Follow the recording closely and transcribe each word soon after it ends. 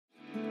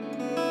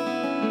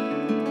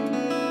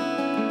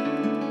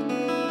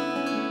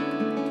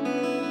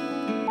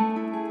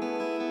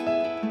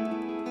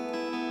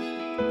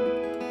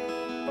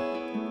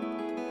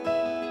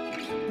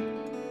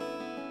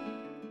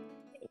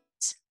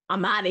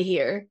I'm out of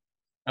here.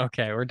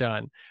 Okay, we're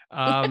done.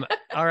 All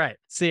right.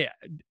 See,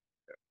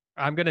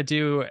 I'm gonna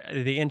do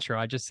the intro.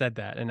 I just said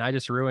that, and I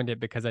just ruined it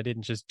because I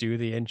didn't just do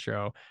the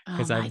intro Oh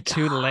because my I'm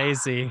too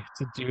lazy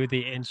to God. do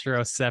the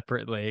intro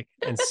separately.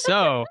 And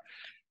so,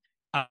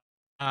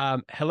 uh,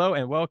 hello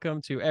and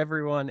welcome to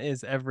Everyone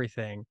is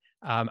Everything.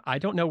 I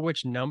don't know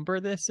which number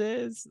this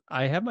is.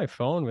 I have my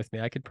phone with me.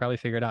 I could probably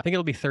figure it out. I think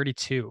it'll be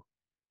 32,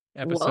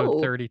 episode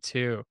Whoa.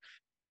 32.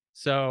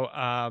 So,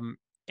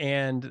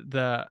 and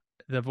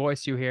the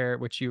voice you hear,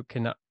 which you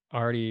can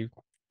already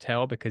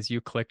tell because you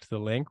clicked the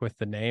link with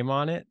the name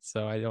on it,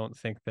 so I don't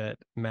think that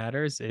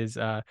matters, is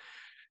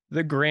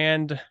the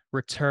grand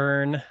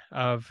return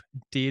of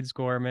Deeds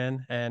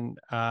Gorman, and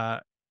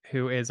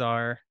who is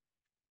our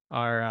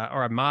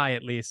or my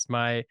at least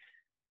my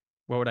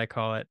what would I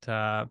call it?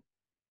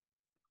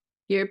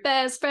 Your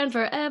best friend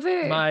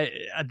forever. My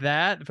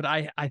that, but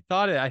I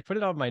thought it I put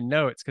it on my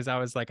notes because I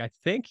was like, I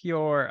think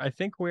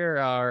we're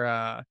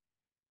our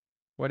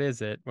what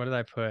is it? What did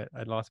I put?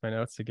 I lost my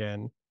notes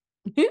again.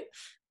 They're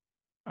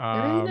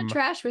in the Um,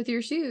 trash with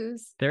your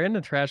shoes. they're in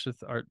the trash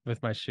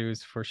with my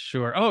shoes for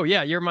sure. Oh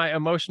yeah, you're my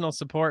emotional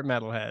support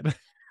metalhead.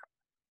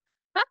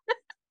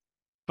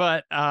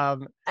 But I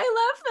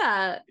love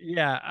that.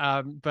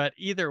 yeah, but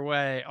either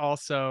way,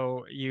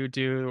 also you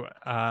do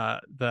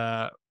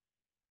the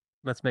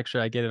let's make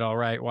sure I get it all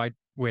right. White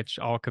Witch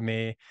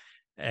Alchemy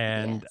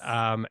and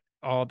Yes.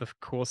 all the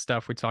cool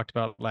stuff we talked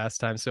about last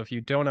time. So if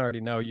you don't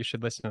already know, you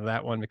should listen to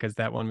that one because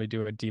that one we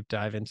do a deep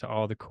dive into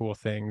all the cool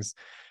things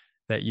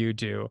that you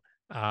do.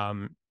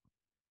 Um,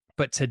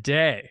 but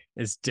today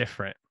is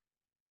different.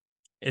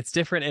 It's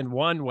different in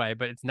one way,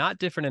 but it's not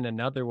different in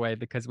another way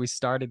because we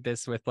started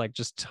this with like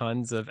just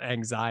tons of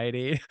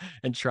anxiety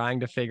and trying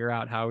to figure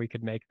out how we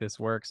could make this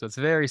work. So it's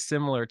very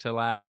similar to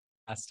last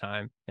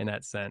time in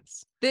that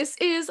sense. This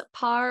is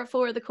par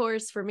for the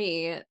course for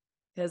me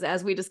because,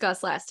 as we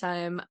discussed last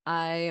time,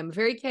 I am a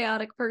very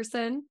chaotic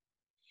person.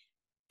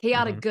 Hmm.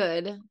 Chaotic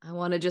good. I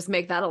want to just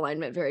make that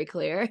alignment very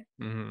clear.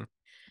 Hmm.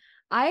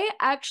 I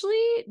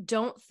actually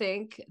don't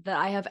think that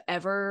I have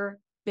ever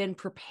been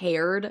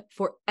prepared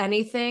for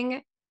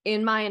anything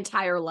in my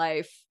entire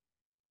life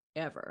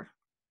ever.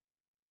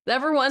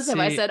 Never once have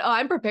I See, said, "Oh,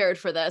 I'm prepared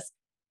for this."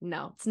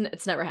 No,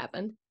 it's never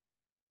happened.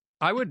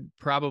 I would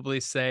probably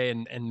say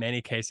in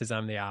many cases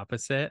I'm the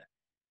opposite.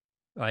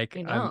 Like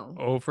I I'm know.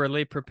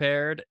 overly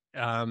prepared,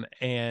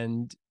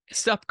 and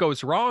stuff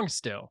goes wrong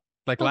still.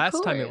 Like Of course.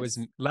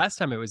 last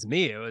time it was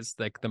me. It was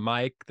like the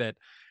mic that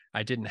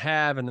I didn't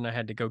have, and then I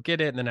had to go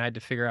get it, and then I had to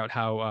figure out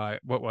how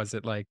what was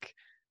it like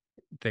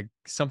the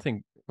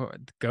something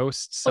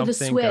ghost Oh, the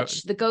something go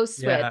switch, the ghost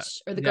yeah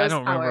switch or the yeah I ghost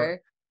don't remember.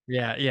 power.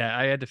 Yeah,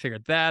 I had to figure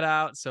that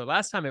out. So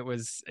last time it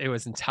was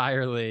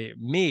entirely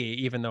me,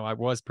 even though I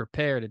was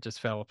prepared, it just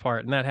fell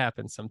apart, and that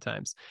happens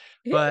sometimes.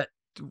 But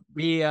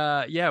we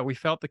yeah, we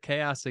felt the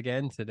chaos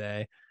again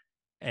today,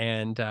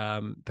 and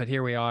but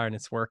here we are and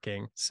it's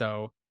working.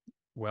 So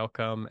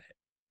welcome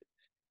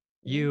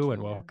Thank you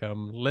and you.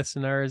 welcome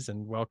listeners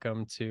and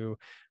welcome to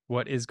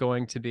what is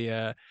going to be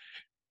a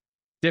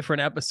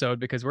different episode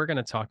because we're going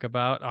to talk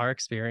about our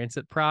experience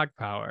at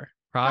ProgPower,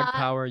 Hot,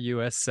 ProgPower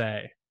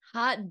USA.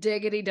 hot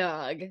diggity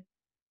dog.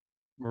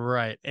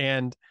 Right.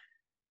 And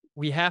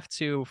we have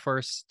to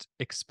first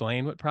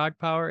explain what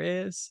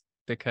ProgPower is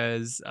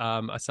because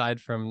aside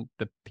from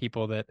the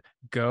people that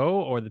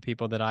go or the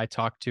people that I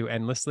talk to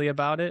endlessly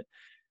about it,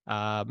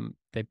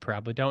 they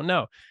probably don't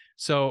know.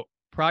 So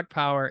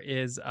ProgPower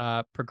is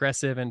a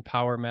progressive and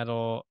power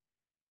metal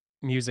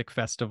music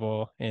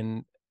festival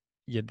in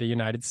the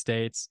United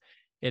States.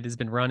 It has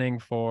been running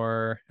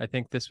for, I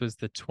think this was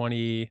the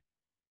 22nd.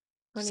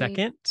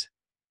 20.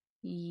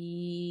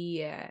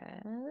 Yeah,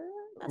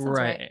 that sounds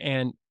Right. right.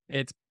 And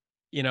it's,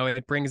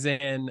 it brings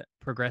in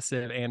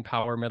progressive and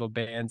power metal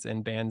bands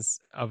and bands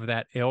of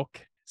that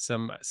ilk.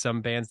 Some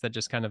bands that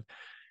just kind of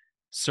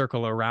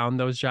circle around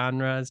those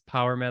genres,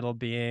 power metal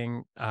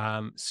being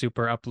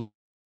super up.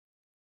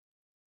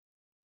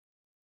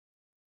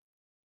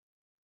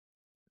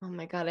 Oh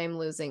my God, I'm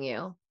losing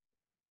you.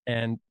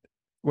 And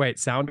wait,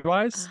 sound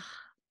wise?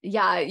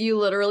 Yeah, you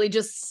literally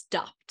just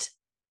stopped.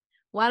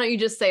 Why don't you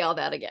just say all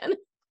that again?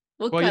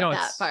 We'll Well, cut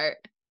that it's part.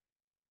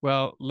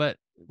 well,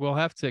 we'll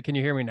have to. Can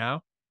you hear me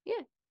now? Yeah.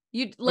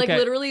 You like Okay.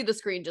 literally the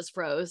screen just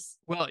froze.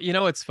 Well,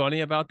 what's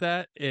funny about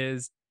that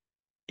is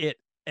it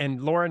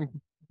and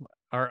Lauren,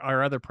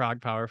 our other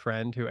Prog Power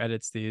friend who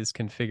edits these,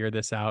 can figure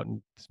this out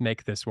and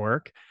make this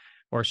work,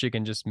 or she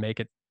can just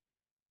make it,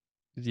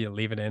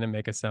 leave it in and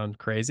make it sound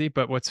crazy.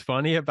 But what's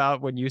funny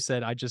about when you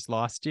said I just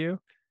lost you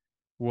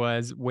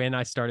was when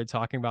I started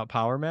talking about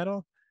power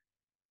metal,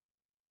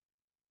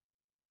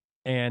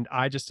 and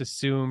I just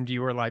assumed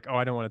you were like, "Oh,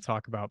 I don't want to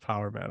talk about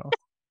power metal."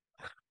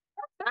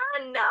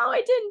 Oh no,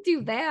 I didn't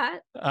do that.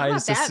 I'm I not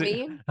just that assumed,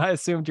 mean. I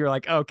assumed you were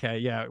like, "Okay,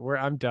 yeah,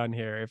 I'm done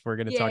here if we're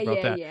going to Yeah, talk about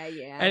yeah, that." yeah,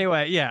 yeah.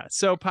 Anyway, yeah.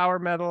 So power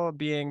metal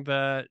being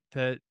the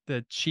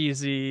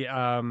cheesy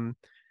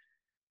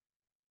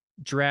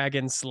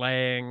dragon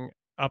slaying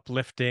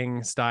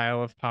uplifting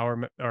style of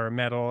power or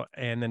metal,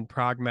 and then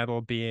prog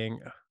metal being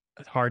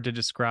hard to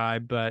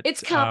describe, but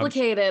It's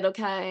complicated,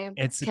 okay?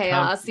 It's it's a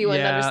chaos. You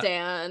wouldn't yeah,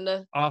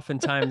 understand.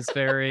 oftentimes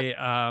very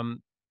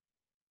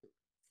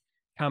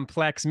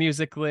complex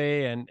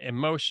musically and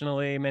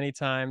emotionally many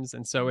times,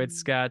 and so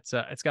it's got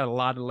a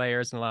lot of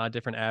layers and a lot of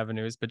different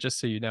avenues. But just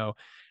so you know,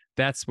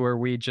 that's where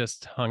we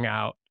just hung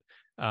out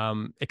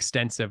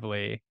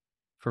extensively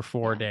for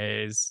 4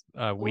 days,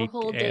 a Four week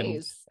whole and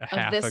days a of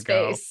half this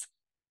ago. face.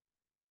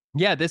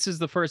 Yeah, this is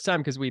the first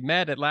time because we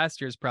met at last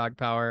year's Prague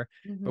Power,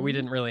 but we Mm-hmm.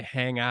 didn't really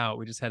hang out.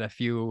 We just had a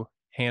few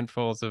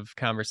handfuls of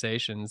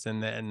conversations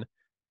and then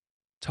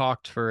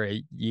talked for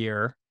a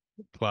year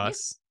Yeah,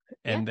 plus,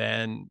 yeah. and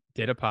then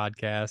did a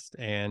podcast,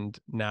 and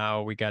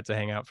now we got to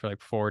hang out for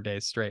like 4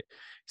 days straight.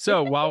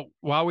 So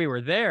while we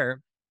were there,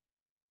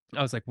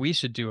 I was like, we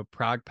should do a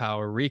Prague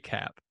Power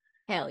recap.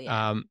 Hell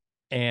yeah. Um,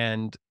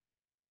 and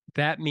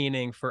that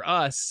meaning for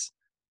us,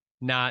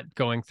 not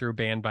going through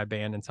band by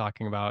band and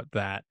talking about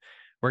that.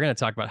 We're going to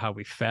talk about how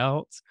we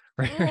felt.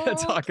 We're going to Oh,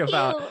 talk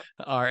about cute.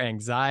 our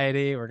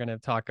anxiety. We're going to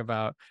talk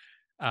about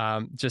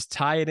just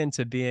tie it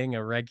into being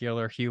a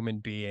regular human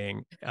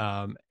being,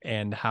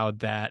 and how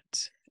that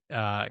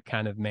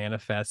kind of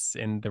manifests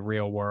in the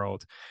real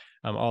world.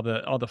 All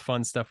the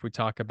fun stuff we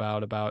talk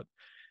about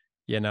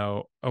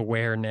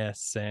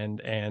awareness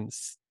and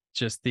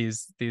just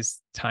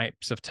these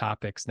types of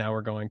topics. Now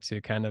we're going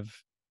to kind of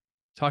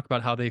talk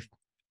about how they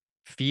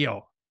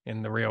feel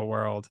in the real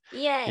world,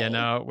 Yay.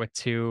 with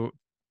two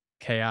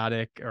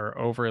chaotic or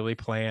overly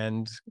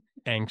planned,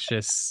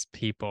 anxious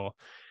people.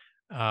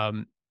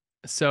 Um,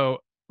 so,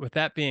 with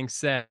that being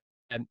said,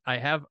 and I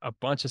have a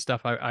bunch of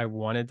stuff I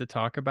wanted to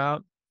talk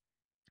about,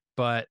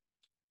 but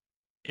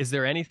is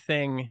there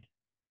anything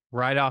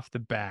right off the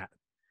bat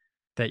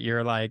that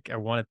you're like, I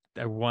want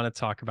to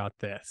talk about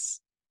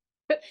this?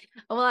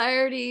 Well, I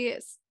already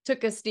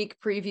took a sneak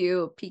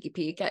preview, peeky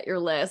peek at your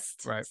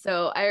list. Right,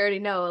 So I already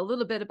know a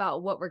little bit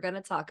about what we're going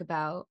to talk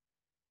about.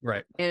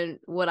 right. And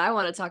what I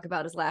want to talk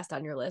about is last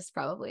on your list,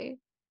 probably.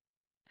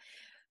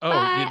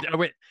 Oh,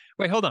 But,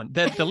 wait, hold on.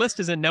 The list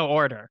is in no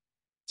order.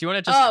 Do you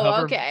want to just oh,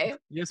 cover? okay.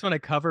 You just want to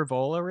cover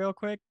Vola real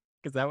quick?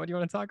 Is that what you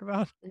want to talk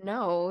about?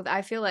 No,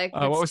 I feel like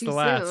What it's was too the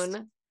last?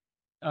 soon.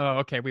 Oh,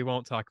 okay. We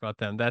won't talk about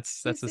them. Too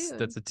soon.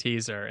 That's a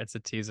teaser. It's a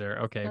teaser.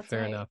 Okay, That's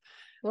fair right. enough.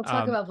 We'll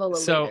talk about Vola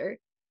So later.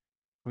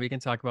 we can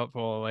talk about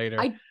Vola later.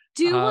 I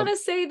do want Um, to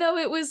say, though,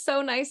 it was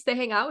so nice to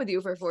hang out with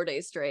you for 4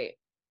 days straight.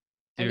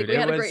 I think dude, we it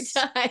had a great was.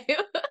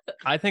 time.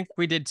 I think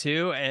we did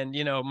too. And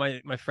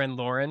my friend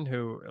Lauren,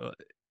 who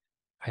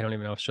I don't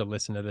even know if she'll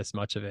listen to this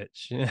much of it,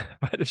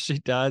 but if she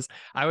does,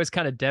 I was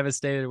kind of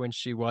devastated when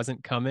she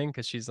wasn't coming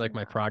because she's like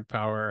my No. Prog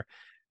Power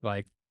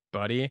like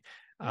buddy.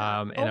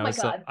 Yeah. And Oh I my was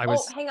God. I Oh,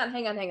 was hang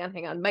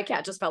on. My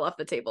cat just fell off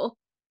the table.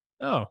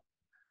 oh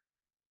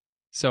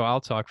So I'll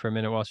talk for a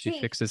minute while she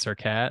Jake, fixes her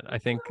cat.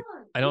 what's wrong?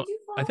 I Did don't you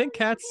I fall? Are think you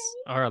cats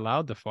okay? are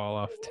allowed to fall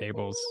Are off you okay,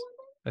 tables. little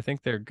one? I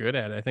think they're good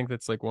at it. I think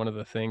that's like one of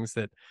the things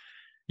that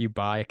you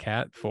buy a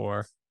cat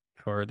for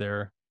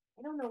their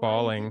I don't know why you did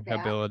falling that.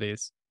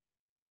 abilities.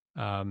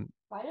 Um,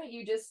 Why don't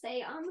you just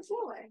stay on the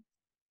floor?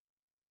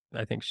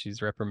 I think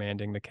she's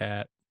reprimanding the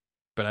cat,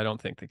 but I don't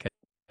think the cat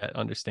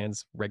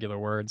understands regular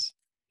words.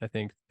 I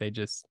think they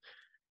just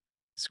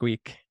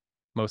squeak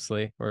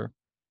mostly or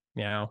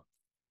meow.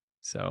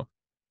 So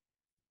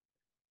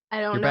I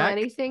don't you're know back?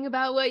 anything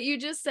about what you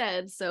just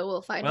said, so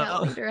we'll find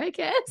out Well, later, I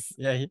guess.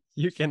 yeah,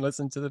 you can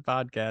listen to the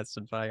podcast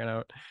and find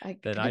out I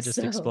that I guess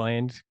just so.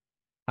 explained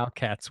how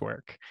cats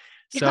work.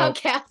 How So,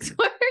 cats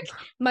work.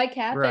 My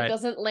cat that right.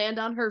 doesn't land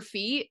on her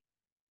feet.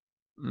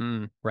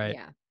 Right.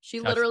 Yeah. She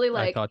literally I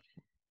like thought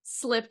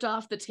slipped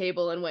off the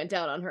table and went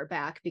down on her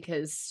back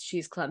because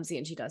she's clumsy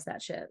and she does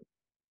that shit.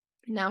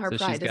 Now her so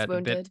pride is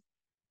wounded.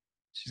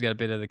 she's got a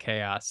bit of the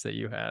chaos that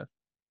you have.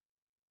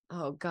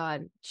 Oh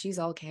God, she's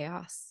all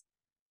chaos.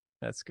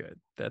 That's good.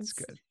 That's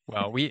It's- good.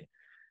 Well, we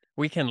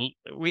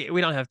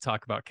don't have to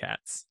talk about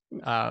cats.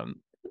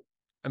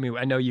 I mean,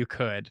 I know you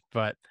could,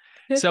 but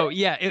so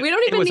yeah, We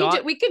don't it even was need odd.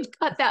 to. We could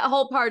cut that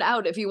whole part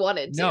out if you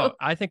wanted to. No,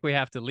 I think we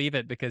have to leave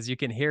it because you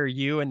can hear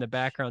you in the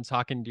background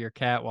talking to your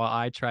cat while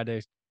I try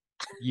to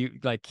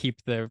keep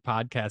the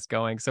podcast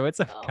going. So Oh it's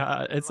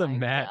a my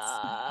mess.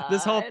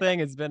 This whole God. thing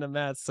has been a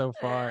mess so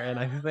far, and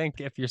I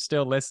think if you're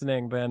still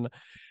listening, then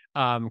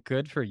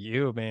good for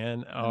you,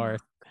 man. Or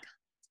Oh,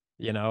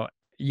 you know,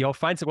 you'll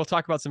find some. We'll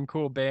talk about some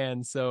cool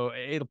bands, so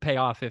it'll pay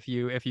off if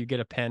you get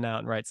a pen out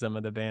and write some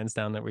of the bands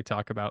down that we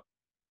talk about.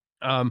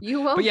 you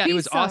But won't yeah, it be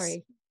was awesome.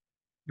 sorry.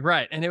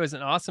 Right. And it was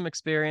an awesome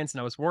experience.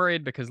 And I was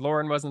worried because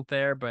Lauren wasn't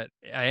there, but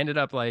I ended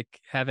up like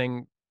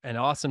having an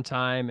awesome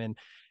time and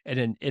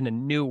in a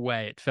new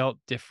way. It felt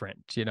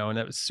different, and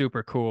it was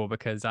super cool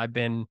because I've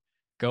been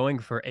going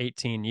for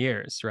 18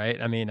 years,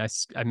 right? I mean,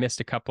 I missed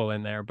a couple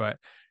in there, but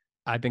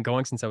I've been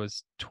going since I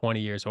was 20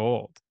 years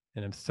old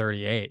and I'm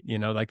 38,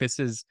 like this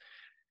is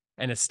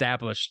an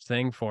established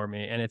thing for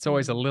me. And it's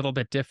always a Mm. little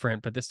bit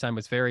different, but this time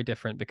was very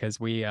different because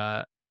we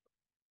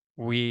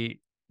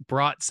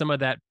brought some of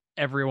that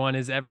everyone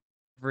is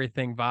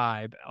everything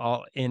vibe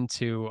all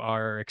into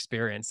our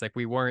experience. Like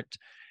we weren't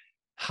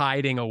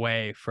hiding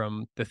away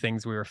from the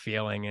things we were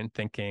feeling and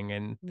thinking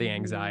and the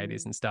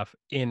anxieties and stuff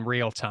in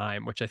real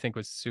time, which I think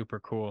was super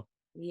cool.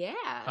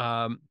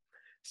 Yeah.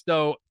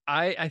 So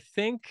I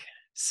think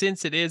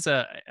since it is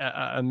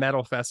a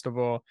metal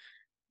festival,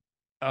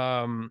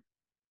 um,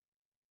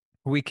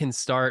 we can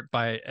start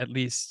by at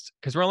least,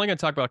 because we're only going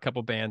to talk about a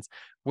couple bands.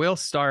 We'll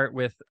start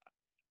with,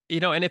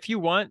 and if you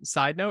want,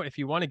 side note, if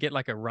you want to get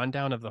like a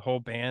rundown of the whole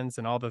bands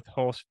and all the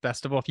whole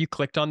festival, if you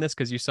clicked on this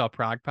because you saw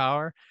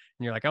ProgPower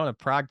and you're like, I want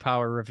a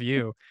ProgPower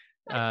review.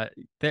 Uh,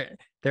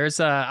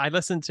 I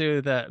listened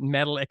to the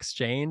Metal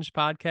Exchange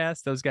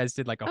podcast. Those guys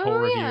did like a whole Oh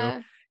review.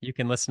 yeah. You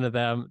can listen to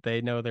them.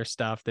 They know their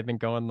stuff. They've been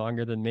going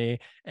longer than me,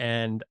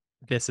 and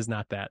this is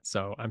not that.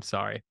 So I'm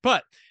sorry.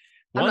 But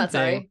I'm one not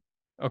thing,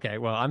 sorry. okay,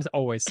 well, I'm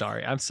always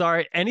sorry. I'm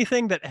sorry.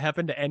 Anything that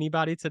happened to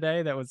anybody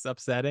today that was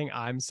upsetting,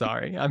 I'm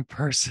sorry. I'm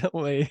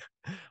personally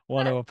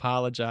want to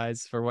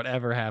apologize for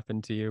whatever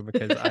happened to you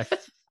because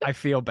I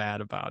feel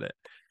bad about it.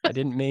 I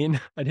didn't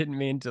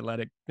mean to let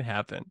it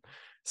happen.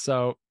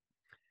 So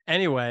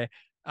anyway,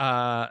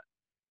 uh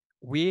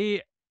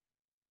we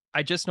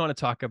I just want to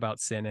talk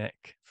about Cynic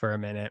for a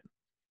minute.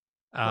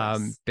 Of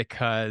course.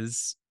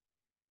 Because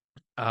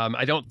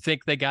I don't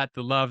think they got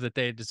the love that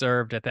they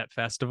deserved at that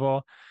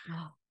festival.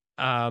 Oh,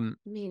 Um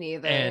me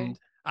neither. and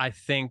I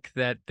think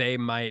that they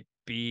might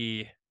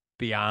be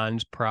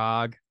beyond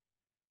Prague.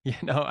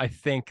 I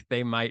think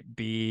they might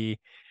be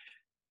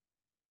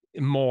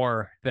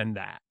more than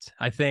that.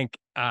 I think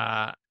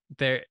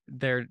their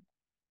their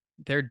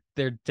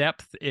their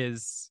depth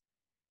is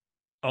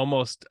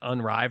almost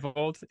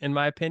unrivaled in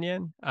my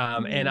opinion.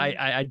 And Mhm.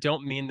 I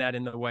don't mean that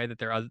in the way that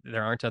there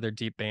aren't other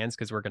deep bands,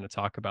 because we're going to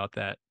talk about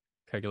that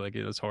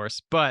Caligula's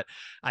horse, but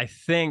I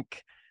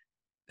think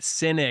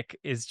Cynic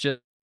is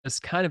just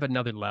kind of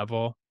another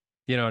level.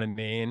 You know what I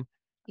mean? Um,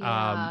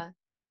 Yeah.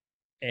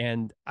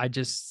 and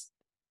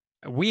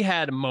we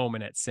had a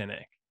moment at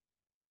Cynic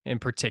in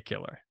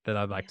particular that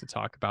I'd like Yeah. to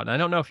talk about. And I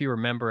don't know if you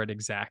remember it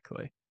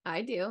exactly.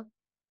 I do.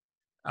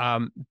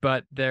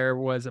 But there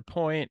was a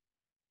point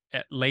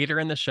later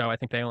in the show, I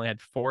think they only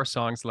had 4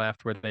 songs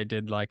left, where they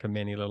did like a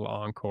mini little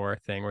encore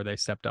thing where they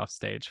stepped off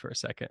stage for a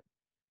second.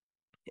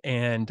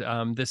 And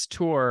this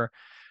tour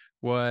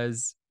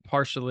was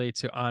partially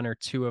to honor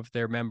 2 of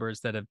their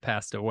members that have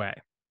passed away.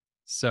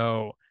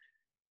 So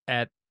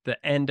at the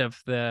end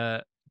of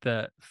the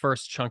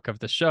first chunk of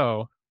the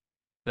show,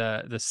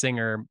 the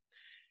singer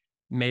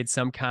made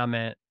some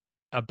comment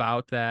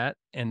about that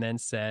and then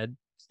said,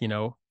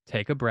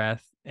 take a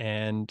breath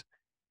and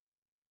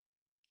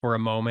for a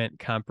moment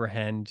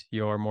comprehend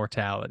your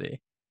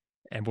mortality,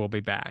 and we'll be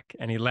back.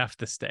 And he left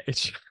the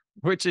stage,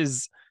 which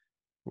was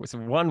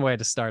one way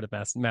to start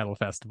a metal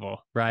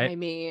festival, right? I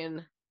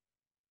mean,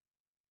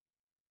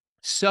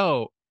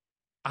 So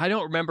I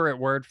don't remember it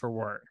word for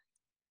word,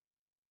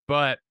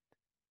 but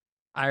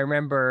I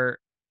remember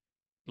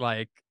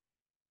like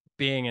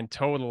being in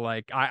total,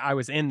 like I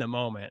was in the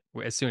moment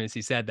as soon as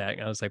he said that.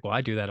 And I was like, well,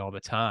 I do that all the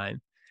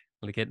time.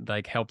 Like it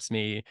like helps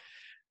me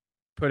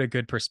put a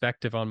good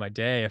perspective on my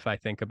day if I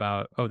think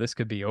about, oh, this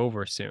could be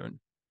over soon,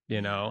 you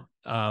yeah.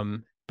 know.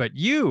 But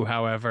you,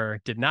 however,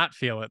 did not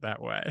feel it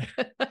that way.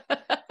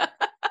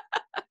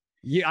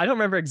 I don't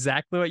remember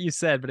exactly what you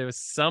said, but it was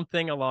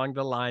something along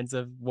the lines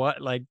of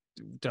what, like,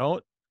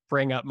 don't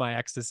bring up my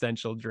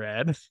existential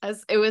dread.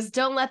 As it was,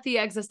 don't let the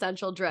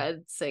existential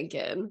dread sink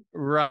in.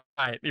 Right,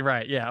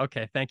 right. Yeah,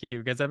 okay, thank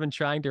you. Because I've been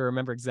trying to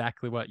remember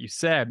exactly what you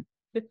said.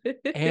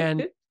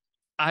 And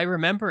I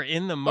remember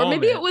in the Or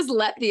maybe it moment, was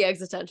let the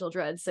existential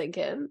dread sink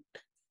in.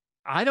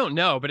 I don't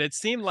know, but it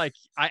seemed like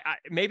I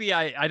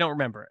don't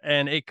remember.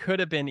 And it could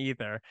have been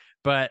either.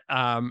 But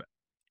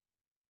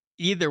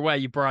either way,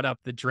 you brought up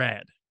the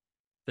dread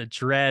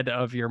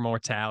of your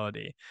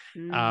mortality,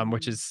 which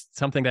Mm. is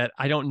something that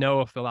I don't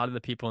know if a lot of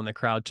the people in the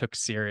crowd took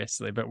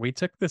seriously, but we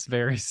took this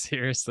very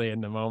seriously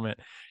in the moment.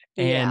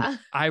 And Yeah.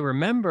 I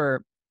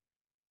remember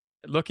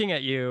looking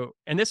at you,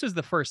 and this was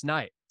the first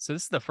night. So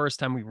this is the first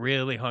time we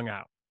really hung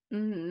out.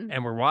 Hmm.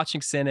 And we're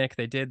watching Cynic.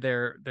 They did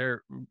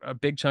their a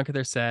big chunk of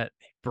their set.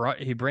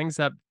 He brings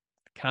up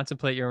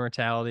contemplate your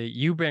mortality.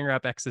 You bring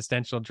up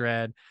existential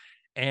dread.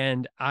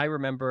 And I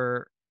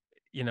remember,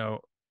 you know,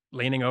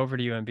 leaning over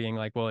to you and being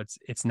like, well,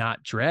 it's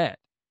not dread.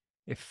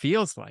 It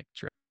feels like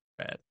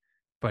dread,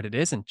 but it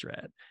isn't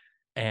dread.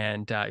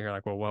 And you're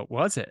like, well, what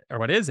was it, or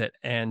what is it?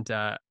 And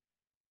I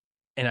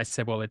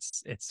said, well,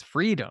 it's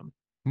freedom,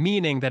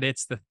 meaning that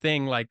it's the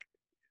thing, like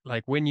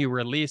when you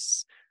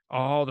release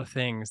all the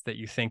things that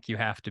you think you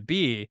have to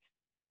be,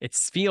 it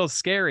feels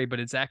scary, but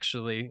it's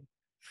actually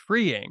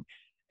freeing.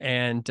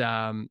 And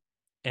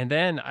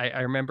then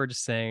I remember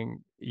just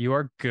saying, you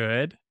are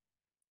good.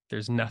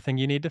 There's nothing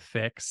you need to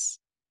fix,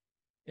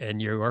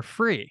 and you are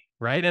free,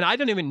 right? And I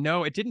don't even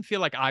know, it didn't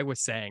feel like I was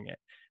saying it.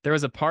 There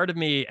was a part of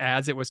me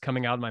as it was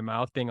coming out of my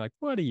mouth being like,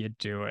 what are you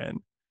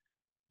doing?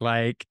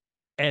 Like,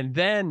 and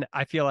then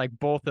I feel like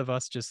both of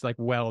us just like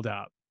welled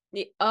up.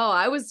 Oh,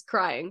 I was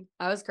crying.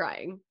 I was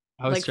crying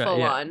I was like trying, full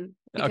yeah. on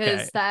Okay.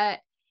 because that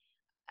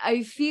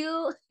I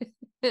feel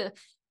I'm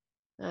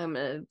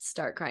gonna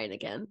start crying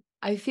again.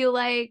 I feel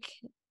like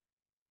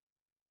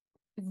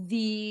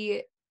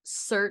the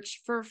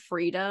search for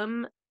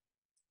freedom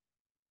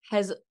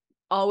has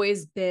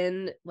always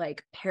been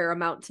like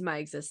paramount to my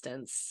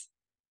existence.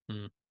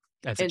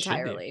 As it should be.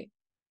 Entirely.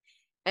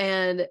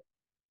 And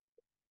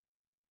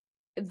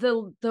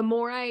the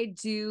more I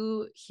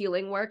do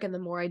healing work and the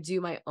more I do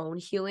my own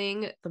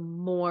healing, the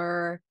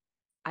more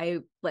I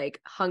like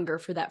hunger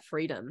for that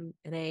freedom,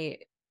 and I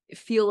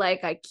feel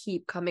like I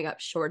keep coming up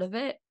short of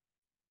it.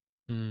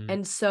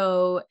 And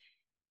so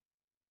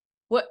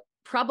what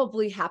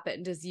probably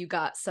happened is you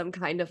got some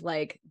kind of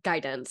like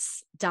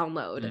guidance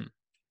download.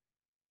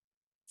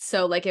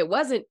 So like it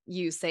wasn't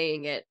you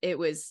saying it, it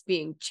was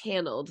being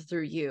channeled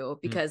through you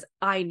because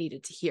I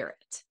needed to hear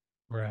it.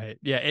 Right.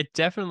 Yeah, it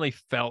definitely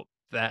felt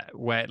that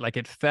way. Like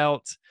it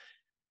felt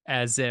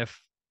as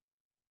if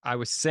I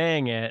was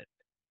saying it,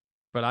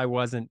 but I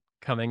wasn't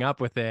coming up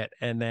with it.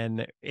 And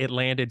then it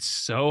landed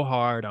so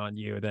hard on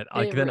you that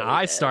like It then really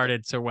I did.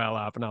 started to well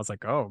up and I was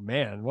like, oh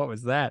man, what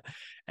was that?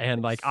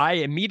 And like I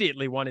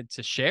immediately wanted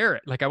to share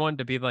it. Like I wanted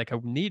to be like, I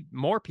need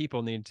more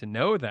people need to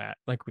know that,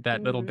 like with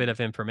that little bit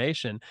of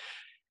information.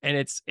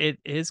 And it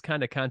is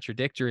kind of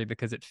contradictory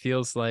because it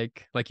feels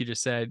like you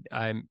just said,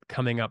 I'm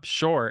coming up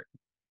short,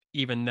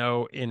 even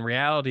though in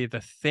reality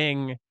the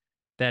thing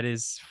that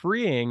is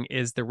freeing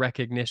is the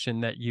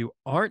recognition that you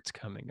aren't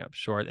coming up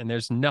short and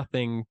there's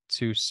nothing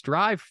to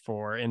strive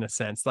for, in a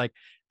sense. Like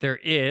there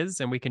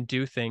is, and we can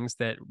do things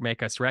that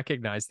make us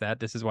recognize that.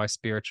 This is why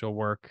spiritual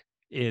work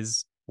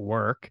is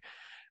work.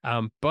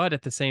 But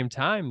at the same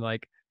time,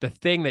 like the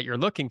thing that you're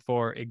looking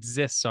for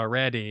exists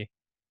already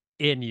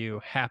in you,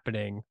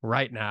 happening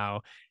right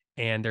now,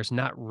 and there's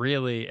not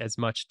really as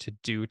much to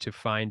do to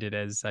find it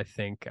as I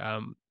think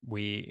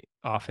we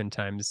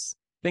oftentimes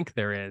think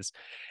there is.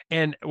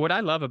 And what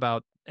I love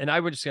about, and I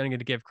was just going to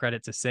give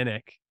credit to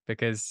Cynic,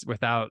 because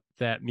without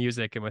that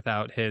music and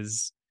without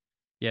his,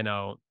 you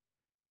know,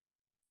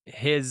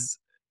 his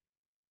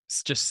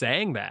just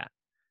saying that,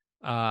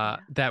 Yeah.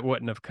 that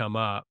wouldn't have come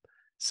up.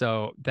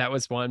 So that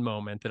was one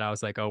moment that I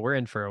was like, oh, we're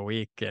in for a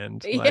week.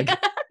 And Yeah. like,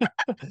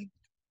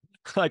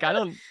 like I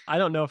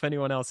don't know if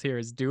anyone else here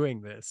is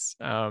doing this.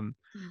 And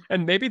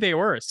maybe they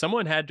were.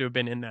 Someone had to have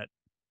been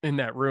in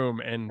that room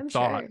and I'm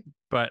thought, sure.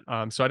 but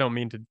so I don't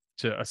mean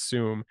to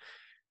assume.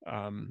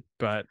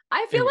 But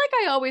I it feel like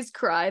I always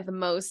cry the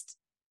most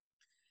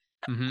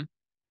mm-hmm.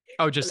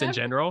 Oh, just in whenever,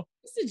 general?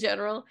 just in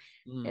general.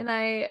 Mm. And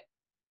I,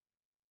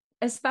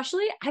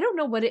 especially, I don't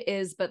know what it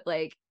is, but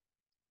like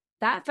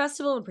that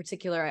festival in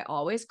particular, I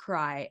always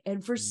cry.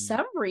 And for Mm.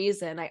 some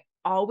reason, I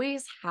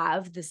always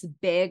have this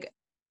big,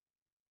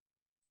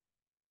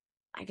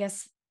 I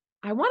guess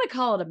I want to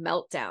call it a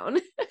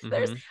meltdown.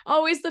 There's Mm-hmm.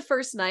 always the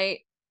first night,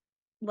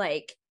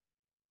 like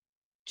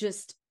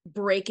just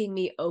breaking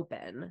me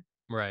open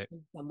Right.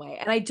 in some way.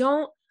 And I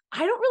don't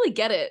really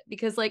get it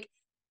because like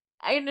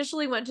I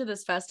initially went to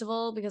this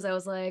festival because I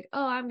was like,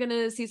 oh, I'm going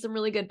to see some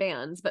really good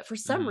bands. But for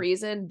some Mm-hmm.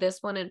 reason, this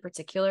one in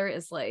particular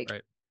is like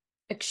Right.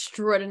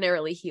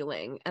 extraordinarily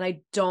healing. And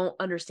I don't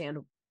understand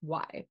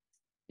why. Um,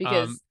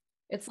 Because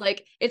it's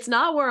like, it's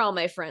not where all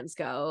my friends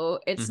go.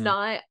 It's mm-hmm.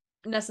 not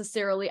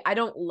necessarily, I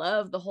don't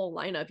love the whole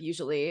lineup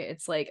usually.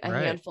 It's like a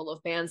Right. handful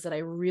of bands that I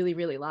really,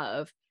 really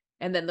love.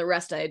 And then the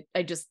rest I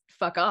just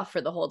fuck off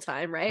for the whole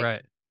time, right?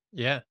 Right.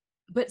 Yeah.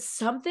 But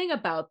something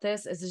about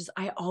this is just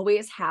I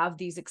always have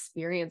these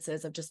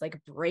experiences of just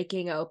like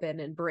breaking open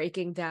and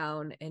breaking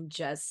down, and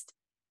just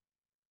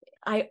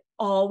I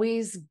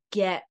always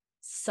get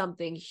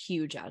something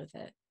huge out of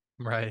it.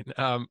 Right.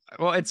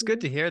 Well, it's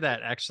good to Mhm. hear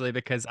that actually,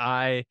 because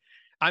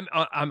I'm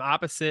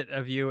opposite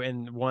of you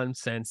in one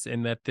sense,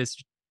 in that this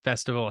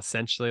festival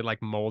essentially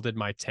like molded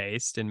my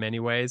taste in many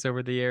ways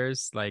over the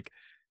years. Like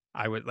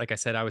like I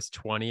said, I was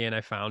 20 and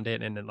I found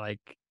it, and then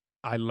like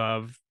I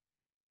love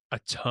a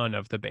ton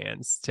of the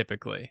bands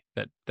typically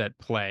that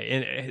play.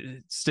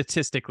 And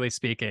statistically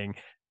speaking,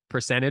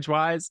 percentage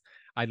wise,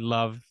 I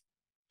love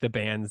the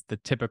bands, the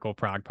typical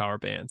prog power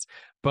bands.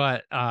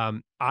 But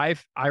I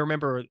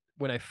remember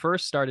when I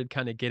first started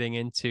kind of getting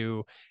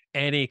into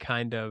any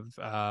kind of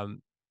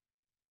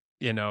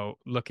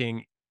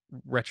looking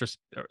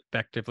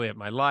retrospectively at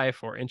my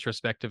life or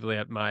introspectively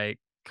at my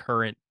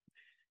current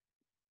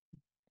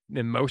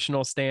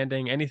emotional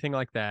standing, anything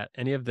like that,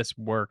 any of this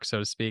work, so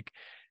to speak.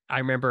 I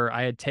remember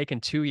I had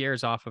taken 2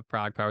 years off of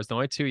ProgPower. It was the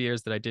only 2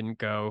 years that I didn't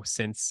go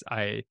since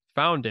I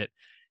found it.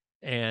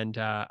 And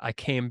I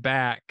came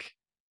back,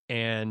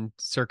 and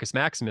Circus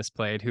Maximus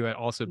played, who had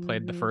also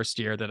played the Mhm. first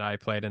year that I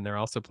played, and they're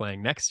also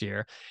playing next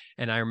year.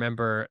 And I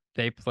remember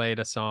they played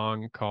a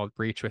song called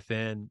Breach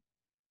Within.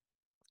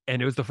 And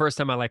it was the first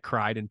time I like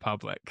cried in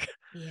public,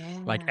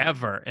 like Yeah.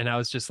 ever. And I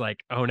was just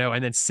like, oh no.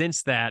 And then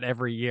since that,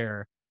 every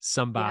year, Yeah.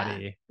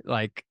 somebody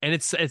like, and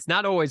it's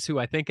not always who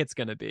I think it's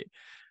gonna be.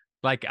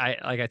 Like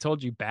I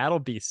told you, Battle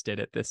Beast did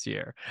it this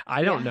year.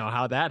 I don't Yeah. know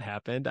how that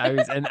happened. I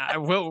was, and I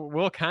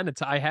will kind of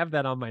I have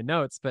that on my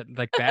notes, but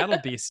like Battle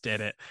Beast did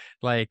it.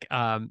 Like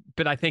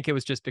but I think it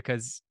was just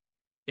because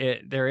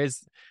there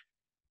is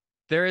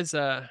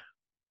a,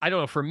 I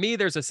don't know, for me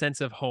there's a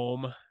sense of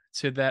home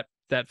to that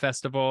that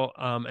festival.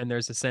 And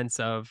there's a sense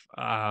of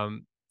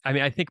I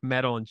mean, I think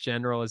metal in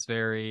general is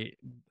very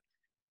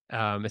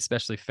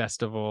especially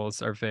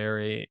festivals are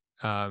very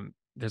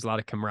there's a lot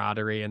of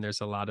camaraderie and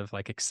there's a lot of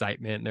like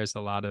excitement and there's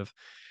a lot of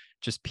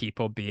just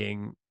people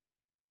being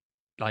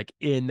like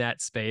in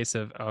that space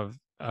of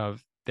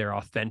their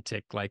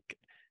authentic like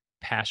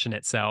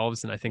passionate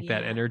selves, and I think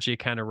that Yeah. energy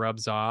kind of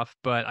rubs off,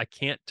 but I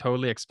can't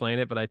totally explain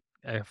it, but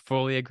I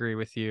fully agree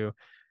with you.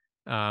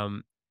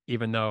 um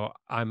Even though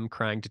I'm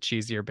crying to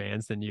cheesier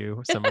bands than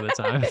you some of the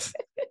times.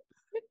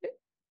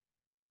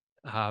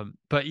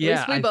 But At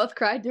yeah, least we both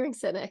cried during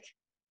Cynic.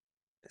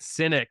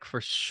 Cynic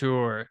for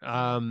sure.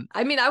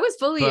 I mean, I was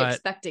fully But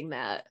expecting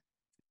that,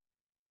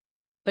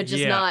 but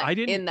just yeah, not I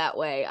didn't. in that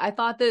way. I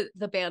thought that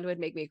the band would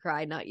make me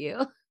cry, not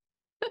you.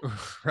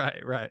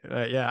 Right.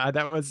 Yeah,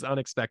 that was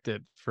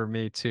unexpected for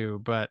me too.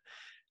 But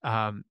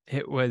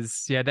it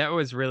was, yeah, that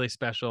was really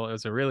special. It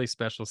was a really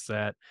special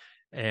set.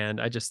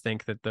 And I just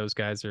think that those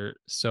guys are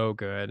so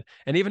good.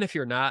 And even if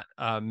you're not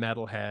a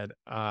metalhead,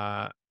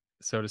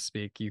 so to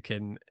speak, you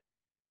can,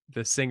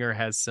 the singer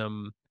has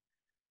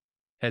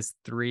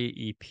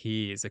 3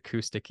 EPs,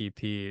 acoustic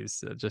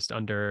EPs, just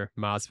under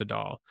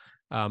Masvidal.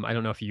 I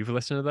don't know if you've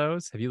listened to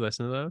those. Have you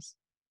listened to those?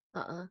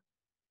 Uh-uh.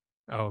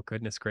 Oh,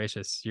 goodness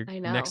gracious. You're I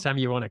next know. time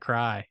you want to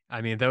cry.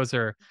 I mean, those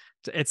are,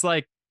 it's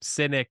like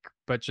Cynic,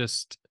 but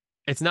just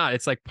it's not.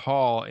 It's like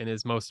Paul in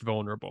his most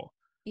vulnerable.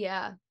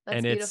 Yeah, that's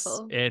And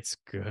beautiful. it's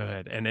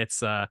good. And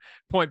it's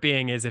point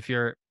being is if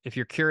you're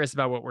curious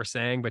about what we're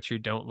saying, but you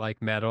don't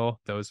like metal,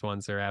 those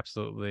ones are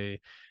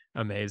absolutely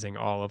amazing.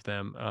 All of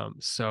them.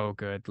 So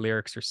good.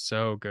 Lyrics are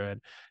so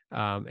good.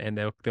 And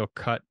they'll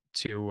cut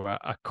to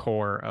a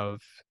core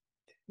of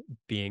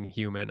being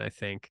human, I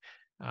think,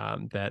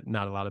 that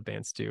not a lot of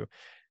bands do.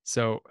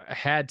 So I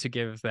had to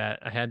give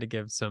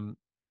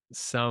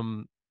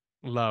some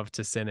love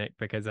to Cynic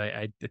because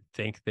I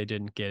think they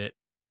didn't get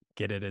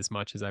it as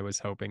much as I was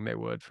hoping they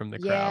would from the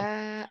crowd.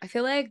 Yeah, I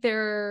feel like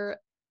there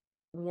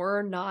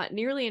were not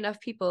nearly enough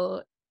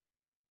people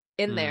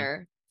in Mm,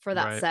 there for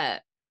that right,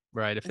 set,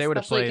 right.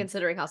 especially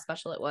considering how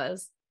special it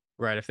was.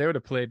 If they would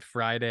have played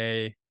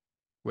Friday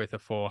with a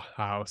full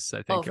house, I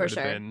Oh, think it for would have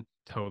sure. been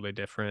totally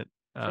different.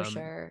 For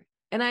sure.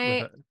 And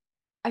With a,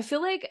 I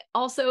feel like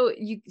also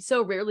you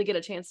so rarely get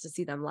a chance to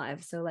see them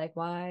live. So like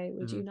why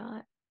would you mhm.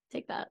 not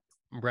take that?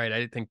 Right.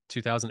 I think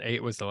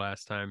 2008 was the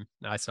last time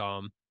I saw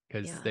him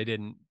because Yeah. I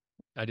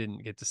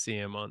didn't get to see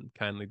him on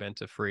Kindly Bent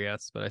to Free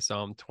Us, but I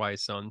saw him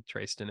twice on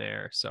Traced in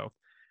Air. So,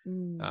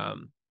 Mm.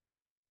 um,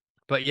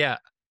 but yeah,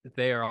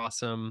 they are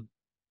awesome.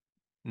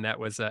 And that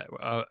was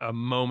a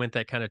moment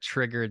that kind of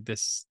triggered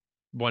this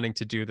wanting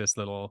to do this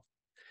little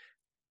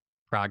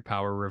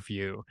ProgPower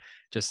review.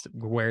 Just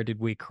where did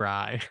we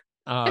cry?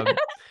 Um,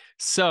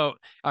 so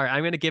all right,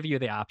 I'm gonna give you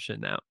the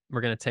option now.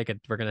 We're gonna take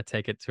it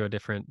to a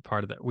different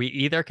part of it. We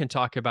either can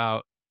talk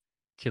about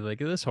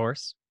Caligula's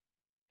horse,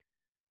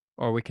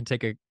 or we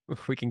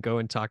can go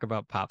and talk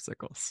about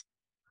popsicles.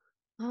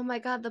 Oh my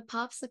God, the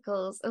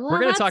popsicles. We're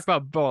Well, gonna talk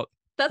about both,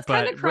 that's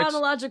kind but of which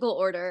chronological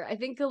order. I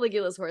think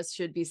Caligula's horse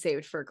should be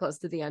saved for close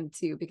to the end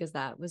too, because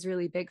that was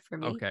really big for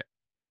me. okay.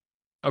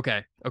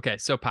 Okay.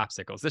 So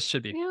popsicles. This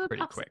should be You know,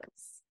 pretty quick.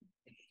 popsicles.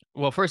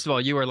 Well, first of all,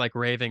 you were like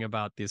raving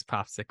about these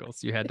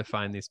popsicles. You had to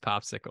find these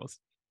popsicles,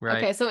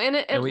 right? Okay, so in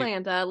And we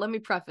Atlanta, let me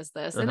preface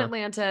this. In uh-huh.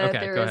 Atlanta, Okay,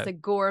 there go is ahead. a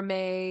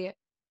gourmet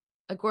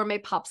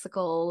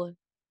popsicle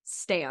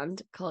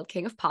stand called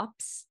King of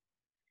Pops.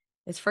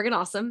 It's friggin'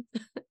 awesome.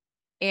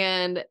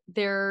 And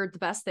they're the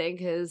best thing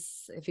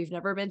because if you've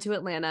never been to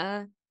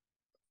Atlanta,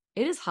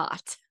 it is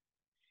hot.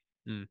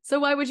 Mm. So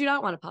why would you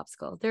not want a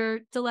popsicle? They're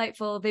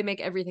delightful. They make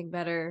everything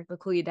better. They'll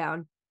cool you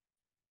down.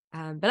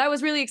 But I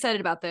was really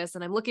excited about this,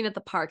 and I'm looking at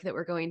the park that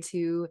we're going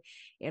to,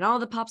 and all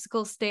the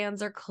popsicle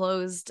stands are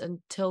closed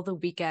until the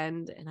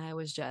weekend. And I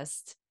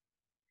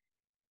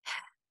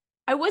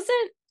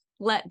wasn't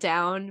let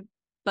down,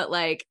 but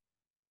like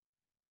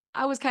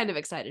I was kind of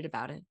excited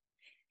about it.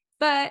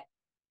 But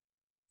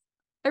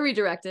I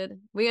redirected.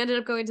 We ended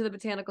up going to the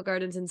botanical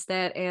gardens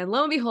instead, and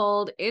lo and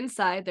behold,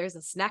 inside there's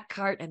a snack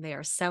cart, and they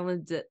are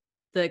selling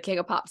the King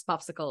of Pops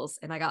popsicles,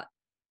 and I got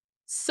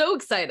so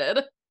excited.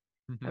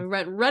 I Mhm.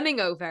 went running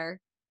over,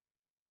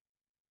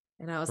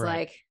 and I was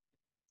Right. like,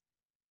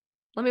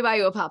 "Let me buy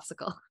you a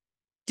popsicle.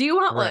 Do you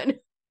want Right. one?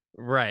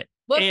 Right.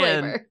 What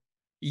And flavor?"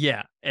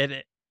 yeah,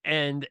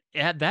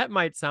 that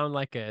might sound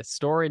like a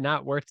story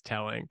not worth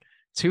telling.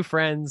 Two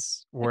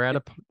friends were at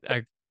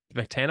a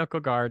botanical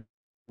gardens,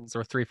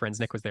 or three friends.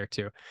 Nick was there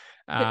too.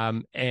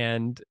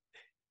 And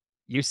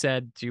you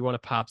said, "Do you want a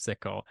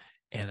popsicle?"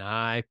 And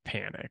I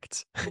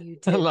panicked. You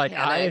did Like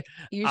panic.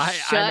 You I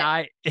and shut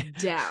I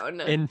down.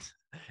 in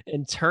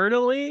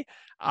internally,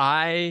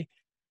 I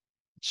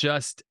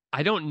just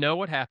I don't know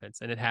what happens,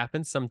 and it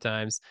happens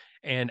sometimes,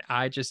 and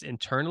I just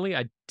internally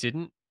I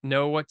didn't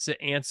know what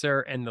to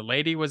answer, and the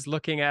lady was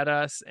looking at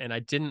us, and I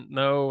didn't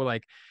know,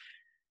 like,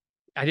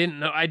 I didn't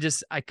know.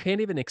 I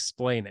can't even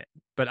explain it,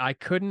 but I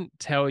couldn't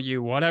tell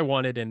you what I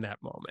wanted in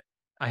that moment.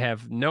 I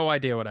have no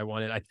idea what I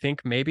wanted. I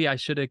think maybe I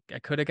could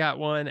have got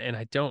one, and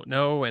I don't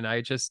know. And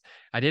I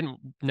didn't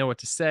know what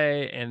to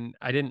say. And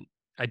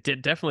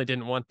definitely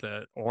didn't want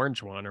the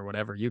orange one or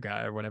whatever you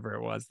got or whatever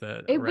it was.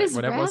 The It red, was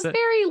whatever was it?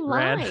 raspberry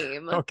Red.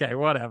 lime, Okay,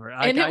 whatever.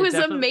 and it I was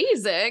definitely,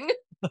 amazing.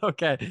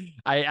 okay.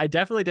 I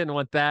definitely didn't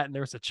want that. And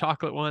there was a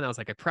chocolate one. I was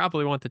like, I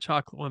probably want the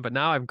chocolate one, but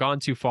now I've gone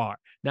too far.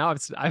 Now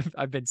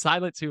I've been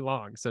silent too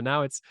long. So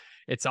now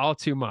it's all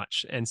too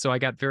much. And so I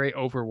got very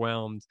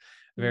overwhelmed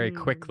very Mm,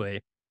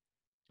 quickly.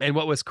 And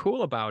what was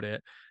cool about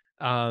it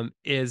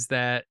is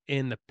that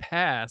in the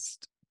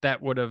past,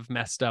 that would have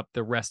messed up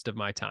the rest of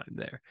my time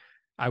there.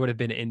 I would have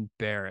been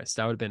embarrassed.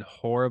 I would have been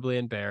horribly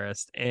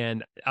embarrassed.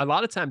 And a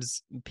lot of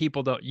times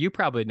people don't, you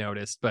probably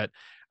noticed, but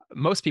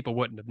most people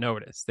wouldn't have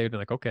noticed. They'd be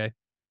like, okay.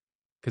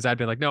 Cause I'd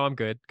been like, no, I'm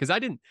good. Cause I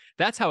didn't,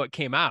 that's how it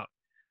came out,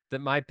 that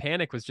my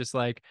panic was just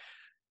like,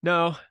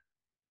 no,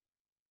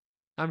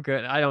 I'm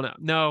good. I don't know.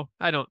 No,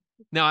 I don't.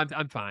 No,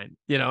 I'm fine.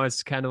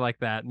 It's kind of like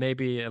that.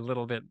 Maybe a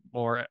little bit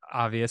more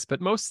obvious, but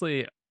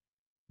mostly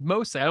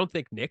I don't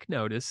think Nick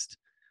noticed.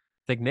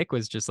 I think Nick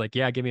was just like,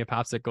 yeah, give me a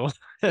popsicle.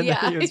 And then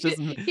yeah, he knows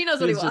he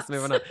what he was just wants.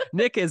 moving on.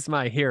 Nick is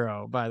my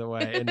hero, by the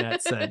way, in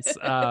that sense.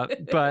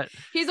 But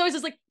He's always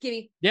just like,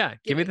 yeah, give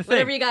give me me the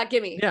whatever thing. you got.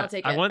 Give me, Yeah, I'll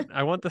take I it.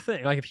 want the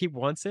thing. Like if he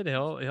wants it,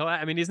 he'll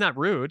I mean, he's not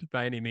rude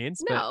by any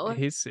means, but No,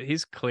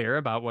 he's clear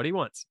about what he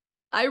wants.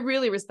 I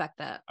really respect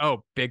that.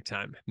 Oh, big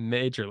time.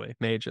 Majorly,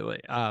 majorly.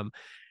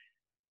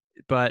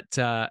 But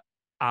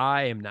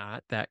I am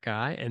not that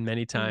guy, and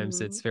many times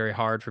Hmm. it's very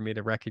hard for me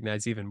to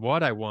recognize even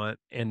what I want,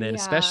 and then Yeah,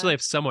 especially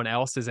if someone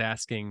else is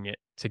asking it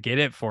to get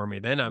it for me,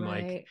 then I'm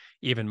like right.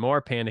 even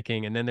more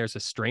panicking, and then there's a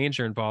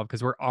stranger involved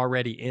because we're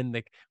already in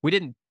the we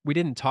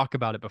didn't talk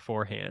about it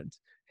beforehand.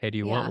 Hey, do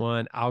you want Yeah.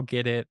 one? I'll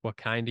get it. What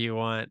kind do you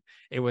want?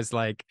 It was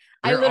like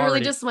I we're literally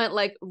already just went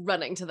like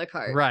running to the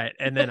cart. right.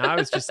 And then I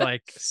was just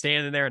like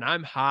standing there and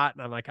I'm hot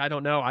and I'm like, I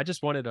don't know. I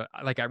just wanted to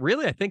like I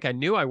think I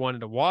knew I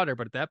wanted a water,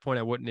 but at that point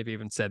I wouldn't have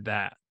even said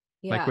that.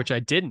 Like Yeah, which I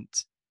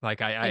didn't.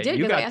 Like I I did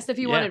you because I got asked if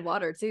you yeah, wanted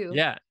water too.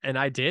 yeah. And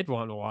I did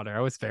want water. I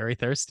was very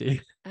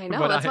thirsty. I know.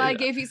 But That's why I I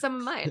gave you some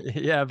of mine.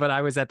 yeah, but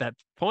I was at that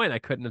point I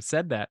couldn't have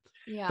said that.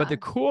 But the Yeah.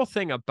 cool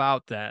thing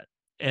about that,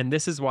 and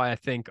this is why I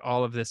think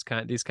all of these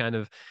kind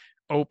of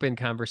open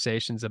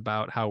conversations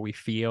about how we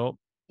feel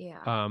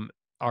Yeah. um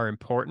are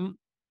important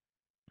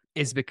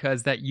is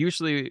because that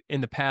usually in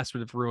the past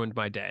would have ruined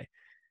my day.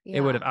 Yeah.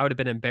 I would have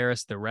been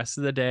embarrassed the rest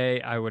of the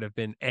day. I would have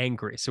been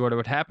angry. So what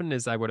would happen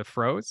is I would have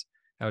froze.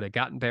 I would have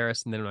got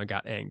embarrassed and then I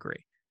got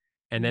angry.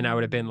 And then I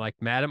would have been Mm, like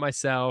mad at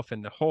myself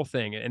and the whole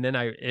thing. And then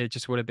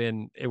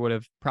it would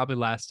have probably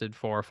lasted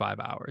 4 or 5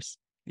 hours.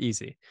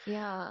 Easy.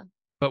 yeah.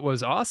 But what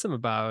was awesome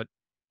about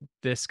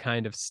this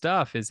kind of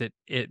stuff is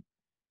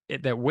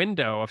that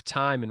window of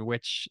time in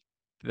which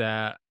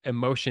the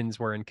emotions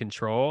were in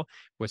control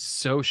was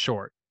so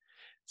short.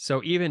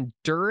 So even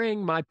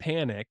during my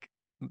panic,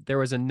 there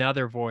was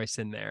another voice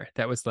in there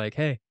that was like,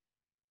 "Hey,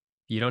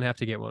 you don't have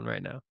to get one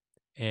right now.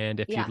 And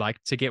if you'd Yeah.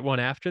 like to get one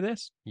after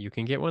this, you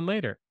can get one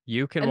later.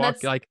 You can And walk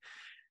like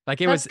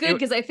it that's was good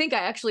because I think I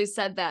actually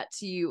said that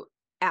to you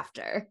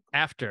after.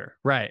 after.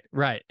 Right,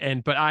 right.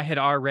 And but I had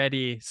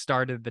already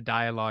started the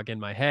dialogue in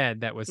my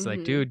head that was like,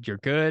 Hmm. "Dude, you're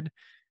good.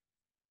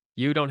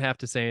 You don't have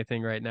to say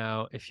anything right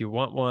now. If you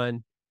want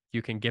one,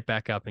 you can get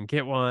back up and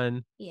get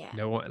one. Yeah.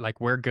 No one, like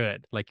we're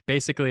good. Like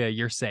basically,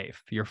 you're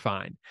safe. You're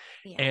fine."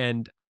 Yeah.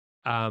 And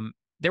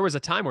there was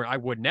a time where I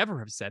would never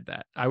have said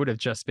that. I would have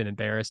just been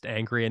embarrassed,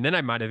 angry, and then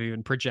I might have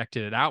even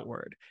projected it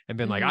outward and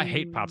been like, "I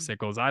hate Mm,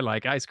 popsicles. I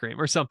like ice cream,"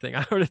 or something.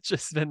 I would have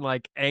just been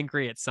like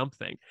angry at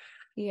something.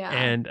 yeah.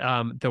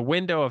 And the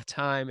window of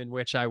time in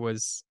which I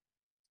was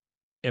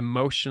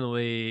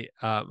emotionally,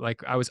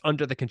 like I was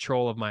under the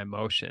control of my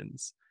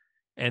emotions,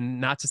 and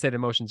not to say the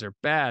emotions are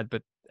bad,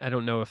 but I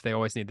don't know if they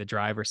always need the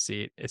driver's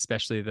seat,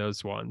 especially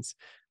those ones.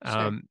 Sure.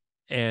 Um,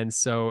 and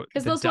so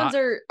Because those ones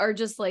are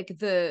just like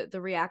the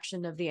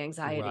reaction of the right,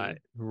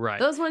 anxiety. right,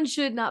 Those ones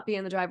should not be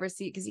in the driver's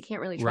seat because you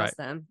can't really right, trust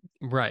them.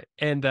 right.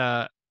 And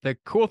the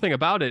cool thing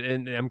about it,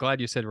 and I'm glad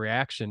you said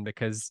reaction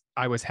because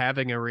I was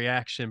having a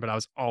reaction, but I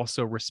was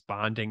also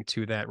responding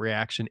to that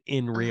reaction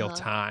in real Uh-huh.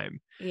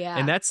 time. And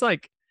Yeah. that's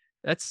like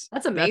that's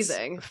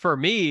Amazing. for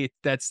me,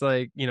 that's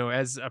like,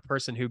 as a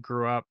person who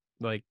grew up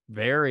like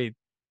very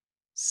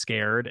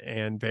scared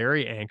and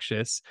very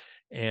anxious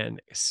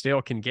and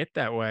still can get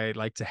that way,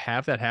 like to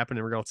have that happen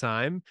in real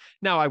time.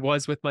 Now I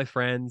was with my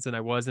friends and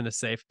I was in a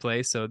safe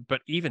place, so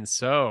but even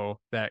so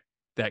that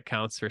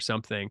counts for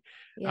something.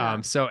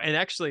 Yeah. So and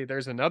actually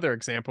there's another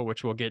example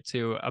which we'll get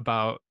to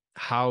about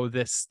how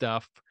this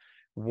stuff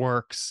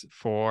works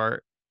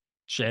for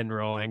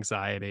general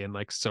anxiety and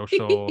like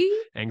social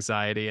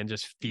anxiety and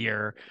just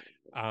fear.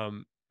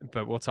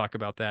 But we'll talk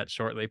about that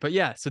shortly. But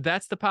yeah, so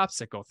that's the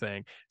popsicle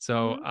thing.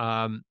 So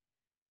Hmm.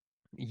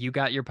 you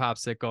got your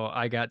popsicle.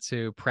 I got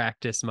to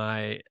practice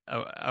my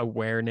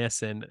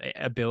awareness and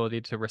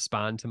ability to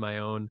respond to my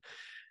own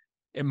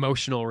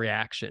emotional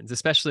reactions,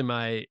 especially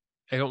my,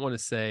 I don't want to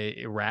say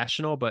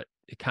irrational, but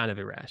kind of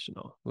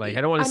irrational. Like,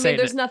 I don't want to I say mean, it.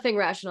 there's nothing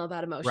rational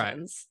about Right.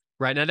 emotions.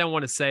 Right. And I don't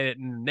want to say it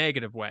in a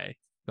negative way,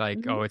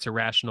 like, Hmm. oh, it's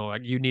irrational.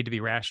 Like you need to be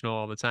rational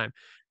all the time.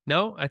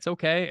 No, it's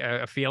okay.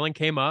 A feeling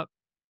came up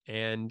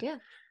and Yeah.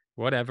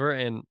 whatever.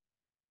 And,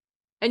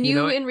 And you you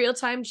know, in real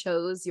time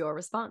chose your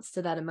response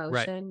to that right.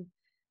 emotion,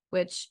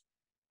 which,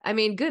 I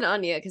mean, good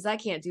on you, because I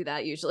can't do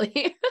that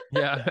usually.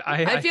 Yeah.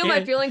 I I feel my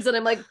can't. feelings and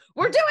I'm like,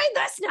 we're doing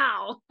this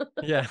now.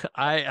 Yeah.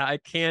 I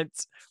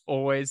can't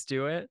always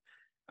do it.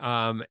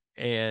 And,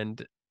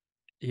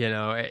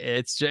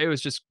 it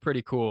was just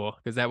pretty cool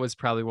because that was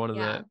probably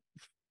Yeah.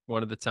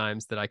 one of the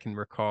times that I can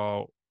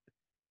recall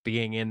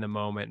being in the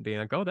moment and being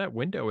like, oh, that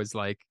window is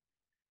like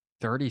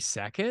 30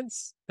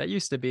 seconds. That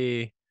used to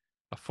be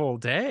a full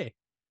day,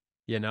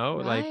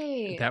 like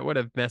Right. that would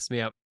have messed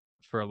me up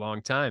for a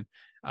long time.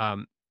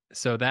 Um,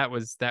 so that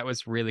was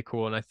really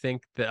cool. And I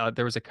think that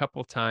there was a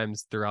couple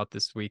times throughout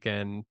this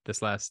weekend,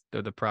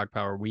 the Prague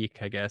Power week,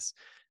 I guess,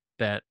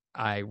 that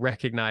I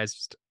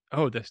recognized,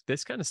 oh,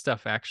 this kind of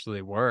stuff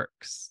actually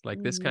works.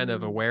 Like this kind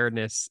of Mhm.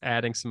 awareness,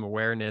 adding some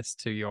awareness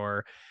to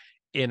your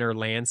inner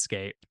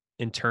landscape,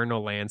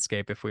 internal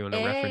landscape, if we want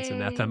to reference Eh,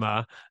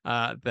 anathema,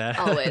 that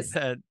always.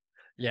 that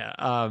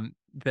yeah,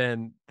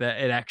 then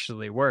that it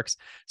actually works.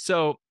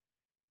 So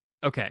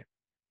okay,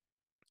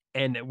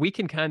 and we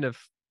can kind of,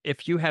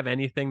 if you have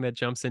anything that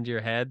jumps into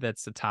your head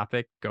that's a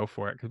topic, go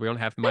for it because we don't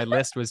have. My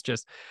list was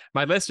just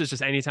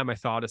anytime I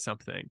thought of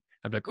something,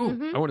 I'd be like, ooh, I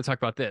Hmm. want to talk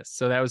about this.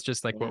 So that was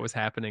just like what Yeah. was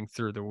happening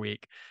through the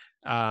week.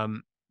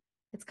 Um,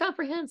 It's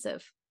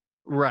comprehensive.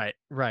 right,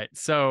 right.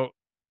 So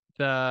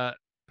the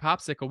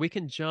popsicle, we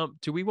can jump.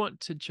 Do we want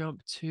to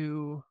jump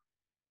to?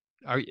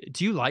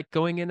 Do you like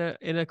going in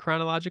a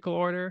chronological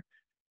order?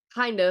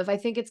 Kind of. I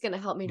think it's going to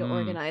help me to Hmm.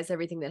 organize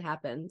everything that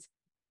happens.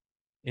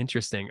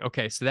 Interesting.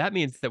 Okay, so that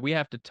means that we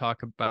have to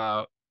talk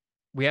about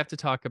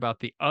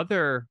the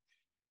other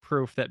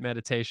proof that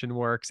meditation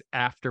works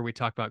after we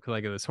talk about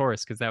Caligula's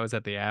horse because that was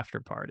at the after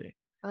party.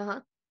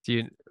 Uh-huh. Do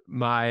you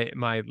my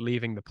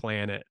leaving the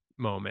planet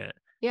moment?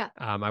 Yeah.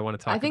 I want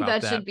to I talk think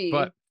about that that, should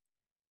but be,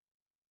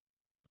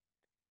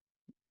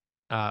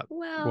 uh,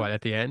 what well,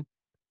 at the end?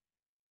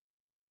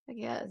 I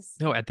guess.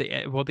 No, at the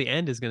end. Well, the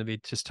end is going to be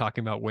just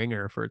talking about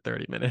Winger for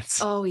 30 minutes.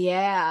 Oh,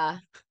 yeah.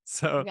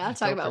 So We got to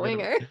talk don't about forget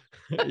about.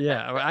 Winger.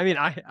 Yeah, I mean,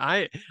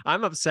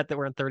 I'm upset that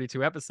we're on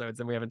 32 episodes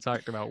and we haven't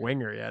talked about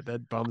Winger yet.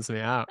 That bums me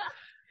out.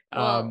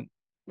 Well, Um,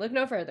 look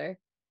no further.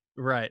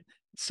 right.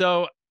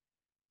 So,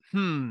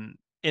 in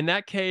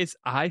that case,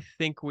 I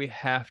think we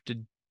have to.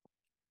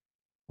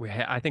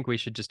 I think we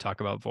should just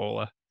talk about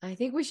Vola. I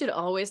think we should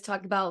always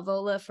talk about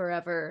Vola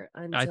forever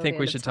I until the think we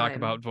end of should talk time.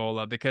 about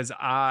Vola because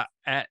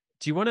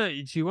do you want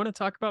to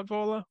talk about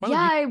Vola? Why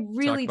Yeah, don't you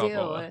I talk really about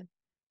Vola? do.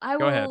 I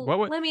Go ahead. will What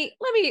would? let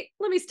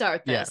me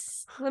start Yeah,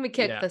 this. Let me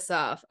kick yeah, this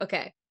off.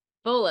 Okay.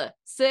 Vola,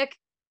 sick,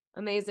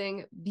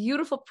 amazing,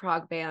 beautiful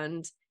prog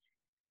band,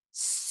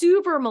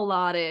 super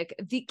melodic,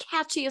 the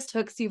catchiest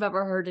hooks you've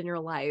ever heard in your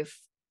life.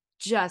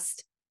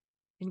 Just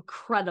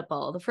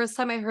incredible. The first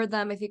time I heard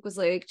them, I think was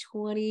like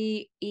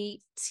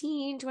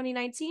 2018,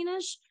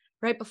 2019-ish,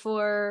 right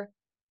before,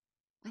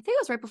 I think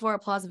it was right before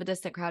Applause of a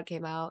Distant Crowd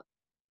came out.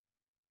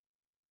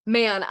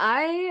 Man,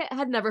 I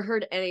had never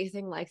heard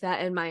anything like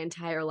that in my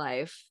entire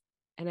life.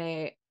 And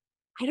I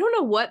don't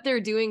know what they're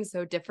doing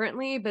so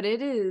differently, but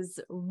it is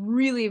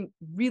really,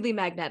 really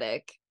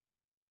magnetic.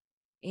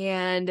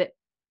 And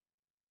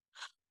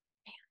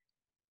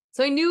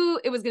so I knew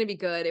it was going to be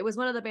good. It was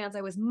one of the bands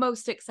I was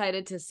most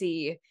excited to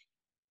see.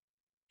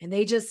 And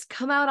they just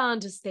come out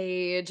onto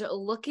stage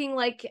looking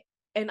like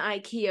an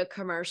IKEA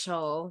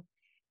commercial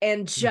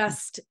and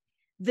just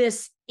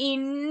this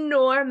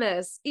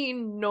enormous,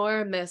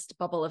 enormous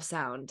bubble of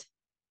sound.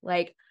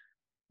 Like,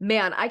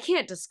 man, I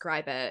can't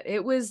describe it.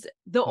 It was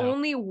the no,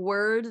 only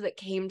word that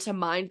came to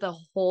mind the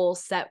whole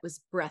set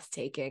was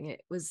breathtaking.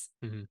 It was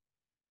hmm,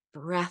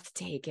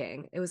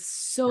 breathtaking. It was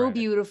so right,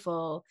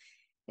 beautiful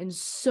and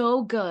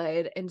so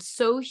good and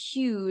so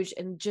huge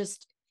and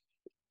just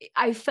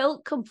I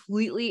felt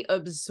completely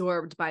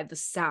absorbed by the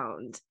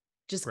sound.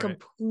 Just right,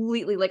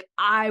 completely like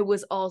I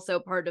was also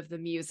part of the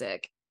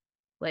music.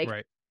 Like,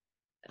 right.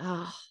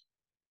 oh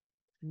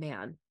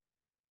man,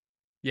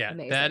 Yeah,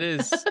 that amazing.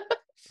 is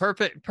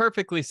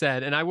perfectly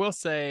said. And I will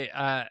say,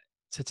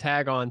 to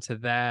tag on to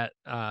that,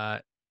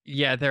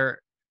 yeah, there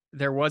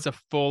was a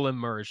full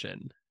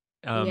immersion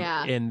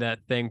Yeah. in that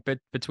thing, but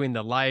between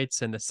the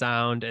lights and the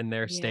sound and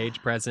their Yeah.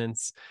 stage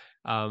presence.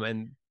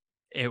 And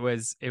it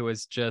was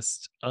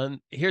just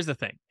here's the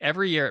thing.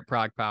 Every year at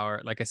Prague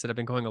Power, like I said, I've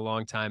been going a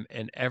long time,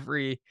 and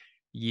every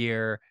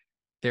year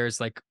there's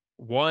like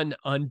one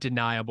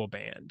undeniable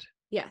band.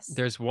 Yes.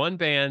 There's one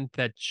band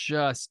that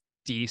just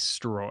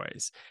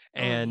destroys. Oh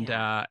And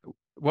yeah.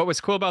 what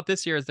was cool about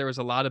this year is there was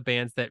a lot of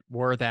bands that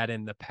were that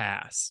in the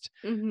past.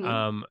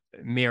 Mm-hmm.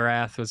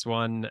 Mirath was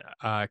one,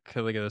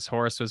 Caligula's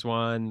Horse was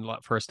one,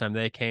 first time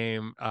they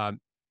came.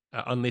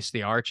 Unleash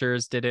the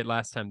Archers did it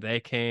last time they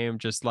came,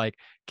 just like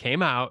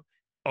came out,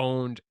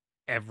 owned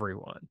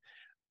everyone.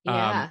 Um,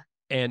 Yeah.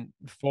 and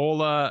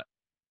Fola,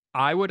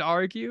 I would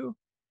argue,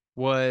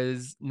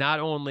 was not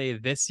only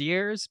this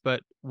year's,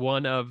 but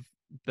one of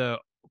the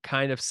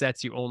kind of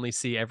sets you only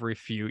see every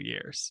few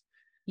years.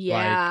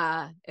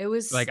 Yeah, it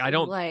was I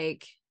don't,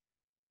 like,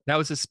 that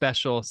was a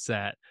special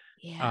set.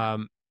 yeah,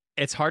 Um,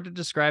 it's hard to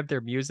describe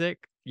their music.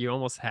 You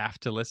almost have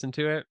to listen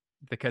to it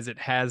because it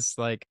has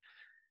like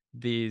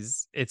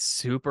these, it's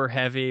super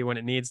heavy when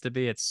it needs to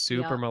be, it's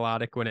super yep,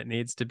 melodic when it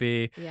needs to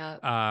be.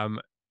 yep. Um,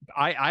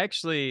 I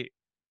actually,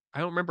 I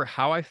don't remember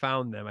how I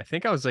found them. I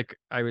think I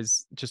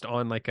was just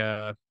on like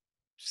a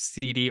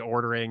CD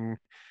ordering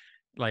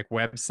like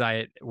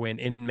website when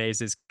In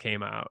Mazes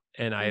came out,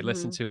 and I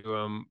listened Mm-hmm. to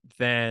them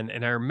then,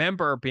 and I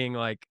remember being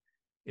like,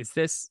 is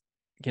this,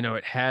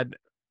 it had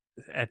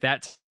at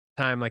that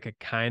time like a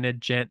kind of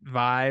gent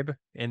vibe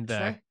in the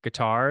Sure.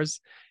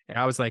 guitars, and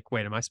I was like,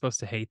 wait, am I supposed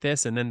to hate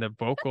this? And then the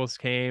vocals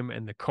came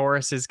and the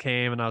choruses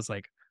came, and I was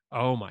like,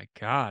 oh my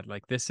god,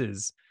 like this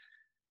is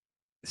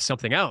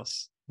something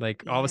else.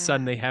 Like all of a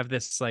sudden Yeah. they have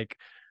this like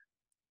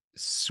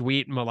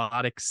sweet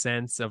melodic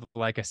sense of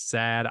like a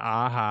sad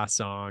aha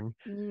song,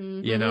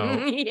 Mm-hmm.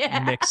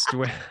 Yeah. mixed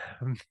with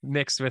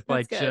mixed with That's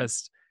like good.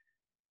 just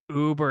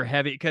uber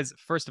heavy. Because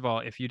first of all,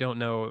 if you don't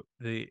know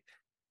the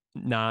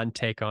non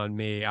Take On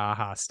Me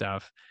aha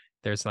stuff,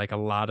 there's like a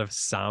lot of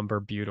somber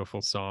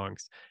beautiful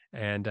songs,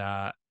 and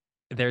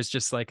there's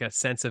just like a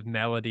sense of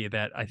melody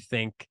that I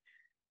think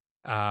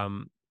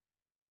um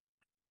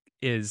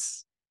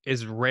is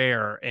is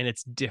rare, and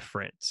it's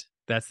different.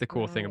 That's the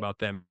cool thing Right. about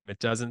them. It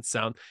doesn't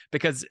sound,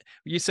 because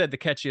you said the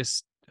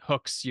catchiest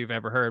hooks you've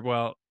ever heard.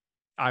 Well,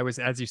 I was,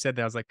 as you said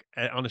that, I was like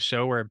on a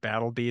show where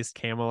Battle Beast,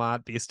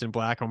 Camelot, Beast in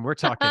Black, and we're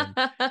talking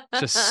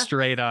just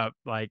straight up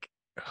like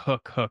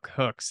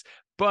hooks.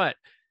 But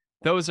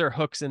those are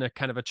hooks in a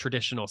kind of a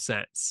traditional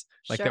sense,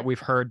 like that Sure. we've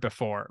heard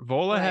before.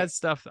 Vola Right. has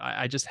stuff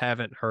I just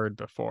haven't heard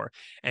before.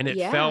 And it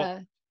felt Yeah.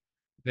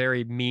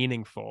 very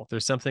meaningful.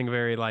 There's something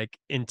very like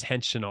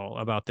intentional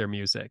about their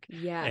music.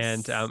 And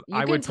Yes. You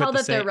I can would put tell the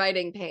that they're same,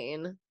 writing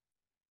pain.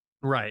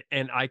 right.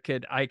 And I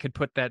could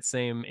put that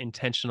same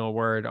intentional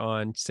word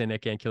on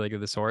Cynic and Killing of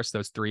the Source,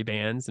 those three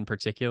bands in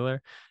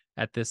particular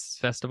at this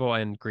festival,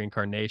 and Green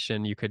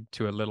Carnation, you could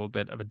to a little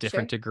bit of a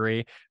different Sure.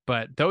 degree,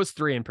 but those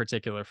three in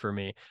particular for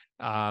me.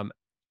 Um,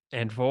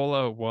 and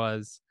Vola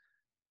was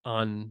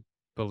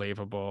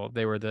unbelievable.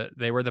 They were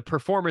the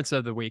performance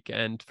of the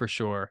weekend for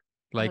sure.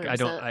 Like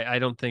 100%. I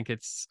don't think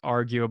it's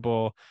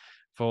arguable.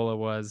 Vola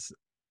was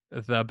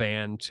the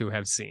band to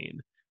have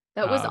seen.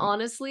 That was Um,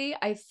 honestly,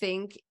 I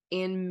think,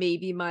 in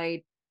maybe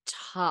my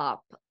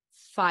top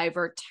 5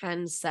 or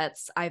 10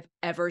 sets I've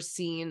ever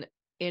seen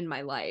in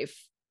my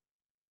life,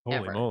 Holy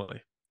ever.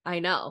 moly. I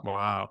know.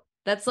 Wow.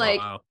 That's like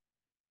Wow.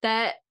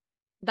 that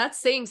that's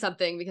saying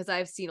something because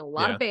I've seen a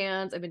lot of Yeah.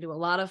 bands, I've been to a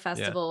lot of Yeah.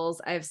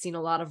 festivals, I've seen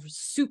a lot of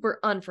super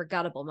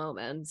unforgettable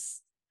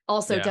moments.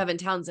 Also, Yeah. Devin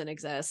Townsend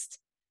exists.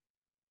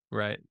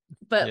 Right.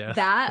 But Yeah.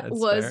 that That's fair.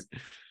 was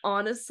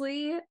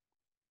honestly,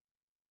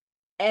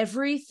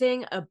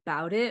 everything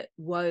about it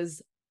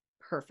was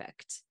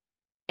perfect.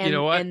 You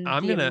know what? And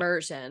I'm the gonna,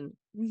 immersion.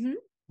 Mm-hmm.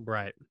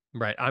 right.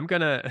 Right. I'm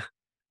gonna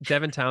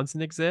Devin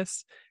Townsend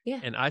exists. Yeah.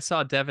 And I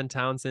saw Devin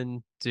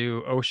Townsend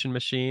do Ocean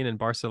Machine in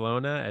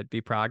Barcelona at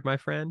B Prague, my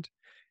friend.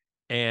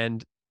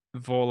 And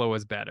Vola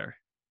was better.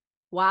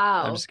 I'm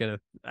Wow. just gonna.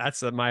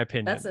 That's my That's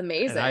opinion. And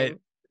amazing.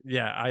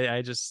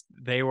 I just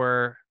they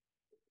were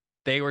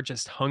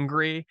just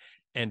hungry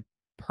and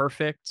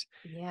perfect,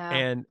 Yeah.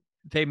 and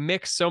they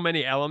mix so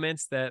many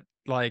elements that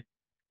like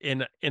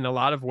in a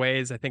lot of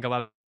ways, I think a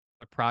lot of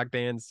prog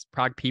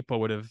people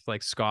would have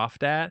like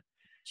scoffed at.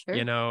 Sure.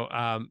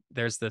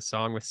 There's the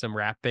song with some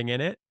rapping in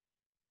it.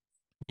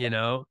 You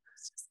know,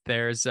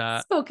 there's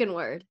Spoken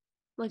word.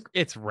 Like,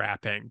 it's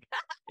rapping.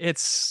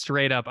 It's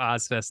straight up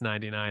Ozfest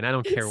 99. I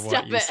don't care what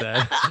stop you it.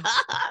 said.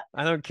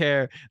 I don't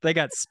care. They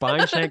got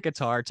spine shank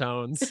guitar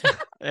tones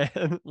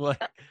and like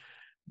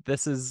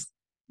this is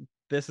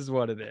this is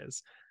what it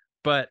is.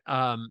 But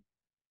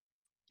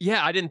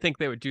yeah, I didn't think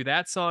they would do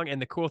that song.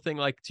 And the cool thing,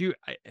 like,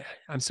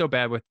 I'm so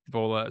bad with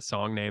Vola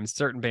song names.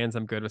 Certain bands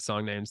I'm good with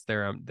song names.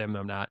 They're them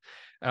I'm not.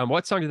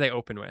 What song did they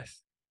open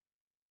with?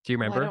 Do you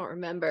Oh, I remember? don't It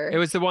remember.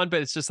 was the one,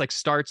 but it's just like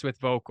starts with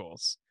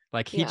vocals.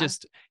 Like Yeah.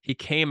 he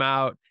came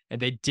out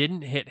and they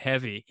didn't hit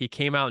heavy. He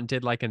came out and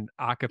did like an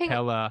Hang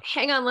acapella.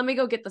 hang on, let me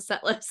go get the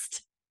set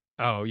list.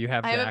 Oh, you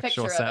have I the have a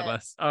actual picture of set it.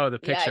 list. Oh, the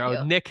Yeah, I picture. Oh,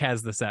 do. Nick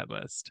has the set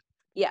list.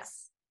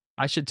 Yes.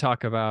 I should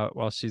talk about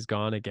while she's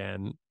gone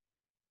again,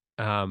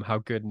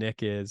 how good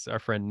Nick is. Our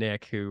friend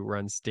Nick, who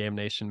runs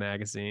Damnation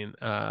Magazine,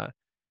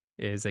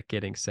 is at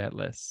getting set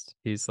list.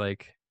 He's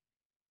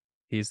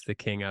the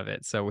king of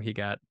it. So he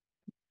got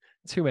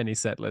too many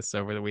set lists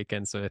over the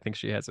weekend. So I think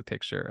she has a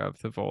picture of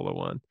the Vola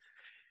one.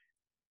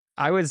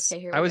 I was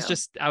Okay, here I we was go.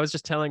 just I was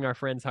just telling our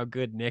friends how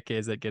good Nick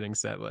is at getting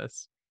set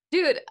lists.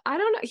 Dude, I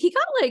don't know. He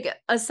got like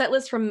a set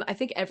list from I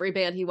think every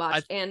band he I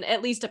watched and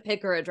at least a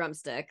pick or a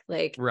drumstick.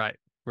 Like, right,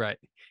 right.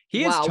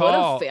 He is wow, what a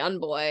tall.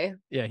 fanboy.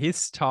 Yeah,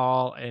 he's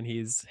tall and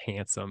he's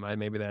handsome.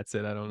 Maybe that's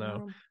it. I don't know,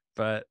 Well,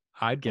 but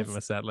I'd give him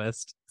it's a set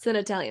list. it's an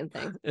Italian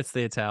thing. It's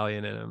the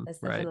Italian in him,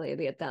 That's right? definitely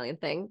the Italian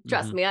thing.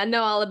 Trust Mm-hmm. me, I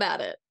know all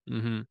about it.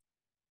 Mm-hmm.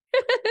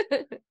 All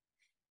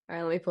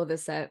right, let me pull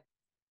this out.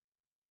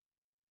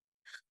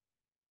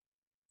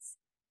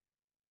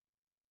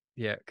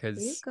 Yeah, We've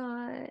because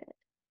got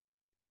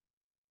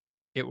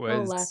it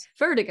Vola, was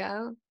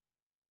Vertigo.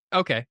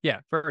 okay. Yeah,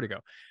 Vertigo.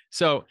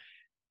 So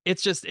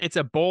it's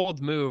a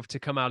bold move to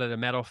come out at a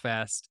metal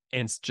fest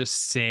and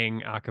just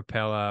sing a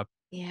cappella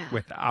Yeah.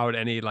 without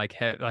any like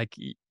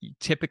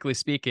typically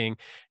speaking,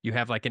 you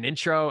have like an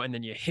intro and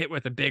then you hit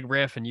with a big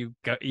riff and you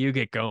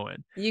get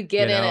going, You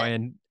get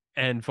in it.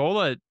 and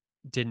Vola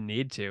didn't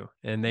need to,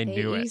 and they They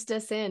knew it. eased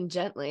us in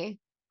gently.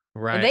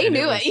 And Right. they And it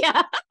knew it. was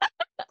Yeah.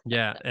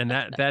 yeah, and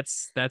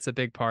that's a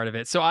big part of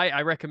it. So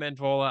I recommend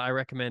Vola. I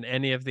recommend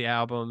any of the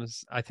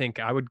albums. I think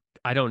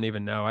I don't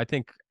even know. I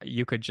think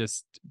you could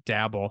just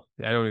dabble.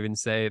 I don't even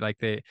say like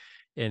they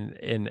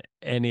in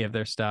any of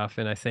their stuff.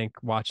 And I think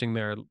watching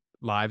their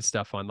live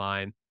stuff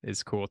online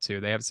is cool too.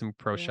 They have some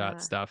pro shot Yeah.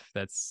 stuff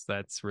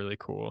that's really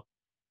cool.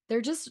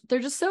 They're just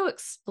so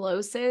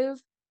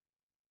explosive.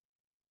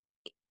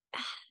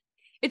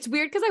 It's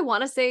weird because I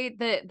want to say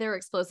that they're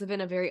explosive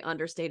in a very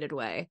understated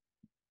way.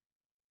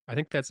 I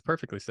think that's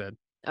perfectly said.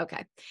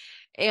 Okay.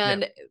 Yeah.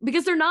 And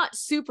because they're not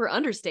super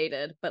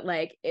understated, but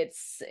like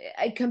it's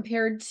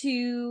compared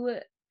to,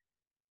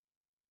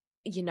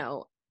 you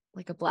know,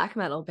 like a black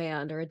metal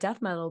band or a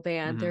death metal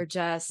band, Hmm. they're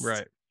just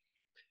Right.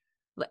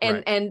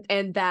 and Right.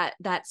 and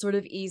that sort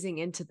of easing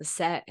into the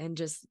set and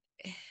just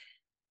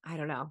I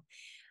don't know.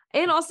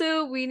 And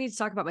also we need to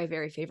talk about my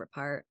very favorite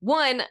part.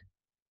 One,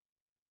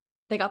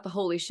 they got the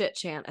holy shit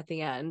chant at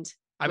the end,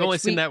 I've only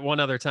which seen that one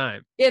other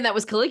time. and that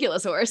was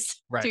Caligula's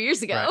horse Right. 2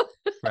 years Right. ago.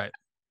 Right.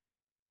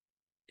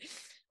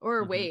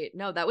 Or Hmm. wait,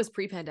 no, that was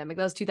pre-pandemic.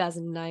 That was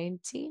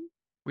 2019.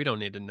 We don't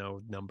need to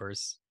know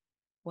numbers.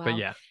 But Wow.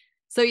 yeah.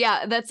 So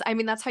yeah,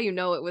 that's how you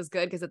know it was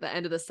good because at the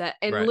end of the set,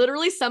 and Right.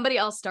 literally somebody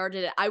else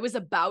started it. I was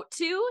about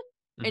to,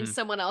 and Hmm.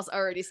 someone else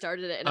already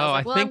started it. And I was Oh, I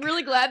like, well, I'm think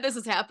really glad this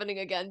is happening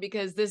again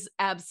because this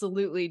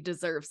absolutely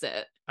deserves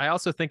it. I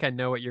also think I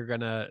know what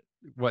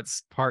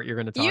part you're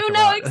gonna talk You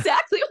know about.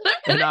 exactly what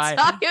I'm And gonna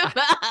talk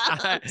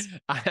about.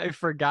 I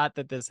forgot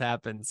that this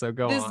happened. So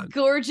go This on.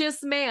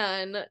 gorgeous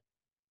man.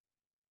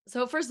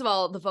 So first of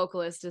all, the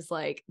vocalist is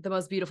like the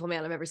most beautiful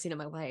man I've ever seen in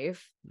my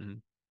life.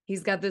 Mhm.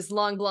 He's got this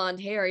long blonde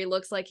hair. He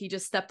looks like he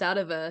just stepped out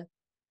of a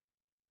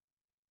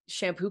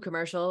shampoo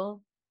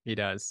commercial, He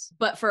does.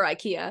 but for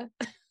IKEA.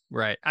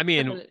 Right. I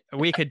mean,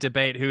 we could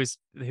debate who's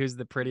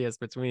the prettiest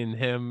between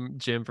him,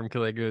 Jim from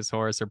Caligula's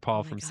Horse, or Oh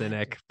Paul my from God.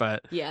 Cynic,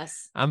 but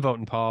Yes. I'm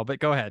voting Paul. But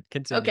go ahead,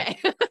 continue. Okay.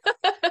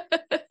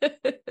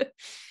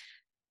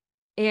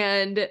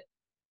 And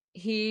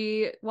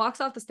he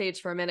walks off the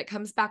stage for a minute,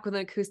 comes back with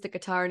an acoustic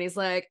guitar, and he's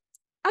like,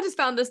 I just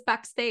found this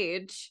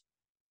backstage.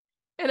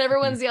 And Mhm.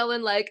 everyone's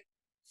yelling like,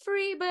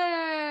 Free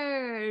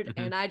Bird. Mhm.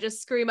 And I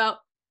just scream out,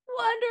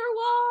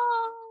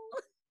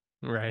 Wonderwall.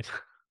 Right.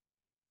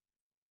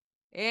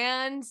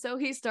 And so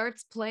he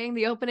starts playing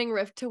the opening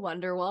riff to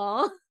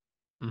Wonderwall.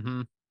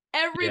 Hmm. Yeah,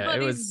 it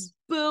Everybody's was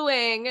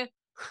booing. right.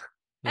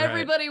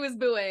 Everybody was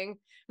booing.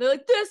 They're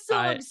like, this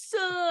I song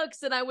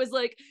sucks. And I was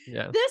like,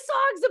 yeah. this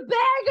song's a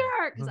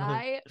banger. Because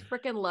I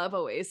freaking love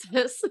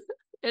Oasis.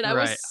 And I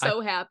was Right.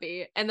 so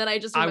happy. And then I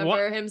just I want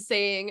remember him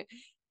saying,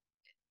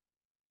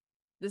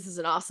 this is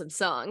an awesome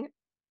song.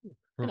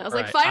 And I was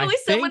like, right. I finally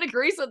someone think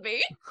agrees with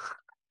me.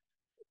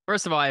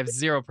 first of all, I have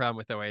zero problem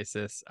with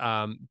Oasis.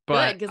 Good,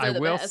 But because I they're the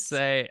will best.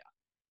 say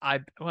I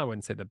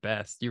wouldn't say the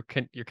best. You're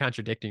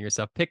contradicting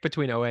yourself. Pick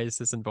between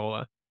Oasis and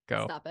Bola.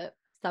 Go. Stop it.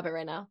 Stop it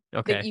right now.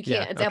 Okay. You Yeah.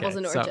 can't. It's apples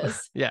Okay. and So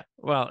oranges. yeah.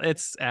 Well,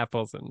 it's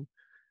apples and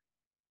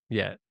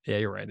yeah. Yeah,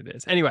 you're right. It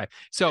is. Anyway,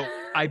 so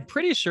I'm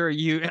pretty sure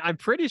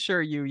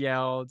you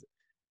yelled,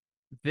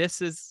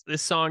 this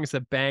song is a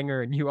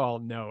banger and you all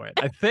know it.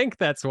 I think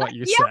that's what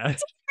you Yep,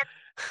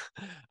 said.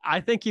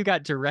 I think you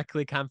got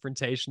directly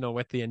confrontational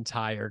with the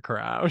entire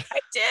crowd. I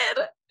did.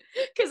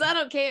 Because I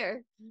don't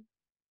care.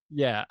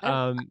 Yeah. I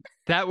don't.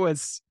 That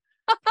was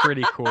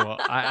pretty cool.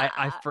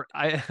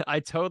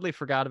 I totally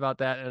forgot about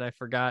that, and I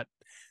forgot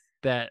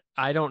that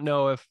I don't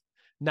know if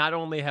not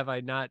only have I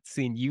not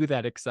seen you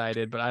that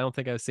excited, but I don't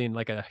think I've seen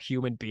like a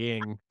human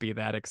being be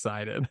that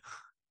excited.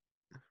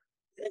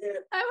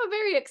 I'm a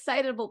very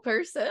excitable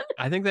person.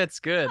 I think that's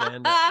good.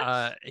 And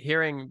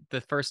hearing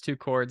the first two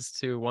chords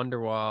to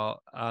Wonderwall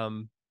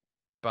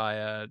by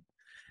a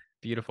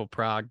beautiful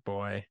Prague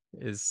boy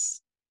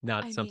is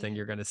not I something mean,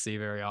 you're going to see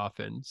very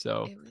often.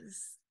 So,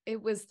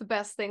 it was the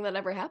best thing that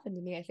ever happened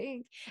to me, I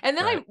think. And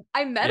then right.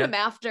 I met Yeah. him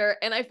after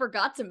and I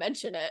forgot to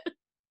mention it.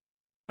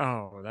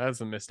 Oh, that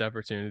was a missed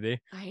opportunity.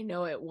 I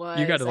know it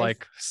You got to was.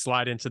 like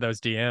slide into those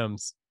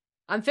DMs.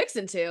 I'm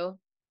fixing to.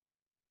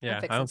 I'm Yeah,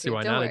 I fixing don't see to.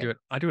 why Don't not. worry.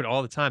 I do it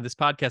all the time. This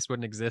podcast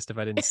wouldn't exist if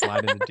I didn't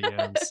slide into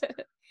DMs.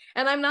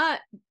 And I'm not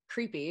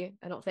creepy,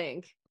 I don't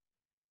think.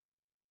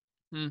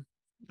 Hmm.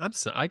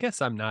 I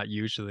guess I'm not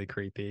usually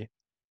creepy,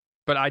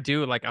 but I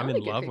do like I I'm don't in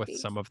think you're love with creepy.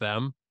 some of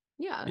them.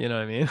 Yeah. You know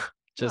what I mean?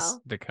 Just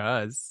Well,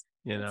 because,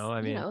 that's,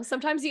 I mean,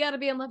 sometimes you got to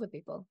be in love with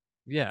people.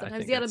 yeah, I Sometimes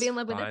think you got to be that's in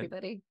love with fine.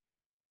 everybody.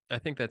 I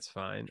think that's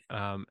fine.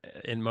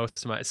 In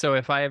most of my so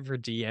if I ever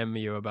DM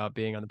you about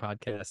being on the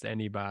podcast,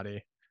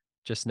 anybody,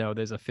 just know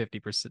there's a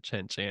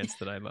 50% chance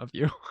that I love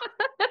you.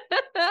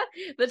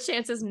 The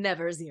chance is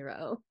never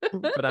zero.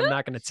 But I'm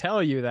not going to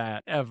tell you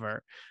that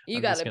ever. You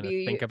I'm just going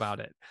to think about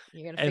it.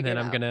 You're gonna And figure then it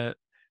I'm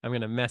out.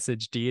 going to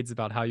message Deeds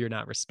about how you're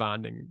not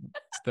responding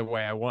the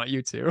way I want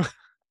you to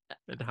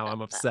and how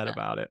I'm upset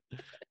about it.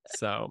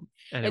 So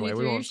And anyway, you we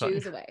threw your won't talk.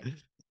 shoes away.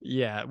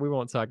 Yeah, we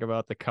won't talk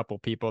about the couple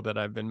people that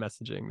I've been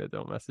messaging that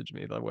don't message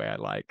me the way I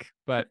like.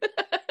 But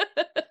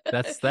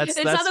that's It's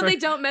not that for, they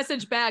don't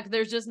message back.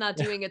 They're just not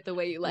doing it the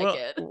way you like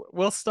it.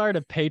 we'll start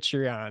a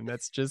Patreon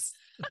that's just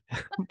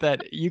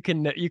that you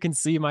can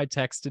see my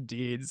text to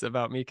Deeds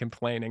about me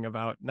complaining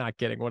about not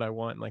getting what I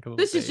want like a little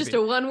This baby. is just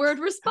a one-word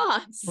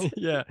response.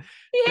 Yeah.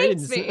 He They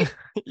hates didn't me.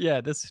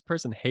 Yeah, this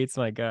person hates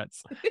my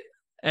guts.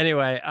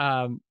 Anyway,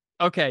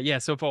 okay, yeah,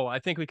 so Vola. I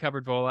think we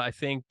covered Vola. I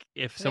think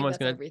if I think someone's that's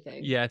gonna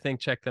everything. I think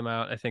check them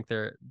out. I think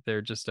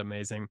they're just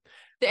amazing.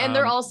 And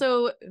they're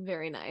also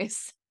very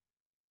nice.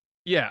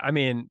 Yeah, I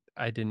mean,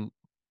 I didn't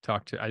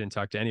talk to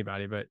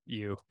anybody but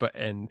you,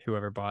 and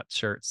whoever bought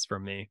shirts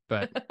from me.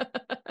 But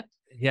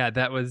yeah,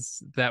 that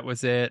was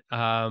it.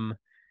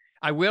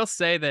 I will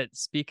say that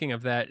speaking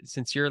of that,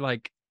 since you're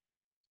like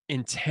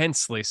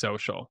intensely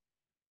social,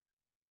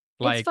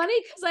 It's like funny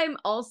because I'm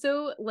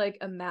also like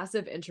a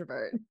massive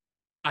introvert.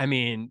 I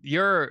mean,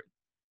 you're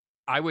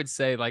I would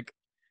say like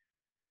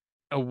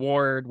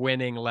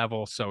award-winning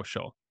level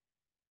social.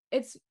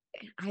 It's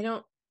I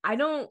don't I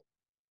don't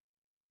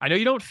I know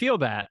you don't feel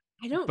that,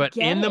 I don't but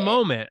get it. in the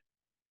moment,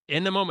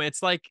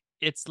 it's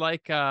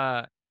like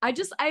I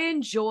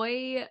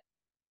enjoy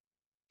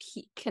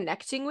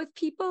connecting with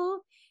people,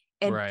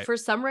 and right. for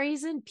some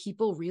reason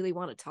people really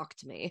want to talk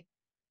to me.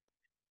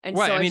 And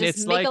Right. so I I mean, just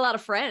it's make a like lot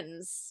of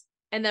friends.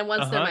 And then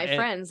once they're my and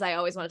friends, I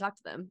always want to talk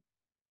to them.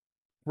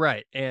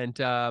 right. And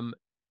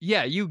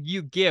yeah,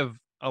 you give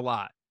a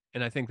lot.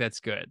 And I think that's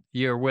good.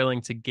 You're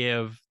willing to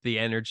give the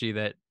energy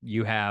that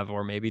you have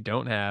or maybe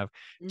don't have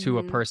to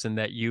a Mm-hmm. person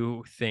that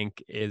you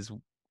think is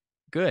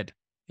good,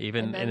 And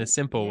even in a then,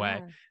 simple way.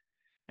 yeah.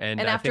 And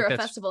And I after think a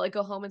that's festival, I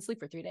go home and sleep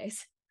for 3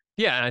 days.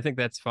 yeah, and I think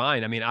that's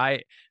fine. I mean,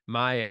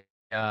 my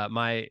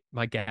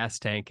my gas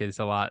tank is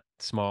a lot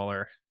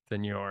smaller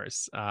than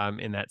yours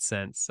in that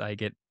sense. I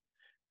get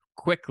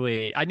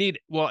quickly I need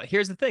well,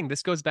 here's the thing.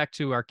 This goes back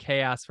to our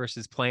chaos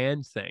versus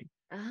plan thing.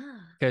 Ah.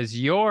 Because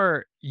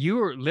you're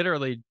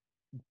literally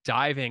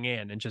diving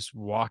in and just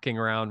walking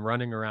around,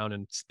 running around,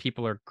 and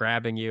people are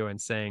grabbing you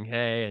and saying,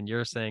 hey, and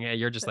you're saying, hey,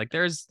 you're just like,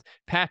 there's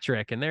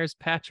Patrick, and there's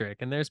Patrick,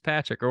 and there's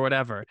Patrick, or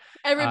whatever.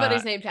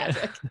 Everybody's named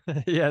Patrick.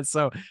 Yeah,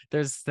 so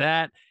there's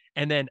that.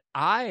 And then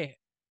I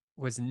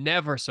was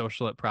never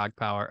social at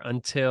ProgPower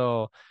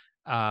until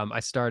I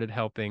started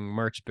helping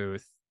Merch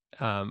Booth.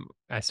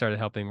 I started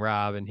helping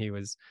Rob, and he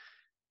was,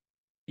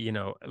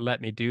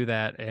 let me do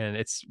that. And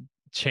it's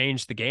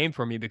changed the game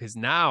for me because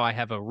now I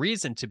have a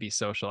reason to be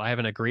social. I have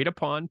an agreed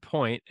upon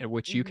point at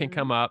which you can Mm-hmm.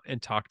 come up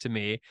and talk to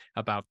me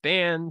about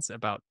bands,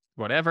 about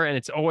whatever. And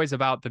it's always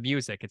about the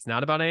music. It's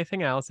not about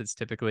anything else. It's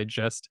typically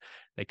just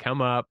they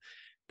come up,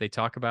 they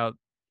talk about,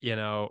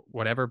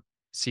 whatever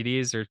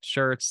CDs or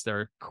shirts,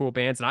 they're cool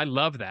bands. And I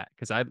love that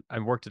because I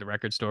worked at a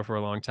record store for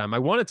a long time. I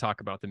want to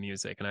talk about the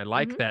music and I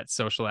like Mm-hmm. that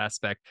social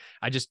aspect.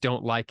 I just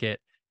don't like it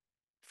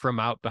from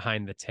out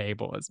behind the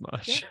table as Yeah.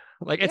 much.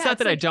 Like it's Yeah, not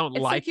that I don't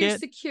it's like like your it,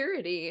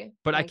 security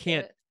but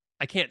blanket.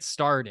 I can't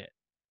start it.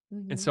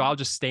 And so Mm-hmm. I'll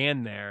just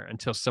stand there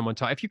until someone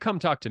talk. If you come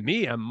talk to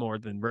me, I'm more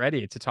than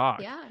ready to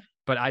talk. Yeah.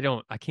 But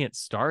I can't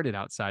start it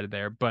outside of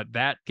there. But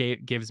that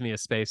gives me a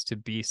space to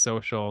be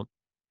social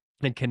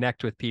and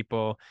connect with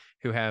people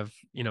who have,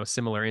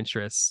 similar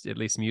interests, at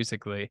least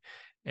musically.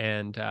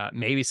 And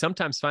maybe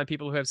sometimes find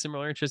people who have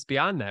similar interests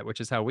beyond that, which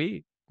is how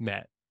we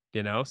met,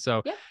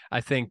 So Yeah.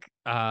 I think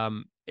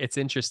it's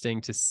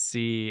interesting to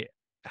see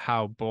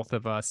how both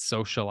of us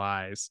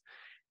socialize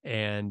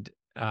and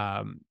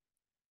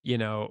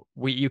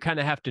you kind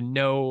of have to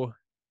know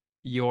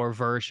your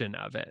version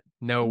of it,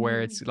 know where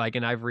Mm-hmm. it's like,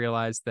 and I've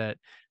realized that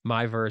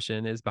my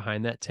version is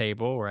behind that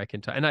table where I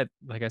can and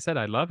like I said,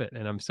 I love it.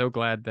 And I'm so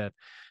glad that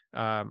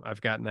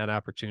I've gotten that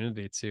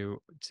opportunity to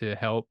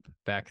help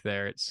back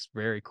there. It's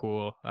very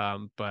cool.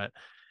 But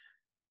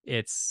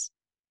it's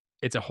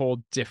a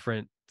whole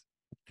different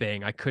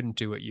thing. I couldn't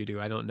do what you do.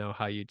 I don't know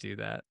how you do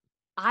that.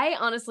 I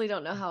honestly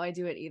don't know how I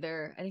do it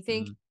either. And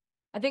Mm,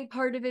 I think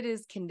part of it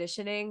is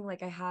conditioning.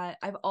 Like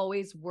I've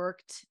always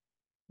worked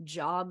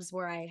jobs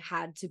where I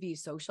had to be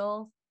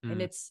social, and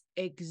mm, it's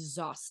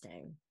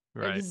exhausting.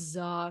 right.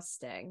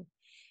 Exhausting.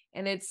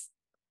 And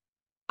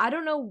I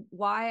don't know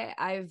why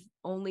I've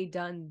only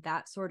done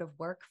that sort of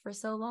work for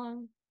so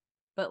long,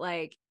 but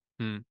like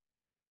Mm,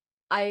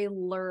 I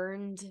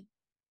learned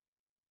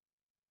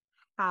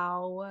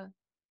how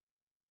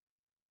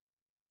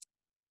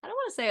I don't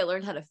want to say I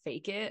learned how to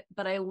fake it,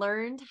 but I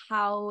learned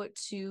how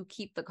to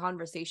keep the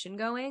conversation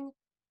going.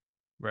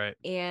 right.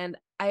 And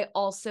I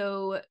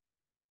also,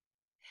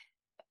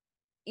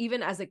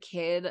 even as a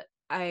kid,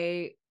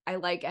 I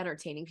like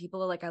entertaining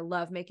people. Like I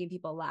love making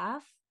people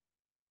laugh.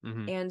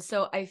 Hmm. And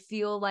so I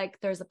feel like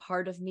there's a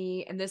part of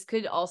me, and this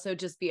could also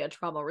just be a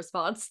trauma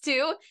response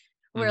too,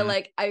 where Hmm.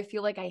 like I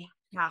feel like I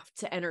have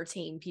to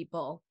entertain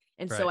people.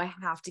 And so Right.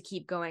 I have to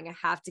keep going. I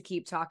have to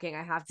keep talking.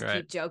 I have to Right.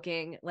 keep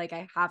joking. Like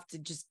I have to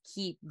just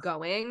keep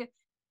going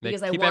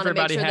because I Keep want to make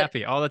everybody sure that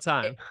happy all the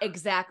time.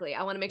 exactly.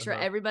 I want to make sure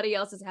Uh-huh. everybody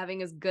else is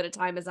having as good a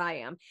time as I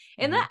am.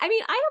 And Mhm. that, I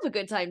mean, I have a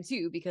good time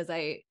too because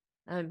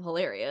I'm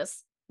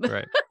hilarious.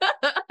 Right.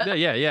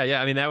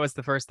 Yeah. I mean, that was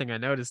the first thing I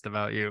noticed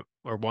about you,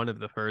 or one of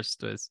the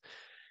first is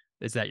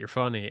that you're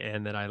funny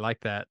and that I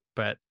like that.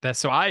 But that's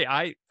so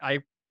I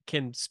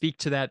can speak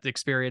to that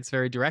experience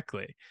very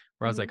directly,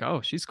 where I was like, Mhm.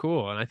 oh, she's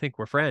cool, and I think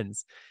we're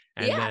friends.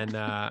 And Yeah,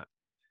 then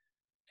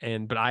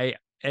and but I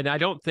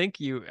don't think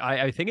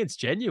I think it's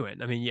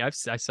genuine. I mean, I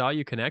saw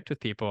you connect with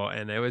people,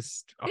 and it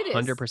was it is.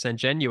 100%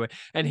 genuine.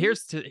 And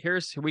Mhm.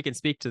 here's we can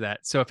speak to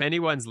that. So if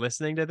anyone's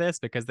listening to this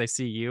because they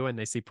see you and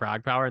they see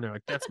ProgPower and they're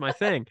like, that's my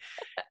thing,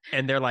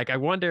 and they're like, I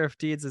wonder if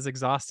Deeds is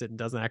exhausted and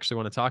doesn't actually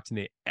want to talk to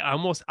me.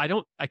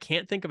 I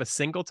can't think of a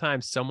single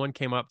time someone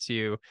came up to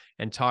you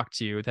and talked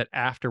to you that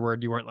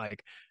afterward you weren't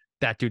like,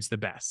 that dude's the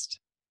best.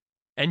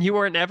 And you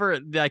weren't ever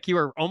like, you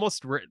were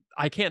almost,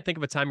 I can't think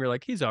of a time you're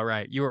like, he's all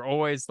right. You were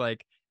always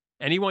like,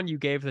 anyone you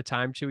gave the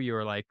time to, you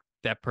were like,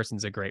 that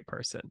person's a great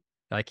person.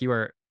 Like you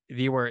weren't,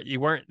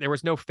 there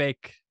was no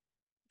fake,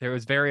 there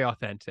was very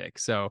authentic.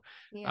 So,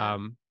 Yeah.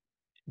 um,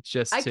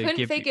 just I to couldn't give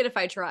you, fake it if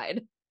I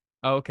tried.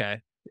 oh,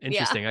 okay, Yeah.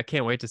 interesting. I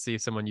can't wait to see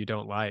someone you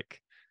don't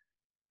like.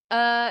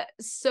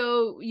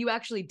 So you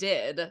actually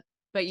did,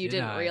 but you Did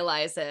didn't I?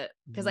 realize it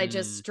because I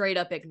just Mm. straight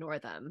up ignore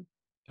them.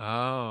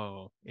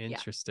 Oh, Yeah.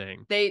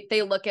 interesting.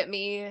 They look at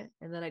me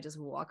and then I just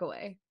walk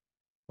away.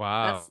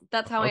 Wow.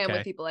 That's how I am with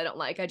Okay. people I don't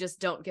like. I just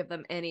don't give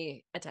them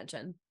any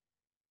attention.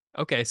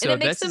 Okay. And So it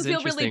makes this them is feel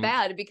really interesting.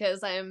 bad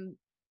because I'm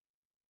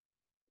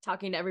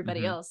talking to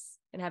everybody Hmm. else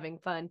and having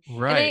fun. And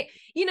Right.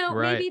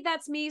 Right. maybe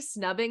that's me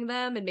snubbing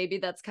them and maybe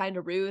that's kind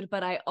of rude,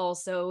 but I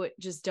also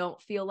just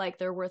don't feel like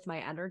they're worth my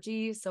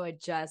energy. So I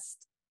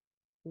just,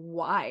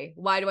 why?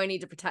 Why do I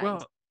need to pretend?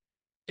 Well,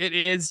 it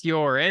is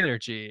your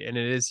energy and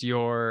it is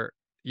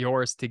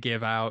yours to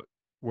give out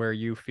where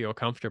you feel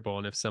comfortable.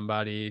 And if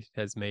somebody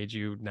has made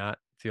you not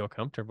feel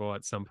comfortable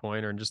at some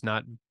point or just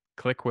not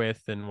click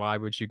with, then why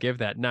would you give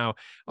that? Now,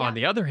 on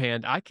Yeah. the other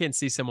hand, I can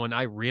see someone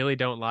I really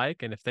don't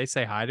like, and if they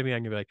say hi to me,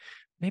 I'm gonna be like,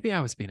 maybe I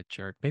was being a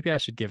jerk. Maybe I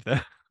should give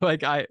them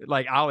Knock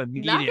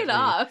it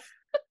off.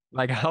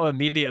 I'll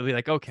immediately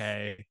like,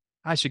 okay,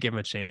 I should give him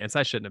a chance.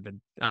 I shouldn't have,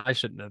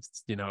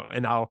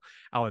 and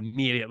I'll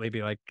immediately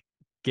be like,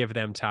 give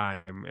them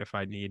time if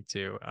I need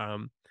to.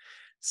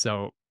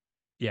 So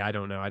yeah, I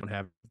don't know. I don't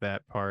have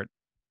that part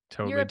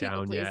You're totally a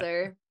people down yet.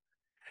 pleaser.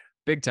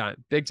 Big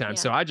time, big time.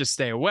 So Yeah. I just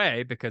stay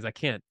away because I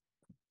can't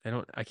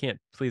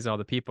please all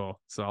the people.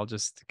 So I'll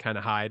just kind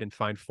of hide and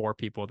find four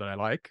people that I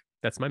like.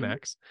 That's my Hmm.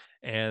 max.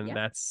 And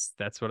Yeah.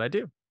 that's what I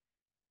do.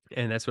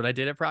 And that's what I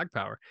did at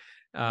ProgPower.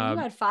 Oh, you Um,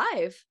 had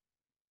five.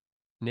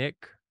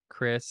 Nick,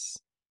 Chris,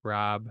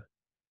 Rob,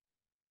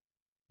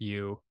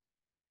 you.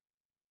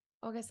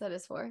 Oh, I guess that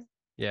is four.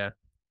 Yeah.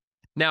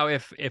 Now,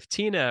 if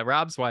Tina,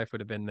 Rob's wife,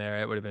 would have been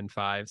there, it would have been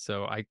five.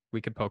 So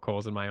we could poke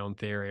holes in my own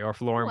theory, or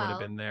if Oh, Lauren would have well,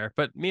 been there.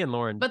 But me and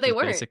Lauren but they just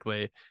weren't.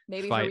 basically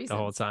Maybe for fight the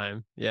whole reasons.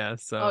 time. Yeah. Oh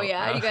So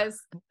yeah, you guys,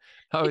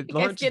 oh, you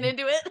guys get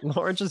into it.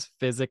 Lauren just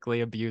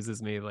physically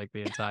abuses me like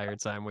the entire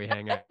time we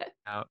hang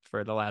out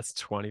for the last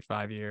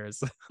 25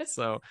 years.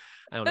 So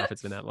I don't know if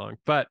it's been that long,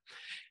 but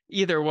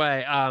either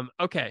way,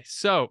 okay.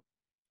 So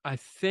I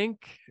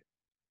think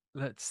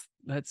let's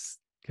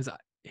because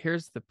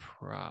here's the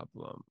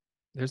problem.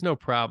 There's no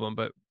problem,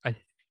 but I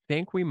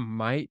think we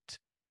might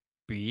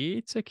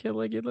be to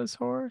Caligula's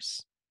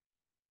horse.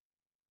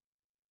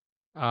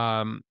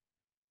 Um,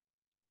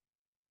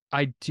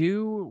 I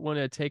do want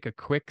to take a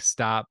quick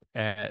stop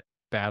at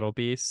Battle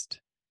Beast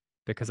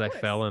because Of I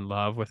course. fell in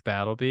love with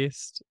Battle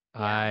Beast.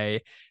 Yeah.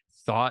 I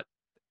thought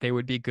they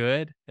would be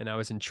good, and I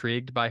was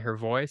intrigued by her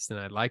voice, and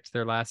I liked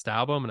their last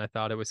album, and I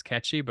thought it was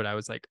catchy, but I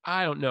was like,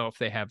 I don't know if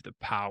they have the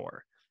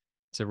power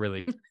to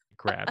really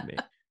grab me.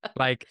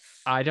 Like,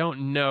 I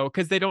don't know,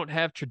 because they don't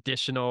have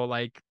traditional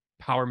like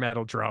power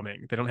metal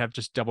drumming. They don't have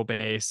just double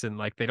bass and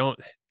like they don't.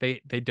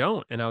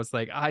 And I was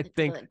like, I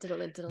think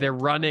they're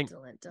running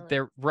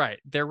they're right.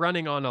 They're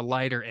running on a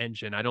lighter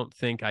engine. I don't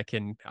think I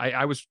can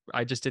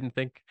I just didn't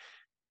think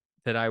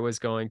that I was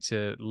going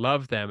to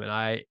love them.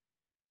 And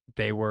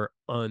they were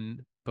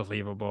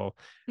unbelievable.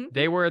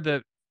 They were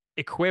the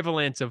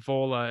equivalent of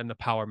Vola in the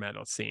power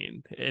metal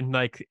scene. And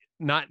like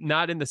not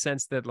in the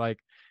sense that like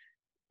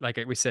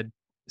we said,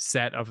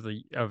 set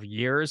of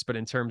years, but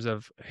in terms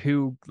of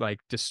who like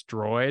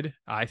destroyed,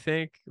 I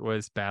think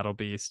was Battle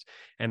Beast.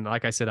 And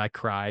like I said, I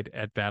cried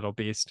at Battle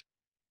Beast,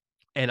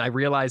 and I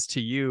realized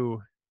to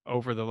you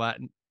over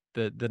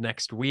the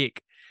next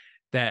week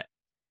that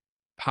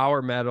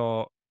power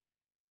metal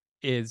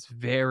is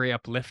very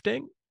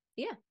uplifting.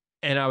 Yeah.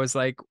 And I was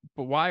like,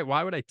 but why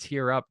would I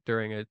tear up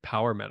during a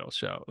power metal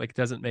show? Like, it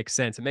doesn't make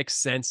sense. It makes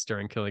sense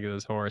during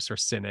Caligula's Horse or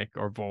Cynic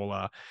or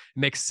Vola. It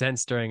makes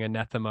sense during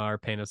Anathema or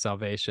Pain of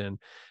Salvation.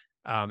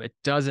 It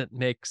doesn't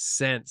make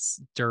sense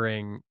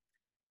during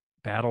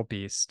Battle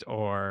Beast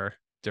or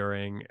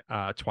during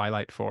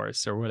Twilight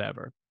Force or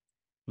whatever.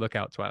 look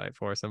out, Twilight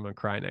Force. I'm gonna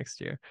cry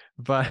next year.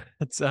 But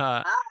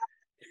Ah.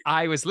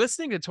 I was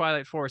listening to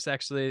Twilight Force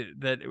actually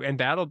that and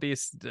Battle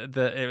Beast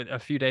a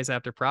few days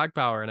after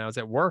ProgPower, and I was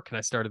at work and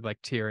I started like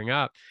tearing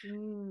up.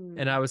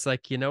 And I Mm. was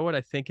like, you know what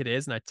I think it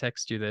is? And I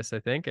text you this, I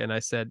think. And I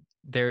said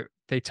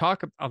they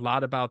talk a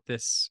lot about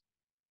this.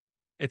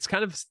 It's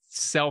kind of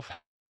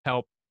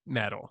self-help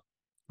metal,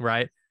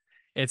 right?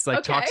 It's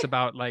like talks Okay.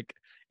 about like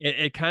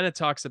it kind of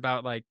talks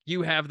about like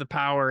you have the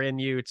power in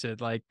you to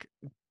like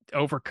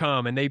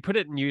overcome, and they put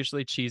it in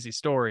usually cheesy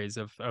stories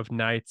of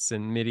knights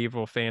and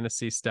medieval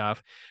fantasy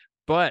stuff.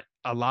 But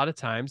a lot of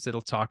times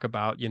it'll talk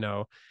about,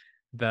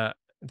 the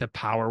the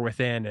power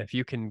within, if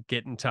you can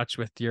get in touch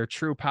with your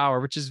true power,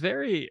 which is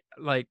very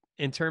like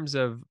in terms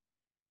of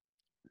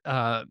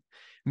uh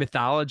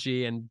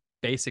mythology and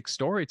basic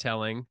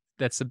storytelling,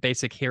 that's the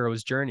basic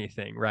hero's journey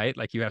thing, right?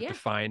 Like you have to Yeah.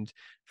 find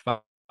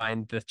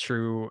the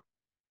true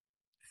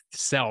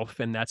self,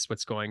 and that's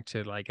what's going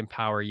to like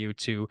empower you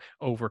to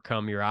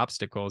overcome your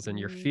obstacles and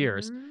your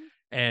fears. Hmm.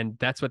 And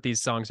that's what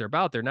these songs are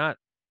about. They're not,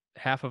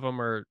 half of them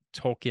are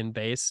Tolkien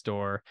based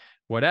or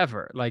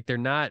whatever, like they're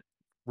not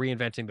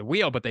reinventing the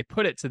wheel, but they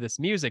put it to this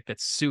music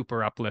that's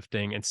super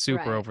uplifting and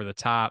super Right. over the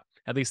top,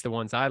 at least the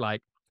ones I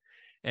like.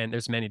 And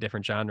there's many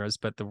different genres,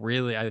 but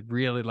I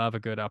really love a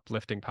good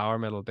uplifting power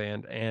metal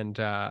band. And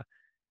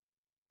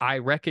I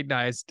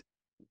recognized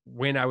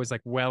when I was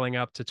like welling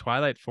up to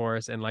Twilight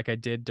Force, and like I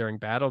did during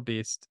Battle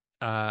Beast,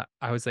 I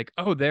was like,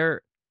 oh,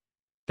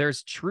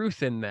 there's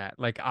truth in that.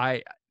 Like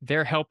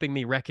they're helping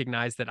me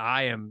recognize that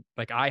I am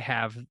like I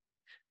have,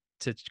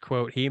 to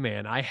quote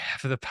He-Man, I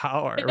have the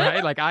power,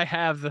 right? Like I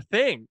have the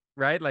thing,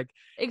 right? Like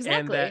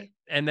Exactly.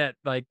 and that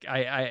like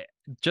I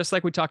just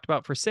like we talked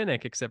about for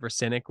Cynic, except for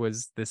Cynic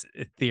was this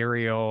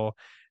ethereal,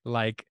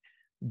 like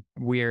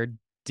weird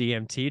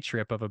DMT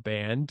trip of a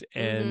band,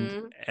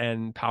 Hmm.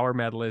 and power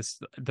metal is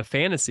the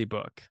fantasy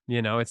book,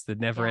 it's the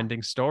never Yeah.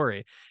 ending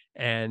story.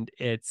 And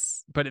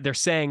but they're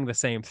saying the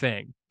same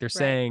thing. They're Right.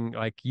 saying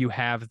like you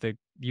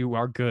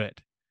are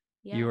good.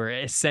 You Yeah. are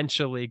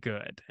essentially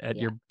good at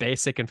Yeah. your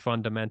basic and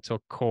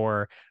fundamental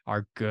core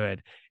are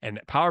good.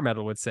 And power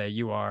metal would say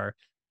you are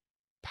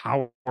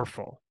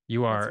powerful.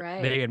 You That's are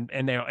right.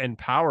 and they'll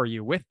empower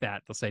you with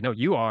that. They'll say, no,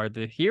 you are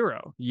the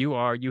hero. You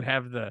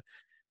have the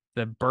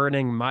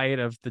burning might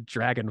of the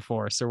dragon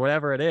force or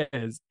whatever it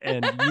is,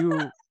 and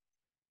you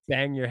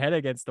bang your head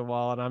against the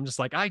wall, and I'm just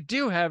like, I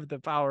do have the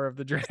power of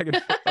the dragon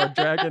or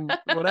dragon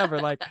whatever,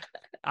 like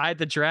I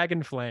the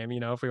dragon flame,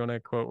 if we want to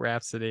quote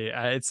Rhapsody.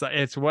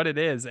 It's what it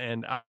is.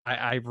 And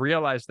I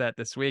realized that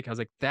this week. I was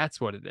like,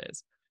 that's what it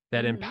is,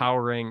 that Hmm.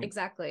 empowering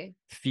Exactly.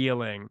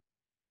 feeling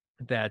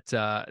that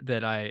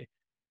I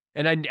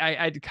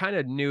kind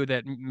of knew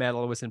that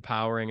metal was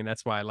empowering, and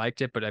that's why I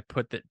liked it. But I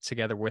put that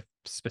together with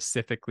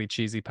specifically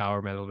cheesy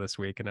power metal this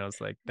week, and I was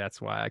like,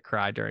 that's why I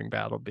cried during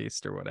Battle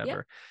Beast or Yep.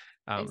 whatever.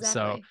 So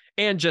Exactly.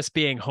 and just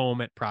being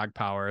home at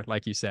ProgPower,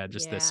 like you said,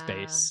 just the Yeah.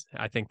 space.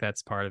 I think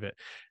that's part of it. It's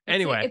a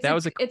Anyway, it's that a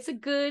was a it's a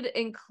good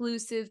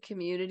inclusive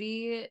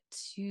community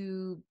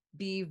to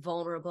be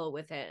vulnerable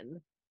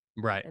within.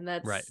 right, And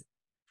right, that's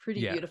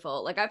pretty yeah,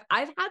 beautiful. Like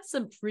I've had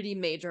some pretty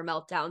major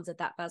meltdowns at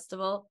that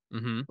festival.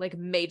 mm-hmm, Like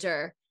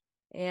major.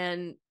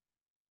 And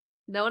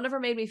no one ever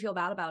made me feel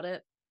bad about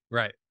it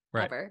right,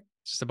 right. ever.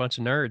 It's just a bunch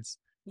of nerds.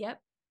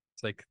 Yep.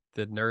 It's like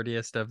the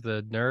nerdiest of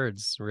the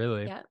nerds,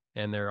 really, Yep.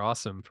 and they're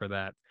awesome for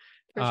that.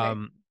 For sure.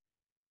 Um,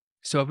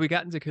 so have we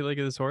gotten to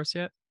Caligula's horse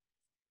yet?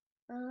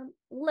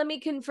 Let me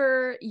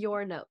confer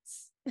your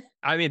notes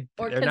I mean,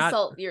 or they're not.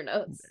 consult your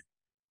notes.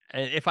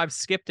 If I've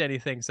skipped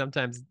anything,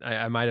 sometimes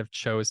I might have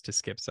chose to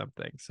skip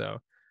something. So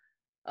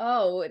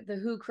Oh, the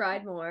Who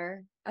Cried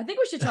More. I think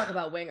we should talk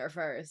about Winger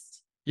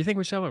first. you think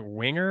we should have a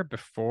Winger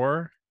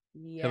before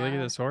Yeah,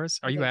 Caligula's horse?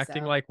 Are I you think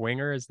acting so. like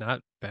Winger is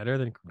not better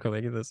than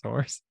Caligula's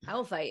horse? I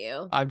will fight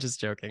you. I'm just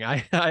joking.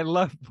 I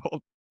love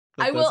both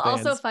of I will those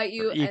also bands fight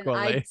you, and I'd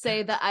equally.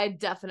 say that I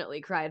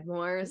definitely cried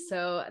more.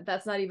 So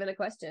that's not even a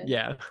question.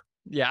 Yeah.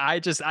 Yeah,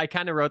 I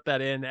kind of wrote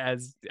that in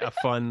as a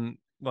fun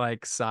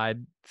like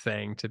side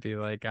thing to be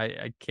like,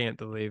 I can't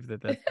believe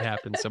that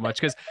happened so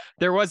much, because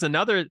there was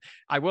another,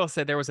 I will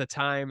say there was a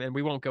time, and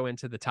we won't go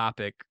into the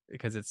topic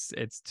because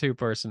it's too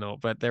personal,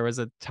 but there was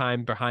a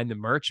time behind the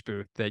merch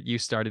booth that you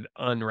started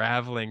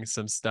unraveling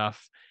some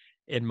stuff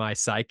in my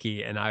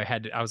psyche, and I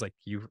was like,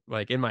 you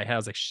like in my head I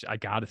was like, I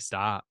gotta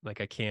stop,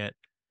 like I can't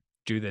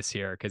do this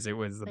here because it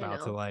was I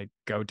about to know. like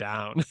go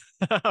down.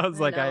 I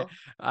was I like, know.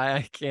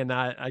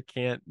 I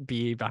can't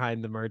be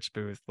behind the merch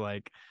booth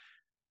like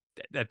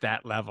at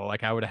that level.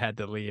 Like I would have had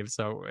to leave.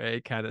 So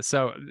it kind of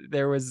so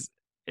there was.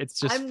 It's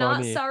just I'm not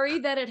funny. sorry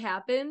that it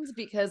happened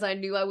because I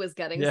knew I was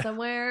getting Yeah,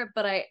 somewhere,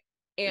 but I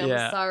am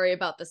yeah, sorry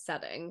about the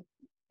setting.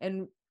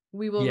 And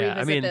we will yeah.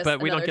 I revisit mean, this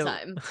but we don't another get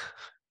time.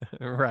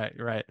 right,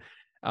 right.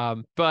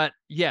 But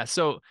yeah,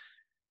 so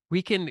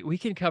we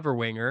can cover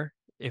Winger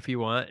if you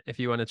want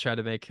to try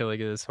to make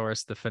Caligula's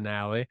horse the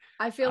finale.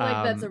 I feel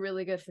like that's a Um,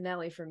 really good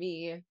finale for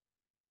me.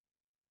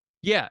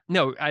 Yeah,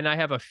 no, and I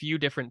have a few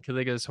different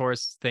Caligula's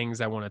horse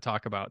things I want to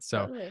talk about.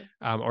 So, Totally.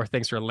 or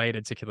things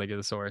related to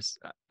Caligula's horse.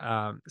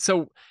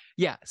 So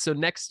yeah, so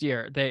next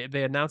year they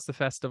announced the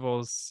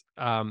festival's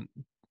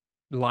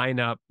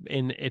lineup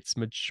in its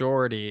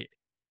majority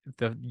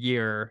the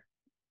year.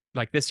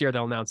 Like this year,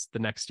 they'll announce the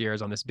next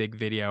year's on this big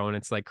video, and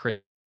it's like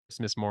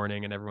Christmas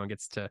morning, and everyone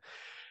gets to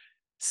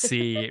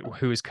see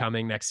who's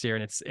coming next year.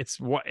 And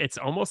it's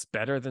almost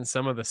better than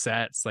some of the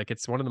sets. Like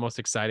it's one of the most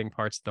exciting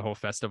parts of the whole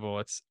festival.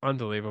 It's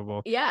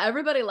unbelievable. Yeah,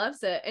 everybody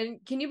loves it.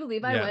 And can you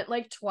believe I Yeah. went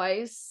like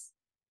twice?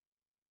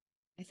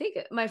 I think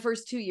my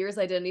first 2 years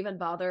I didn't even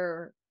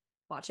bother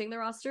watching the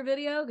roster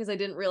video because I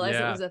didn't realize it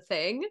Yeah. was a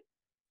thing.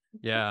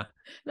 Yeah.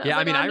 And I was Yeah. I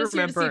like, oh, mean, I'm just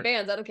here to see remember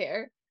bands. I don't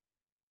care.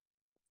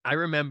 I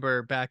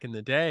remember back in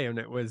the day when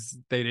it was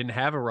they didn't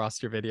have a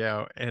roster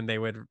video and they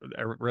would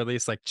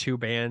release like two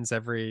bands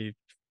every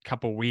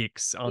couple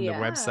weeks on the Yeah.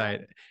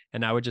 website,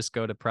 and I would just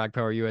go to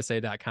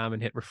progpowerusa.com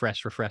and hit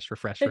refresh, refresh,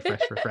 refresh,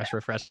 refresh, refresh,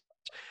 refresh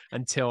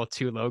until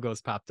two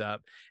logos popped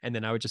up, and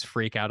then I would just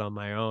freak out on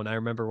my own. I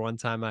remember one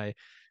time I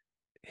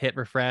hit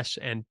refresh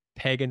and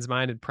Pagan's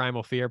Mind and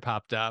Primal Fear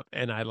popped up,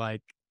 and I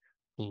like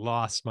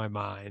lost my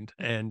mind.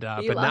 And You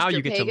but now lost your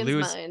you get to pagan's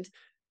lose. mind.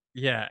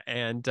 Yeah,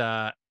 and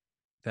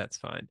that's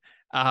fine.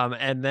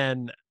 And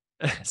then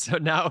so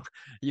now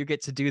you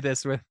get to do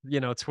this with,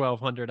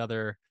 1,200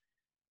 other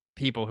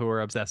people who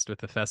are obsessed with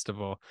the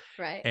festival.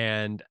 Right.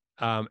 And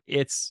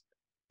it's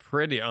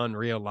pretty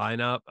unreal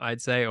lineup,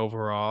 I'd say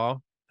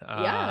overall.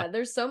 Yeah,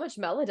 there's so much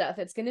melodeath.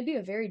 It's going to be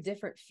a very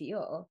different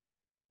feel.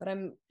 But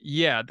I'm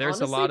Yeah, there's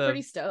a honestly lot pretty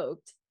of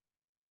stoked.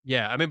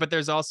 yeah, I mean, but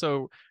there's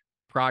also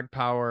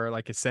ProgPower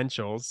like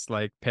essentials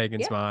like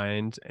Pagan's Yeah.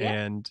 Mind Yeah.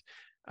 and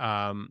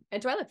um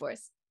And Twilight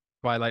Force.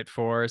 Twilight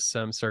Force,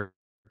 some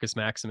Circus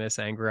Maximus,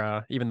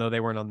 Angra, even though they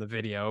weren't on the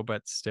video,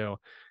 but still,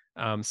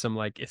 some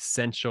like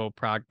essential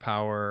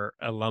ProgPower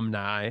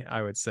alumni,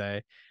 I would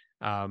say.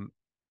 Um,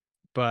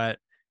 but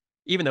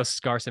even though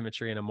Scar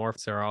Symmetry and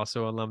Amorphs are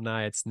also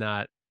alumni, it's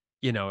not,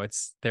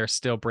 they're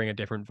still bring a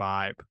different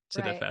vibe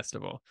to the Right.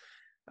 festival.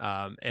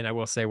 And I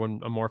will say when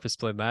Amorphous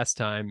played last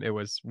time, it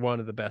was one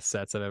of the best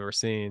sets I've ever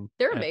seen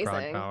They're at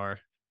amazing. ProgPower.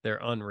 They're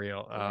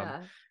unreal. Yeah.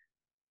 And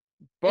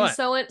But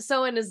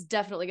Soen is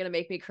definitely going to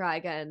make me cry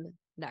again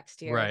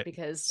next year right,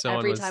 because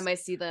someone every time was I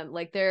see them,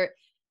 like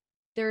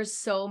there's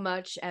so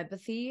much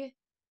empathy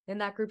in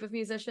that group of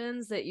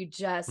musicians that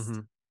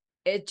mhm,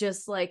 it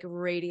just like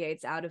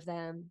radiates out of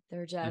them.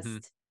 They're mhm,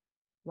 just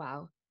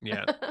wow.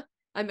 yeah.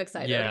 I'm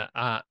excited.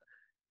 Yeah,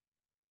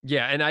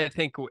 yeah, and I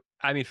think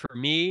I mean for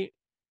me,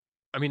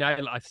 I mean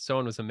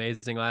Someone was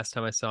amazing last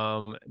time I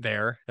saw him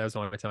there. That was the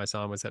only time I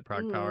saw him was at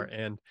Prague Power, Mm.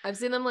 and I've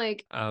seen them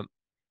like um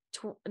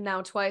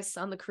now twice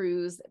on the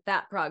cruise,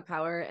 that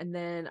ProgPower, and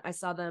then I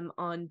saw them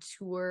on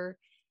tour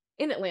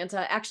in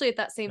Atlanta, actually at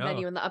that same oh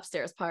venue in the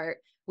upstairs part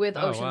with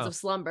oh Oceans wow of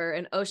Slumber.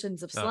 And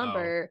Oceans of oh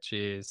Slumber,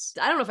 jeez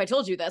I don't know if I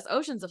told you this,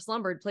 Oceans of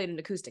Slumber played an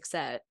acoustic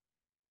set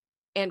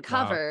and wow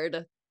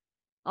covered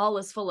All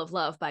Is Full of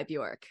Love by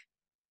Bjork.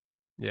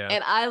 yeah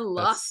And I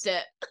lost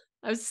that's it.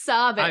 I was I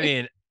sobbing.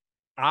 mean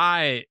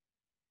I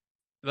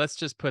let's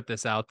just put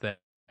this out there.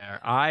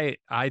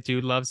 I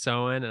do love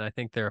Soen, and I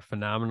think they're a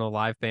phenomenal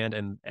live band,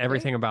 and Yeah.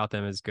 everything about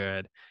them is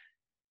good.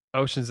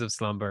 Oceans of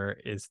Slumber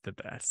is the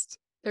best.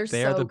 They're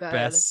They are so the good.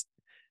 best.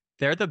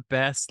 They're the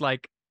best,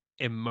 like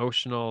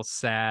emotional,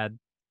 sad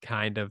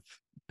kind of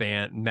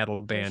metal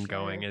For band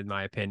going, sure. in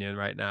my opinion,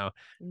 right now.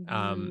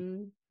 Um,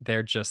 Mm-hmm.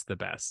 they're just the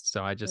best.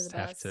 So I They're the just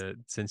have best. to,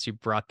 since you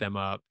brought them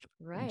up,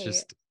 Right.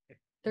 just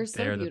They're so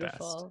they're the best.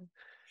 beautiful.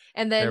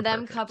 And then They're them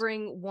perfect.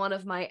 covering one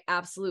of my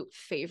absolute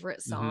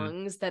favorite Hmm.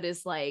 songs that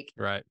is like,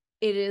 Right.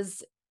 it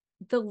is,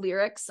 the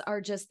lyrics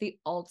are just the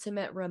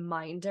ultimate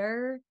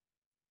reminder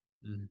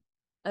Hmm.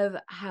 of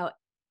how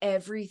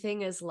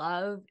everything is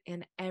love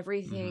and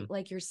everything, Hmm.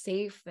 like you're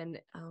safe.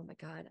 And oh my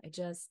God,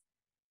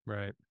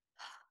 Right. it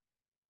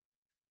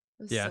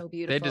was Yeah. so They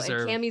beautiful. And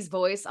deserve. Cammy's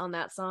voice on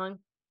that song,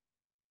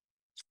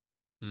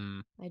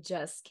 Mm, I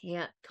just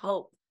can't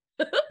cope.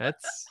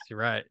 you're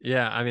right.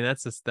 Yeah. I mean,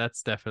 that's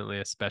definitely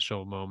a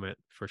special moment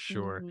for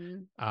sure.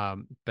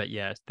 Mm-hmm. But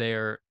yeah,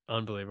 they're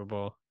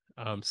unbelievable.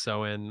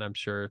 Soen, I'm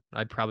sure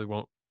I probably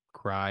won't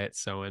cry at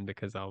Soen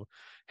because I'll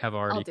have I'll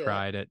already do it.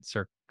 cried at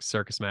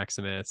Circus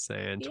Maximus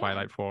and Yeah.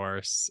 Twilight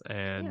Force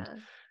Yeah.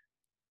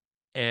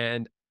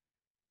 and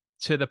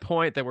to the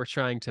point that we're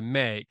trying to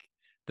make,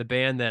 the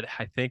band that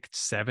I think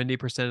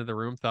 70% of the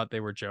room thought they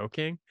were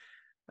joking,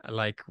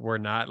 like we're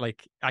not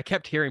like I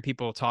kept hearing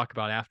people talk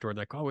about afterward,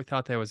 like, oh, we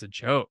thought that was a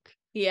joke.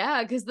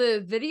 Yeah. Cause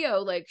the video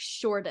like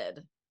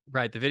shorted.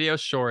 Right. The video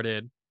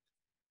shorted.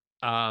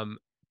 Um,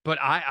 but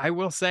I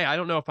will say I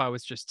don't know if I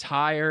was just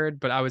tired,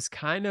 but I was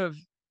kind of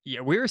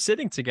yeah, we were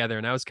sitting together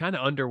and I was kind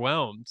of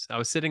underwhelmed. I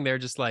was sitting there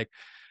just like,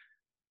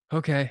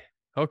 okay,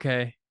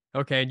 okay,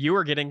 okay. And you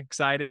were getting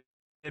excited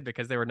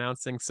because they were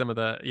announcing some of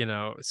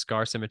the,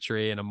 Scar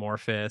Symmetry and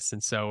Amorphous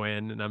and So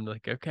In. And I'm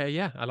like, okay,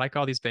 yeah, I like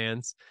all these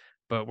bands.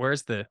 but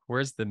where's the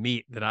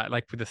meat that I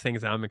like, for the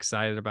things that I'm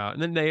excited about?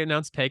 And then they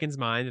announced Pagan's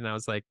Mind, and I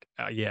was like,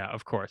 yeah,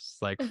 of course,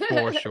 like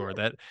for sure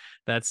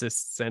that's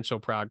essential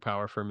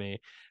ProgPower for me.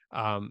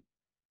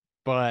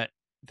 But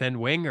then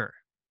Winger,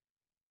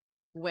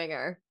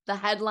 Winger, the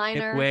Kip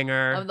headliner of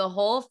Winger, the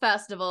whole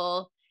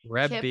festival.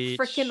 Reb Kip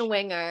freaking Beach.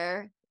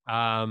 Winger.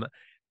 Um,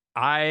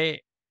 I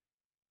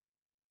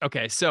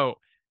okay, so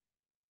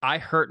I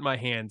hurt my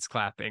hands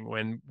clapping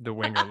when the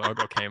Winger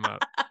logo came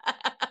up.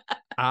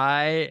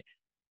 I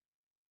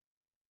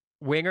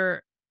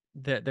Winger,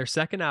 their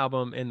second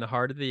album, In the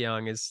Heart of the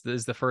Young, is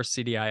the first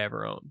CD I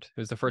ever owned. It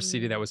was the first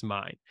CD that was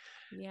mine.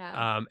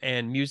 Yeah.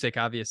 And music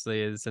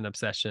obviously is an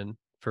obsession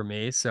for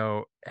me.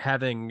 So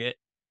having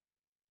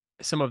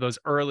some of those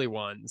early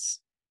ones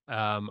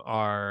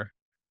are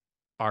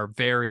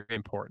very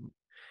important.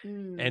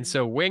 And Mm.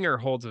 so Winger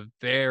holds a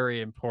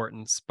very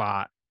important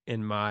spot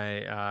in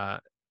my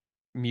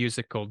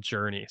musical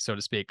journey, so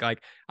to speak.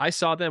 Like, I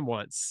saw them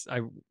once.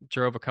 I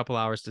drove a couple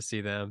hours to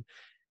see them,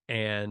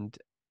 and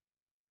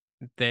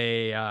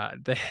they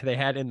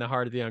had In the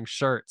Heart of the Young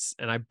shirts,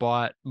 and I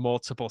bought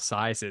multiple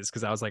sizes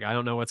because I was like, I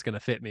don't know what's gonna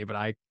fit me, but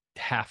I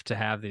have to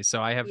have these. So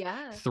Yeah. I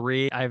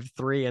have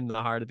three In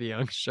the Heart of the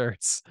Young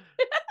shirts,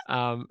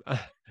 um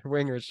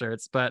Winger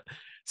shirts. But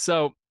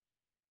so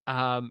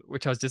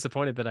which I was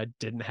disappointed that I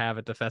didn't have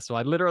at the festival.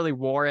 I literally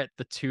wore it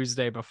the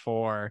Tuesday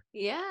before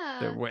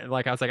Yeah.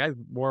 like, I was like, I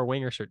wore a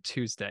Winger shirt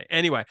Tuesday.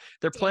 Anyway,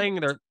 they're Dang playing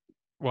it. their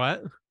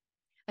what?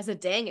 I said,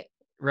 dang it.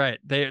 Right.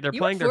 They're You were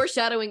playing their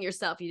foreshadowing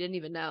yourself. You didn't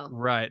even know.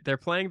 right. They're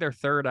playing their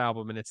third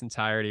album in its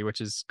entirety,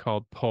 which is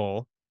called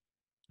Pull,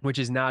 which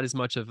is not as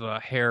much of a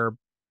hair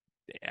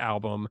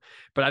album,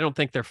 but I don't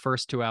think their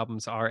first two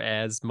albums are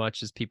as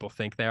much as people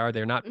think they are.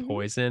 They're not Mm-hmm.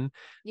 Poison.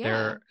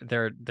 Yeah.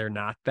 They're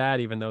not that,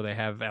 even though they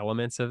have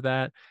elements of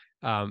that.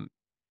 Um,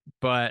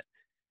 but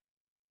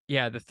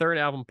yeah, the third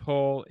album,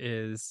 Pull,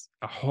 is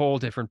a whole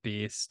different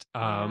beast.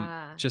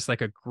 Yeah. Just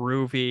like a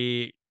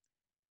groovy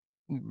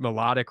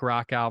melodic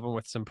rock album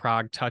with some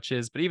prog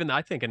touches. But even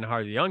I think In the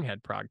Heart of the Young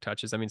had prog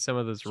touches. I mean, some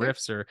of those Sure.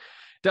 riffs are,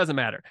 doesn't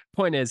matter.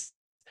 Point is,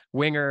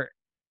 Winger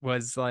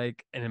was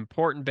like an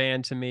important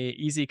band to me.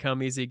 Easy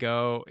Come Easy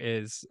Go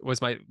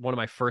was my one of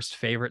my first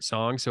favorite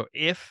songs. So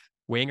if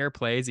Winger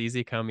plays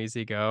Easy Come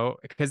Easy Go,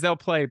 because they'll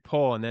play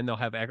Pull and then they'll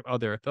have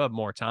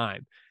more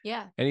time.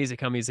 Yeah. And Easy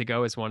Come Easy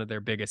Go is one of their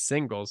biggest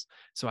singles.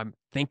 So I'm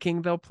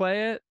thinking they'll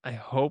play it. I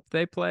hope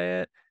they play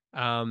it.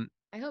 I hope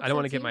I don't so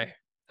want to get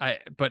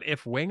too. but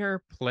if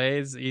Winger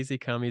plays Easy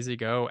Come Easy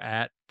Go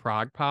at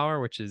ProgPower,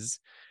 which is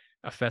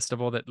a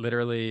festival that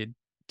literally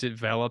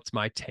developed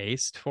my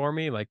taste for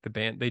me, like the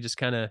band, they just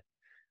kind of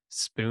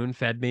spoon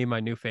fed me my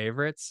new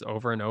favorites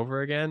over and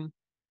over again.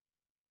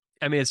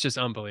 I mean, it's just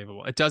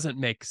unbelievable. It doesn't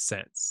make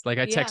sense. Like,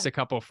 I text Yeah. a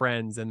couple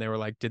friends and they were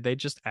like, "Did they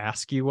just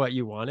ask you what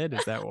you wanted?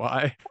 Is that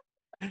why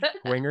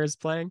Winger is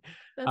playing?"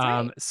 That's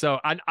right. So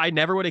I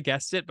never would have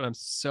guessed it, but I'm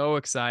so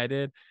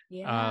excited.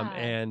 Yeah.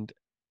 And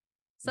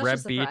Such a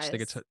Reb Beach, the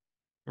surprise. guitar,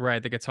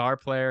 right, the guitar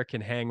player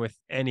can hang with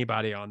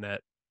anybody on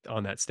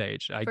that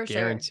stage. I For sure.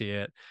 guarantee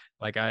it.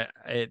 Like,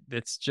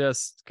 it's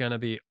just gonna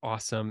be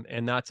awesome.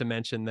 And not to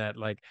mention that,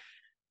 like,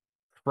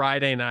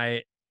 Friday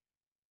night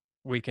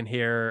we can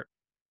hear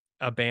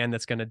a band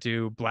that's gonna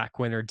do Black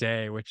Winter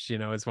Day, which,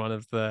 is one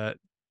of the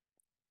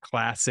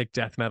classic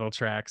death metal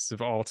tracks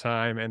of all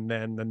time. And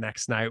then the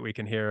next night we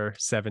can hear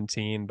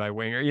 17 by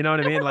Winger. You know what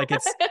I mean? Like, I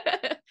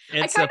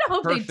it's kind a of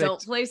hope they don't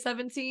perfect play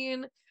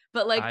 17,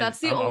 but like that's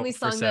the I'm only out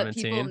for song that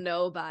people 17.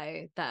 know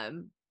by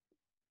them.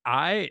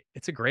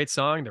 It's a great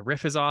song. The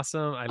riff is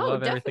awesome. I Oh,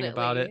 love everything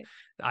about it. definitely.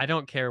 I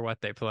don't care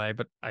what they play,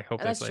 but I hope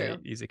they That's play true.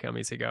 Easy Come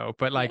Easy Go.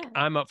 But like, Yeah.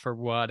 I'm up for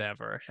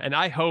whatever. And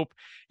I hope,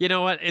 you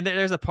know what? And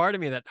there's a part of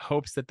me that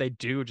hopes that they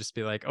do just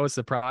be like, "Oh, it's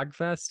the Prog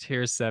Fest.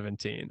 Here's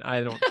 17.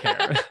 I don't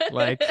care."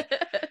 Like,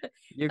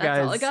 you That's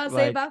all I guys, gotta say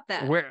like, about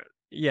that. we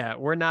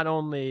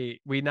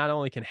not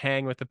only can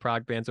hang with the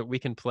prog bands, but we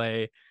can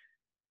play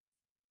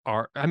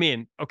I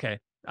mean, okay,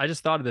 I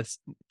just thought of this.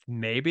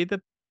 Maybe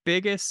the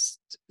biggest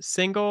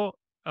single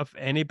of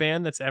any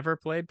band that's ever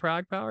played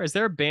ProgPower. Is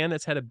there a band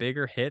that's had a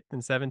bigger hit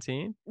than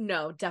 17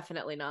 No,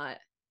 definitely not.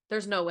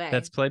 There's no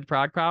that's way. played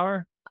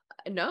ProgPower?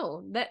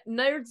 No, that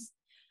nerds.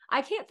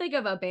 I can't think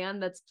of a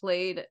band that's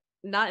played,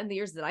 not in the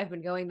years that I've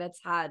been going, that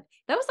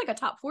was like a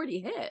top 40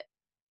 hit.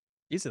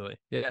 Easily.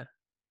 Yeah.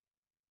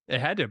 It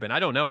had to have been. I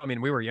don't know. I mean,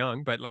 we were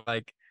young, but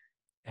like,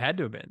 it had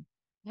to have been.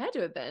 It had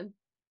to have been. I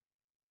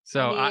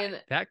So mean,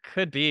 that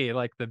could be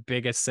like the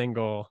biggest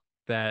single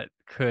that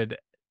could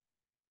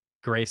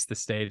grace the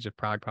stage of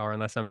ProgPower,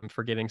 unless I'm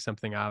forgetting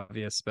something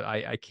obvious, but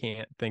I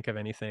can't think of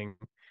anything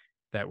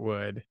that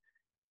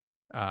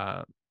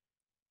uh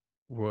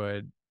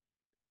would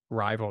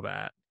rival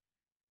that. I'm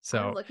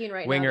So looking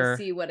right now to Winger,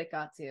 see what it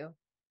got to.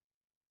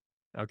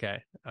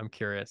 okay, I'm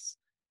curious.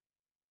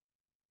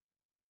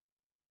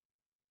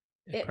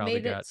 It It probably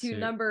made it got to to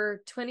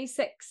number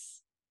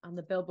 26 on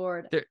the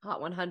Billboard there.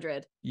 Hot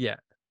 100. Yeah,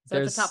 So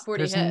it's a top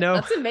 40 there's hit. no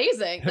That's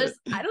amazing.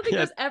 I don't think yeah,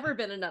 there's ever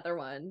been another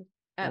one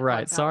at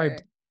right. ProgPower.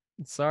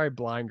 Sorry,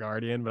 Blind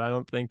Guardian, but I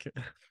don't think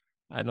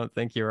I don't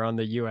think you're on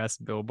the US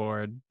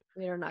Billboard.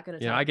 We are not going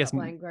to You know, talk I guess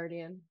about Blind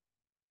Guardian.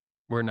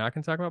 we're not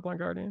going to talk about Blind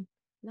Guardian.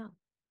 No,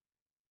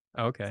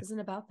 Oh, this okay, isn't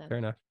about them. fair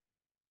enough.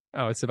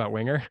 Oh, it's about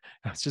Winger.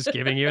 I was just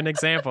giving you an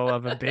example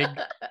of a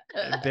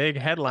big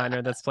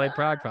headliner that's played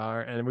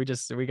ProgPower, and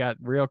we got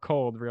real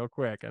cold real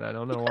quick, and I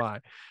don't know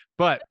why.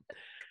 But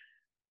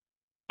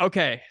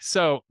okay,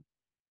 so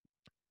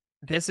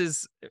this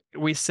is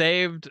we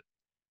saved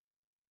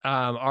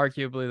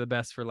arguably the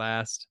best for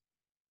last.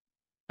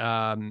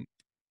 And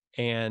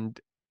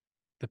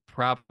the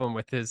problem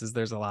with this is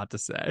there's a lot to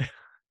say.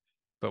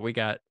 But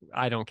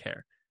I don't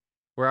care.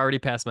 We're already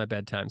past my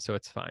bedtime, so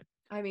it's fine.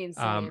 I mean,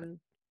 Um, same.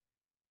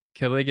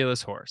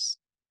 Caligula's horse.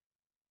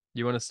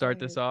 You want to start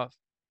this off?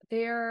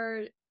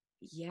 They're,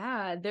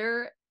 yeah,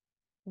 they're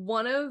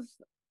one of,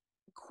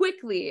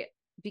 quickly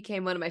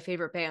became one of my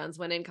favorite bands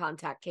when In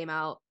Contact came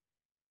out.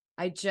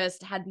 I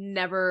just had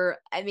never,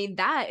 I mean,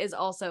 that is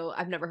also,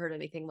 I've never heard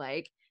anything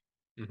like,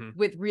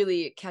 with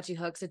really catchy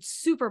hooks. It's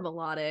super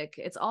melodic.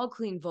 It's all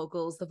clean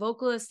vocals. The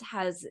vocalist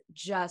has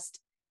just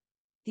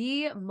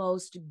the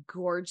most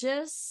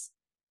gorgeous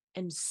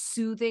and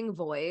soothing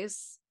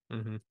voice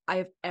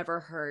I've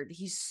ever heard.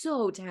 He's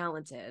so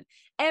talented.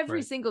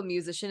 Every single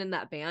musician in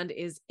that band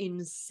is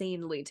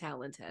insanely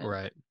talented.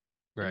 Right.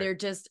 And they're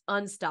just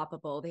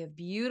unstoppable. They have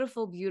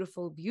beautiful,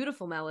 beautiful,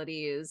 beautiful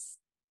melodies.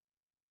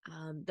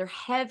 They're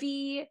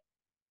heavy.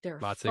 They're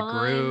lots fun.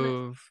 Of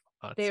groove.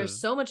 There's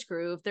so much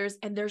groove. There's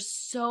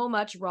so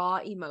much raw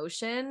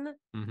emotion.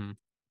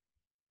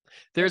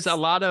 There's a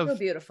lot of so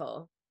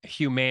beautiful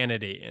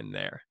humanity in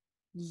there.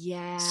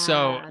 Yeah.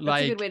 So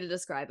that's a good way to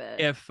describe it.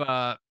 If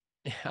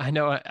I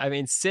know, I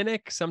mean,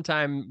 Cynic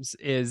sometimes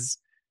is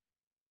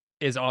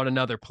on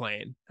another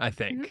plane, I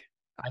think.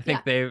 I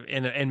think they've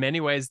in many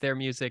ways their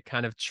music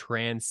kind of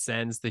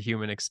transcends the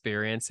human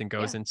experience and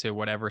goes into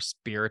whatever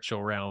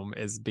spiritual realm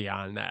is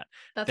beyond that.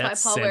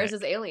 That's why Paul wears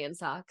his alien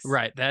socks.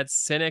 Right. That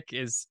Cynic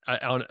is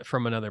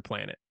from another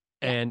planet.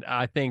 And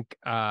I think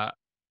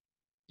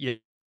you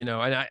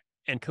know,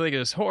 and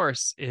Caligula's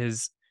horse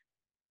is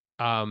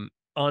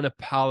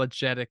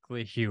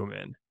unapologetically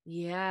human.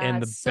 Yeah,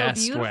 In the it's so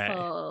best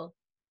beautiful. way.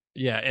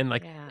 Yeah, and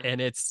like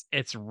and it's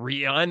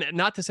real. And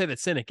not to say that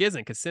Cynic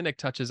isn't, because Cynic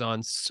touches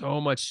on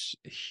so much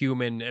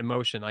human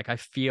emotion. Like I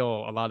feel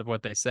a lot of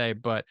what they say,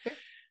 but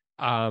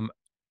I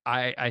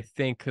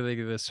think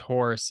this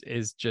horse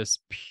is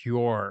just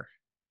pure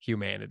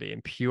humanity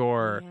and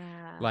pure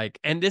like,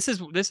 and this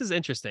is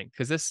interesting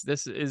because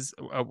this is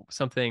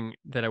something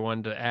that I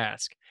wanted to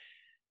ask.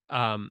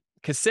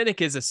 Because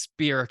Cynic is a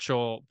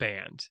spiritual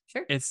band.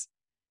 It's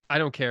I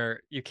don't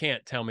care. You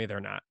can't tell me they're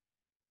not.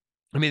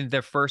 I mean,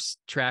 their first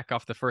track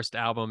off the first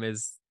album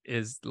is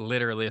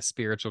literally a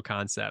spiritual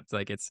concept.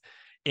 Like it's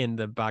in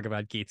the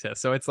Bhagavad Gita.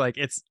 So it's like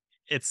it's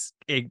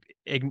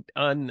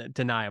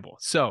undeniable.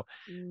 So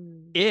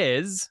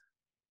is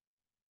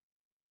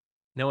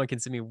no one can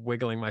see me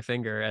wiggling my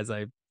finger as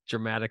I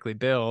dramatically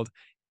build.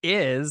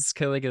 Is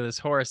Caligula's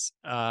horse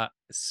a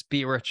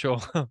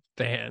spiritual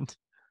band?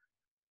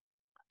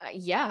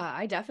 Yeah,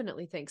 I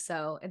definitely think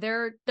so.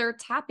 They're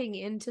tapping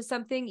into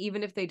something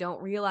even if they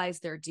don't realize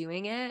they're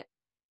doing it.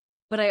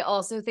 But I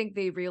also think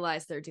they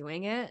realize they're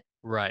doing it.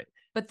 Right.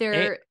 But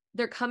they're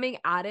coming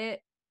at it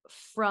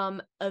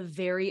from a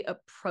very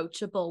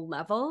approachable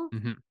level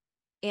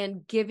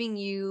and giving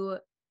you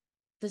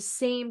the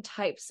same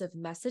types of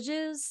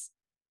messages.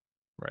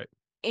 Right.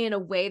 In a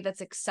way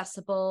that's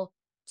accessible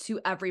to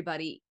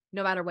everybody,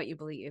 no matter what you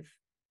believe.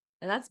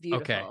 And that's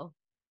beautiful. Okay.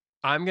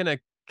 I'm going to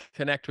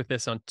connect with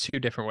this on two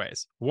different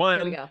ways.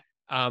 One, here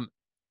we go.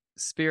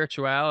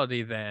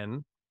 Spirituality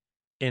then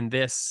in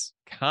this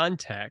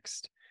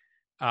context,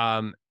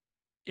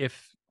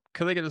 if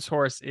Caligula's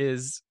horse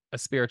is a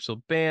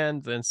spiritual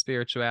band, then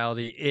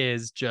spirituality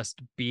is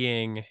just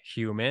being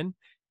human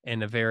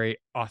in a very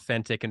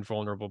authentic and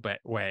vulnerable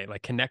way,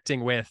 like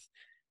connecting with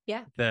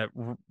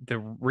the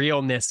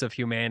realness of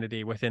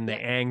humanity within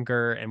the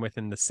anger and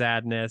within the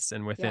sadness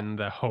and within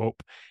the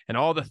hope and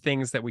all the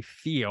things that we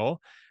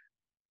feel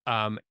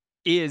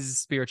is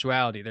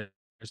spirituality. There's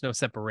no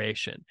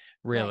separation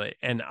really.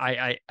 And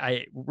I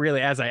really,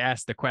 as I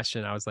asked the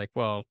question, I was like,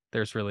 well,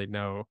 there's really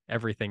no,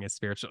 everything is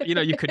spiritual. You know,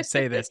 you could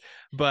say this,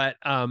 but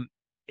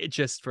it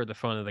just for the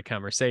fun of the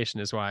conversation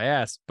is why I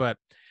asked. But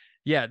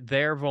yeah,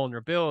 their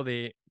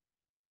vulnerability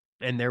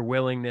and their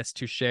willingness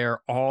to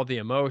share all the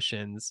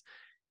emotions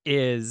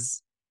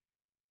is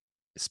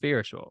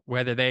spiritual,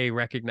 whether they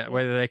recognize,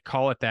 whether they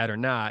call it that or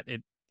not.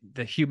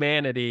 The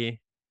humanity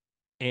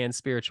and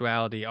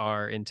spirituality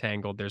are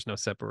entangled. There's no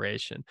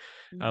separation.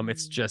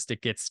 It's just,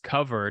 it gets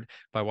covered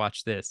by,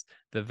 watch this,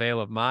 the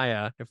veil of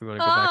Maya, if we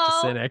want to go back to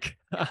Cynic.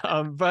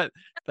 But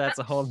that's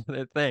a whole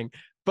other thing.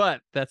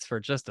 But that's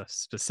for just a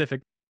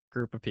specific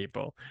group of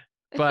people.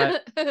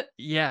 But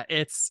yeah,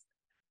 it's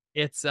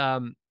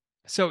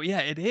so yeah,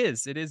 it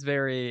is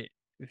very,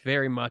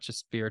 very much a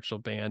spiritual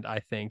band, I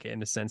think, in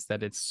the sense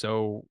that it's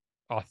so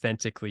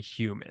authentically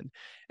human.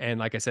 And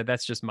like I said,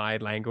 that's just my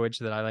language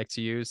that I like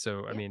to use.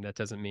 So, I mean, that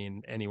doesn't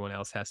mean anyone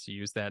else has to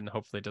use that, and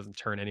hopefully it doesn't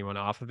turn anyone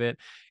off of it.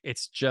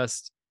 It's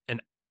just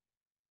an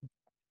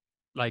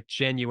like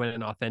genuine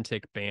and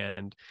authentic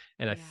band.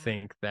 And I Yeah.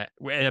 think that,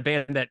 and a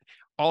band that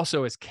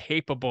also is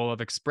capable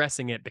of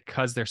expressing it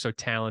because they're so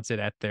talented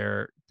at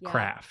their Yeah.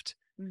 craft.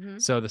 Mm-hmm.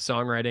 So the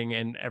songwriting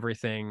and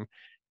everything.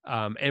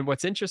 And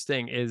what's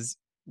interesting is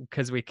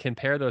because we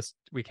compare those,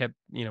 we kept,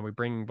 we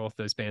bring both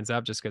those bands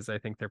up just because I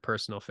think they're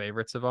personal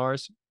favorites of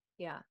ours.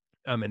 Yeah.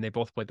 And they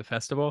both played the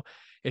festival.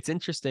 It's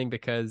interesting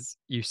because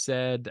you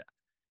said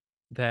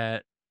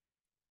that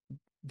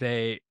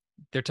they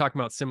they're talking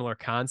about similar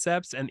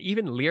concepts, and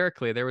even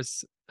lyrically there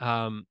was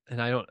and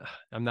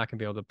I'm not gonna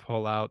be able to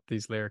pull out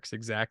these lyrics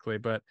exactly,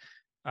 but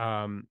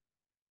um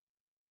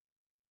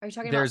Are you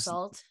talking about there's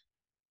Salt?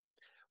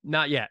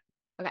 not yet.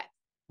 Okay.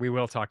 We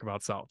will talk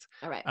about Salt.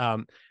 All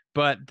right.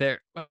 But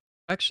there, well,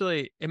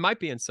 actually it might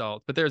be in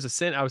Salt, but there's a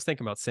sin. I was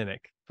thinking about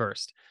Cynic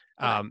first.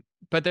 Okay.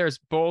 But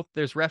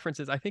there's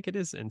references. I think it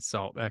is in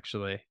Salt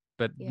actually,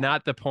 but Yeah.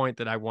 not the point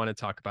that I want to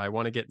talk about. I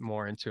want to get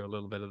more into a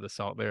little bit of the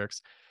Salt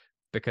lyrics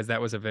because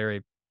that was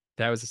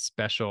a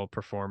special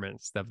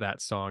performance of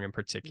that song in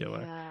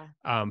particular.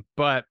 Yeah.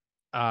 But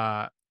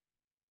uh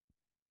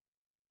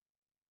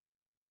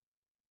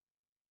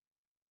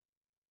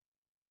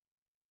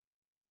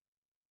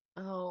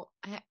Oh,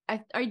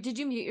 did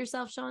you mute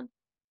yourself, Sean?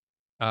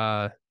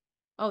 uh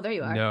Oh, there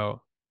you are.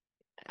 no,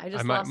 I I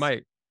just might lost.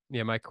 my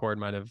yeah, my cord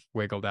might have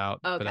wiggled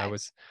out, but Okay.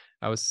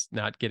 I was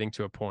not getting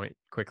to a point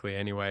quickly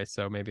anyway,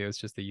 so maybe it was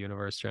just the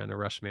universe trying to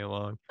rush me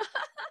along.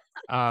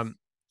 Um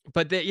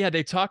but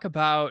they talk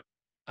about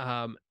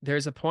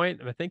there's a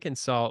point I think in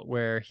Salt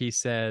where he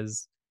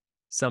says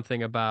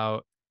something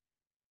about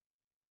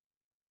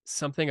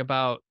something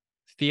about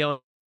feeling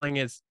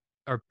his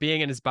or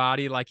being in his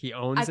body like he I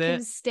owns can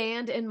it.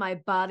 stand in my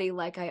body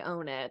like I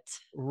own it.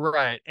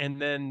 Right.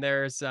 And then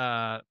there's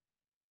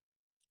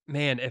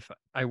man, if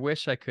I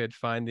wish I could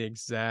find the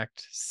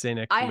exact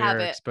Cynic I have it.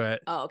 lyrics,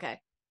 but Oh, okay.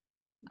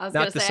 I was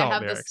gonna not the say I Salt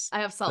have this. lyrics. I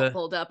have Salt The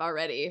pulled up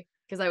already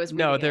because I was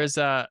no, reading it.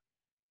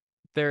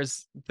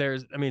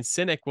 there's I mean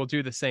Cynic will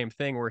do the same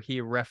thing where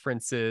he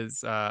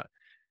references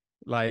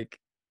like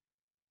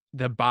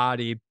the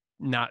body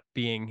not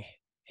being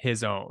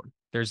his own.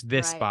 There's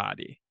this Right.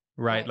 body,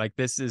 right? Right. Like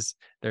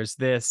there's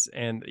this,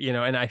 and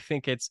and I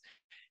think it's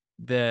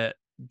the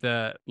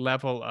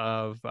level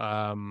of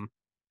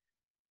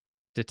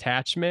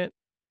detachment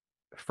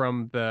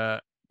from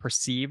the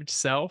perceived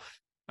self,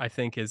 I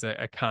think is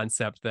a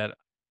concept that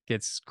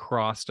gets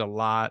crossed a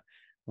lot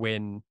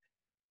when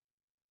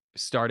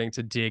starting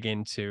to dig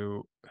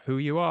into who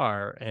you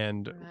are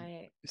and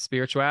Right.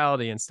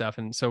 spirituality and stuff.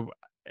 And so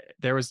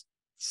there was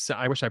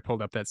I wish I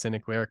pulled up that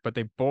Cynic lyric, but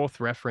they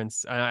both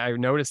reference. I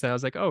noticed that I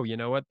was like, oh, you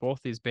know what?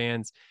 Both these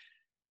bands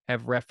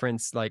have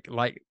referenced like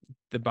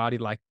the body,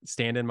 like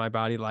stand in my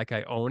body, like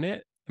I own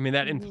it. I mean,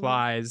 that Mm-hmm.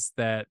 implies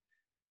that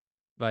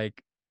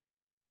like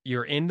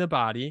you're in the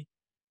body,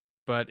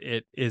 but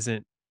it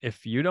isn't.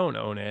 If you don't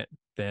own it,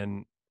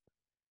 then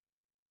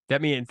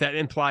that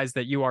implies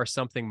that you are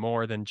something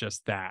more than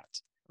just that.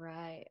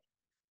 Right.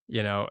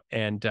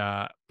 And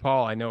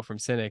Paul, I know from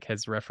Cynic,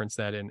 has referenced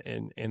that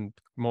in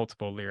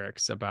multiple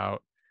lyrics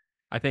about.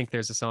 I think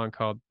there's a song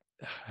called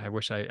I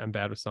wish I'm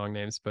bad with song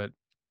names, but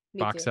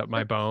Me Box too. Up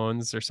My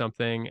Bones or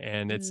something,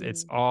 and it's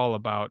Mm. all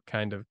about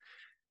kind of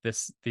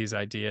these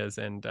ideas,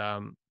 and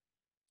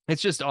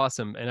it's just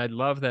awesome, and I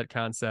love that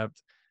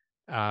concept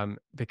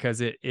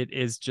because it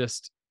is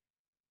just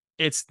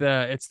it's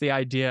the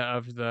idea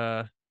of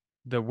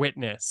the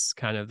witness,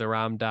 kind of the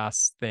Ram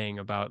Dass thing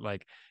about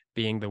like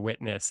being the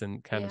witness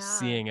and kind of Yeah.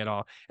 seeing it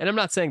all. And I'm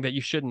not saying that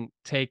you shouldn't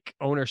take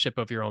ownership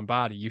of your own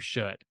body. You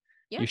should.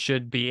 Yeah. You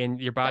should be in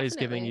your body's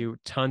giving Definitely. you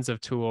tons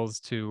of tools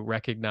to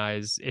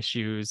recognize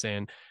issues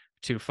and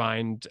to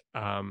find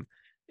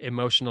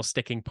emotional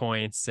sticking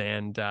points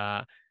and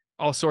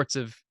all sorts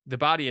of the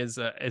body is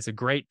a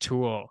great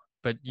tool,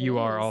 but It you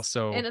are is, and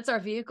also it's our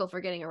vehicle for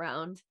getting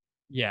around.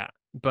 yeah,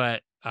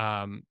 but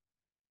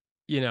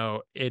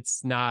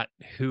it's not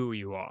who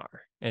you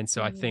are. And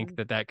so I think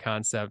Mm-hmm. that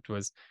concept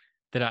was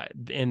that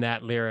in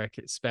that lyric,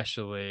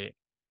 especially,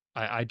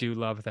 I do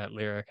love that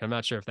lyric. I'm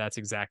not sure if that's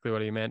exactly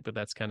what he meant, but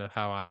that's kind of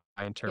how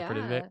I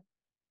interpreted it. Yeah.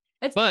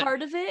 It's But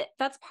part of it.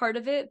 That's part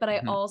of it. But I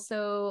mhm,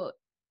 also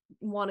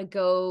want to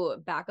go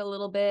back a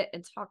little bit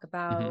and talk mhm,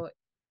 about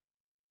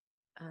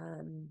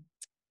um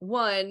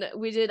one,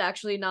 we did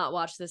actually not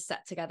watch this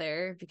set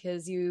together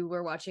because you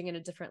were watching in a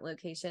different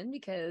location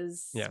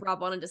because yeah.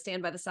 Rob wanted to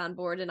stand by the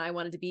soundboard and I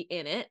wanted to be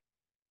in it.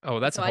 Oh,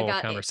 And that's so a I whole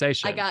got it. I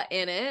conversation. got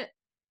in it.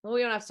 Well,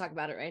 we don't have to talk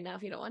about it right now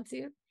if you don't want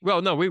to.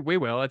 Well, no, we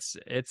will.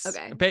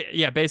 Okay.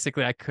 Yeah,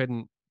 basically I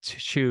couldn't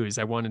choose.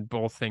 I wanted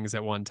both things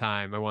at one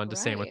time. I wanted to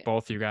stand with Right.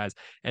 both you guys.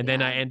 And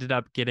then I Yeah. ended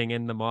up getting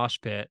in the mosh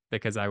pit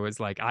because I was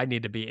like, I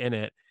need to be in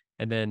it.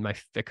 And then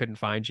I couldn't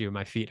find you.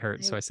 My feet hurt,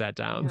 I so I sat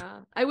down.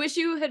 yeah. I wish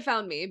you had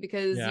found me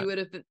because Yeah. you would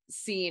have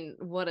seen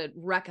what a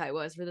wreck I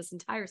was for this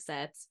entire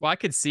set. Well, I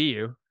could see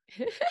you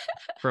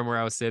from where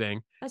I was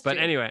sitting. That's But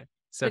true. anyway,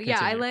 so But yeah,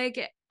 continue.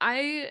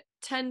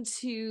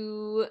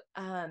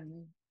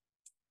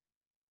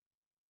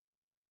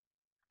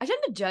 I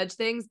tend to judge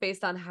things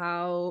based on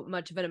how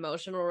much of an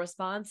emotional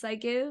response I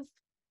give,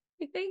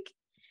 I think.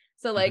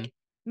 So like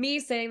me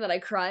saying that I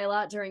cry a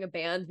lot during a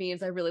band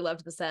means I really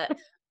loved the set.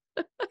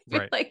 I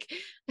feel like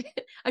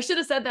I should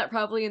have said that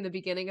probably in the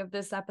beginning of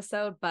this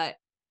episode, but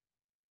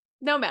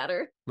no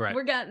matter. Right.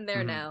 We're getting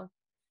there now.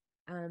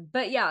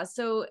 But yeah,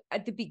 so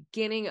at the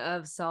beginning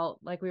of Salt,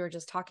 like we were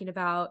just talking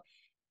about,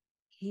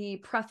 he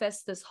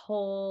prefaced this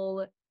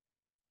whole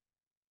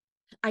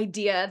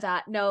idea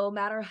that no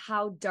matter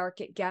how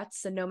dark it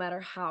gets and no matter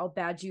how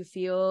bad you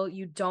feel,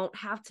 you don't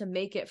have to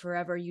make it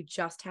forever. You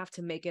just have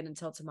to make it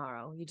until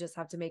tomorrow. You just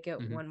have to make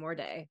it one more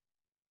day.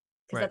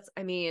 Because that's,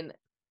 I mean,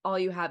 all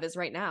you have is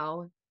right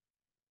now.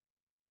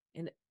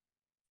 And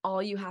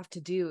all you have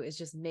to do is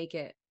just make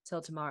it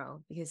till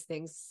tomorrow because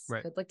things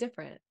could look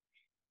different.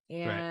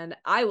 And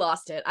I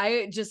lost it.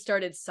 I just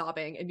started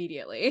sobbing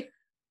immediately.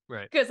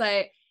 Right. Because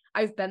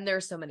I've been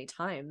there so many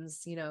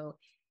times, you know.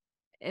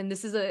 And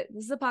this is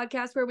a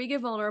podcast where we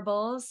get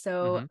vulnerable,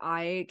 so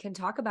I can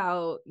talk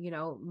about, you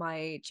know,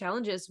 my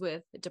challenges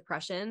with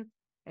depression,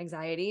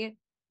 anxiety,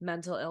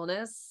 mental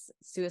illness,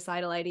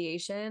 suicidal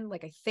ideation.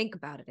 Like I think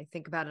about it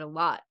a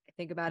lot. I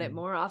think about it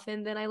more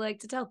often than I like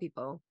to tell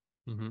people.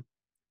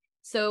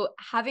 So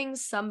having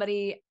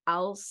somebody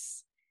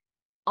else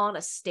on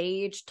a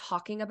stage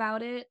talking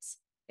about it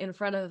in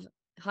front of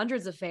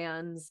hundreds of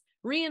fans,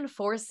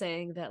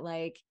 reinforcing that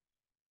like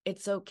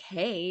it's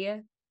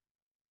okay.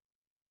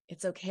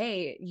 It's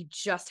okay. You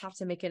just have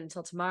to make it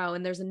until tomorrow.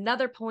 And there's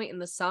another point in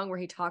the song where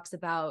he talks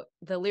about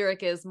the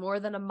lyric is more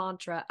than a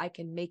mantra. I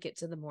can make it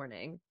to the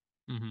morning.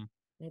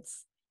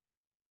 It's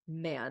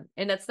man.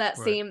 And it's that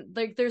same,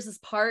 like there's this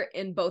part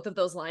in both of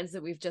those lines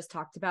that we've just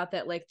talked about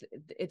that like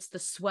it's the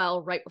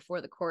swell right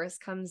before the chorus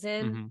comes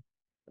in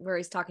where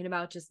he's talking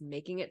about just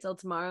making it till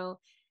tomorrow.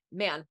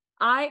 Man,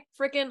 I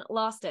freaking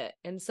lost it.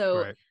 And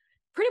so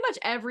pretty much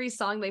every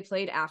song they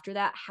played after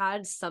that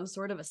had some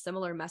sort of a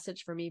similar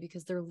message for me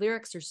because their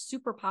lyrics are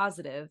super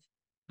positive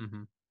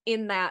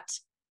in that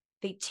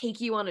they take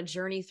you on a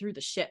journey through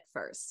the shit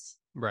first.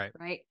 Right.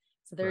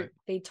 So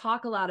they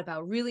talk a lot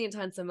about really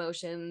intense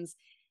emotions,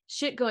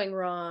 shit going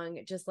wrong,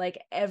 just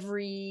like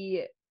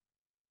every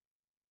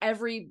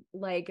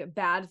like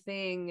bad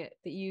thing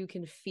that you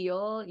can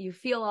feel, you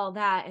feel all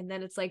that. And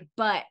then it's like,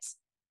 but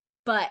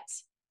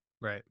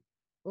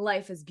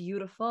life is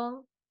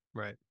beautiful.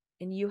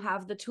 And you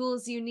have the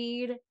tools you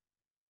need,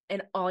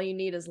 and all you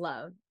need is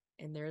love.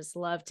 And there's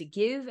love to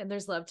give and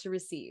there's love to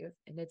receive.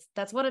 And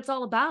that's what it's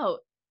all about.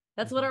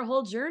 That's what our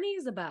whole journey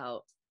is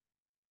about.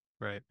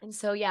 And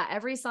so yeah,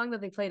 every song that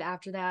they played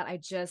after that,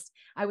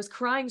 I was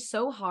crying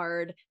so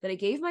hard that I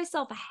gave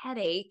myself a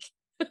headache.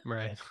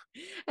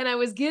 And I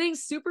was getting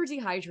super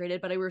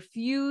dehydrated, but I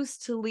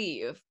refused to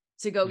leave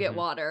to go get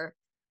water.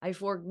 I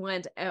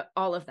forewent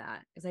all of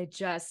that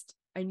because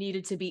I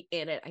needed to be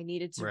in it. I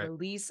needed to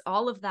release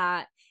all of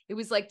that. It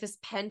was like this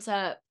pent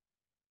up,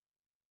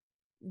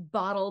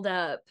 bottled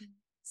up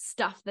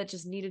stuff that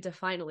just needed to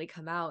finally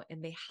come out.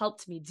 And they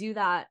helped me do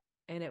that.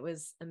 And it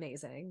was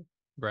amazing.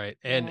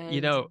 And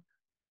you know,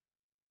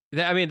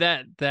 I mean,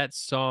 that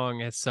song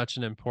has such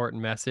an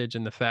important message.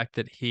 And the fact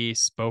that he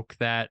spoke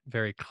that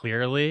very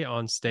clearly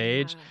on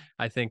stage,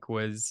 I think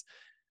was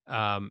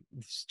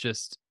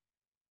just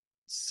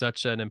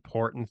such an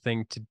important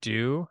thing to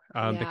do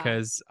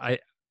because I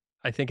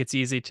think it's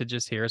easy to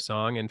just hear a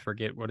song and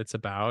forget what it's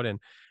about and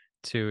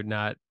to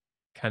not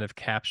kind of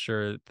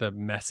capture the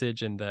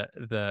message and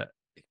the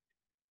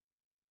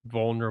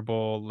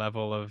vulnerable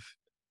level of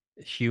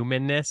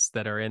humanness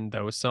that are in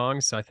those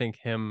songs. So I think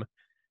him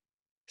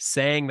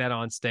saying that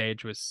on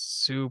stage was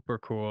super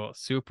cool,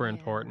 super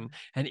important.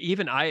 And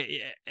even and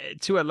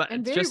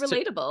very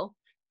relatable.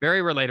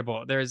 Very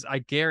relatable. I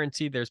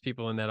guarantee there's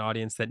people in that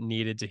audience that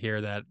needed to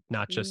hear that,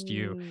 not just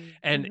you.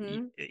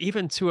 And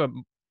even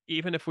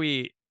if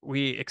we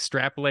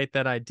extrapolate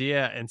that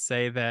idea and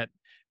say that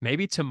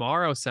maybe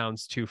tomorrow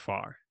sounds too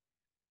far,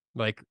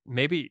 like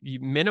maybe you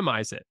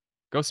minimize it,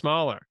 go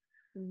smaller,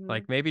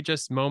 like maybe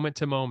just moment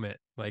to moment.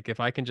 Like if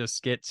I can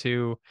just get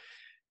to,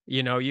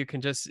 you know,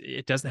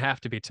 it doesn't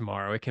have to be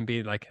tomorrow. It can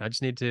be like, I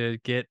just need to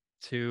get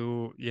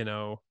to, you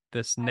know,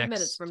 this 5 next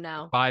minutes from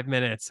now. 5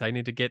 minutes. I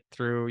need to get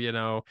through, you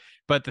know.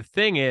 But the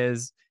thing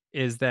is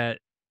that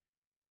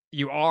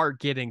you are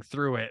getting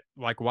through it.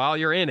 Like while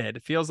you're in it,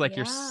 it feels like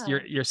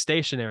you're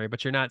stationary,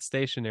 but you're not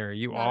stationary.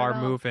 You are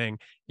moving.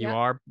 You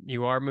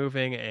are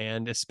moving,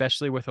 and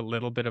especially with a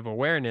little bit of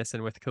awareness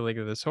and with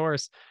Caligula's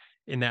horse,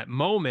 in that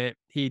moment,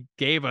 he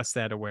gave us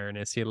that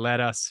awareness. He let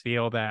us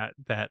feel that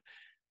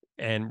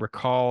and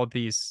recall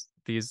these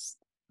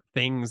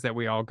things that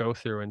we all go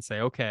through and say,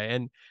 okay,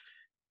 and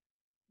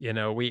you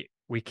know, we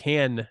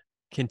can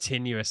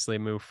continuously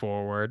move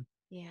forward.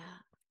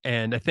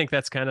 And I think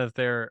that's kind of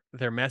their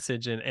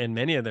message in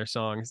many of their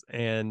songs.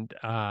 And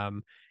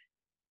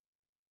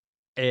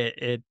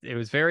it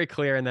was very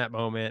clear in that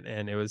moment,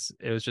 and it was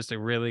just a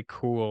really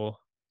cool,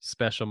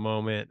 special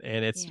moment.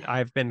 And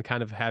I've been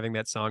kind of having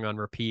that song on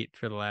repeat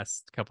for the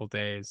last couple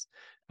days.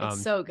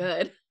 It's so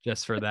good.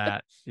 Just for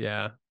that.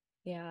 Yeah.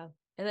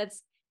 And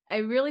I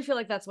really feel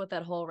like that's what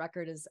that whole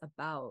record is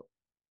about,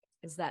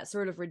 is that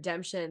sort of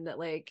redemption that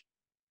like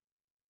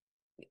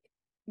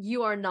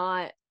you are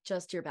not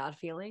just your bad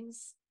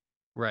feelings.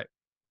 Right.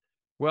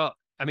 Well,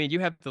 I mean, you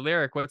have the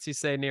lyric. What's he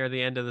say near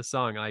the end of the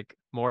song? Like,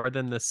 more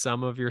than the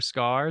sum of your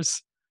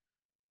scars,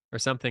 or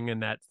something in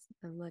that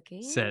I'm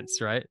looking.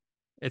 sense, right?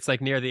 It's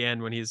like near the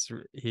end when he's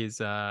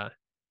I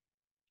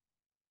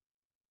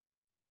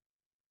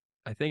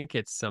think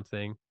it's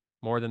something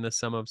more than the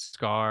sum of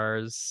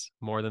scars,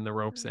 more than the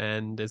rope's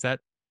end. Is that?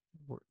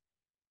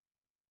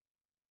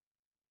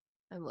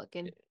 I'm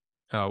looking.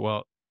 Oh,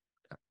 well,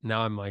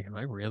 now I'm like, am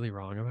I really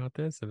wrong about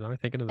this? Am I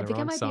thinking of I the think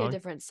it wrong might be a song?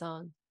 different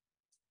song.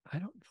 I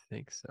don't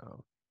think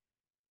so.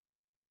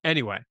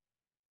 Anyway,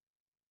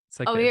 it's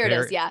like Oh, here it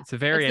is. Yeah. it's the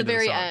very It's the end of the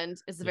very song.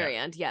 end. It's the Yeah. very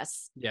end.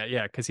 Yes. Yeah,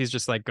 yeah, because he's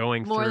just like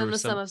going More than through the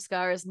sum some. of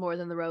scars, more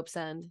than the rope's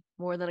end,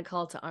 more than a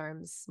call to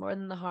arms, more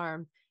than the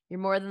harm. You're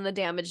more than the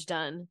damage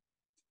done,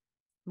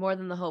 more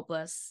than the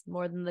hopeless,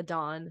 more than the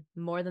dawn,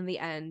 more than the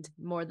end,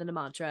 more than a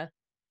mantra.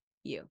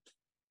 You.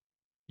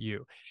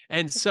 You.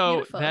 And It's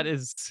so that beautiful.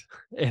 is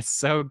it's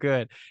so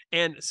good.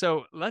 And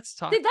so let's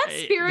talk That's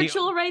the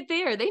spiritual right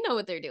there. They know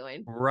what they're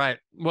doing. right.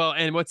 Well,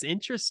 and what's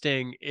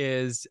interesting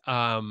is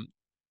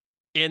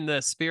in the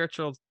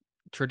spiritual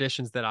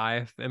traditions that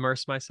I've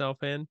immersed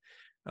myself in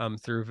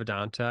through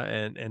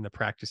Vedanta and the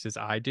practices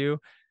I do,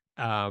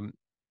 um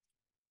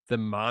the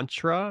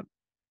mantra,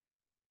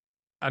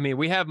 I mean,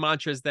 we have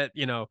mantras that,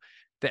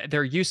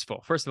 they're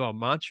useful. First of all,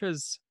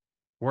 mantras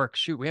work.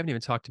 Shoot, we haven't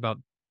even talked about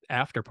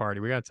after party.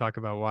 We got to talk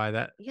about why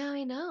that Yeah,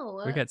 I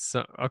know. we got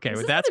so okay. This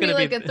Well, is going that's to be gonna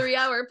like be a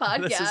 3-hour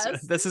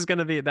podcast. this is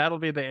gonna be that'll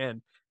be the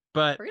end.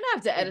 But We're going to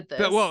have to edit but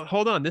this. well,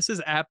 hold on. This is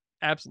apps.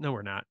 No,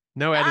 we're not.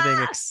 No editing.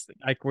 Ah!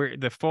 Like we're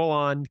the full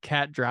on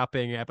cat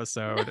dropping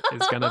episode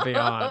is gonna be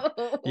on.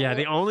 Yeah,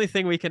 the No. only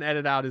thing we can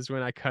edit out is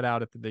when I cut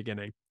out at the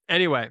beginning.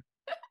 Anyway,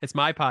 it's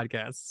my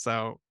podcast,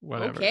 so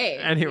whatever. Okay.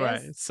 Anyway,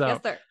 Yes. Yes, so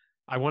sir.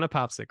 I want a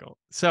popsicle.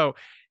 So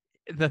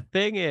the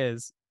thing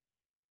is,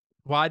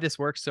 why this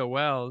works so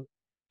well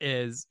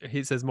is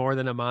he says more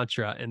than a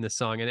mantra in the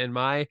song, and in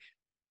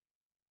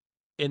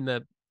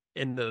the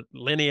in the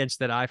lineage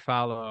that I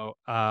follow,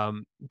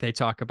 they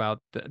talk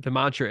about the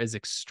mantra is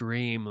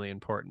extremely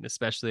important,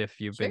 especially if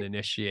you've been Sure.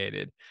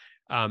 initiated.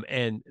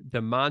 And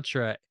the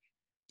mantra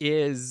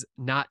is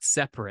not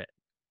separate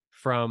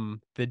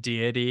from the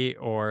deity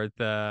or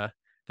the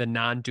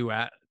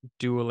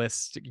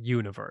non-dualist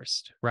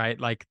universe, right?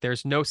 Like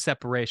there's no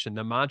separation.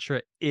 The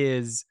mantra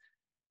is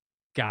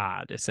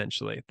God,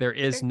 essentially. There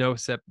is Sure. no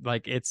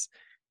like it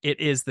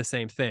is the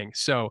same thing.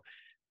 So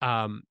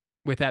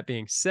with that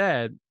being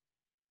said,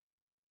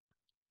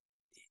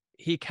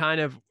 he kind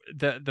of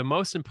the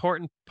most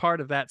important part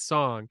of that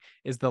song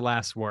is the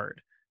last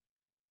word.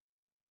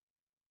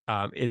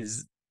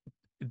 Is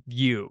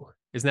you.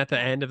 Isn't that the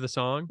Yeah. end of the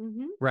song?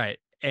 Mm-hmm. Right.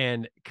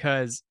 And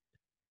because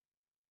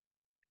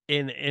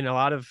in a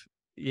lot of,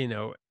 in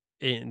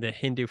the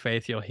Hindu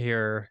faith, you'll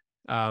hear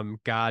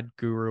God,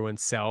 guru, and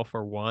self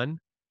are one.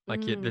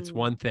 Like it's Mm.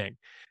 one thing.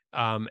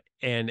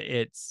 And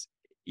it's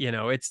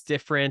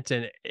different,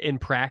 and in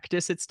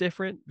practice it's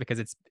different because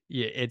it's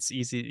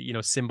easy,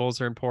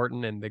 symbols are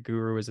important and the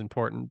guru is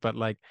important, but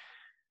like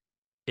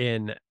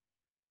in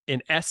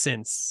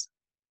essence,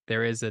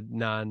 there is a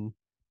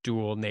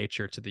non-dual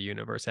nature to the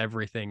universe.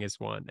 Everything is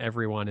one.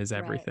 Everyone is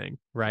Right. everything,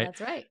 right?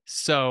 That's right.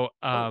 So,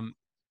 Oh,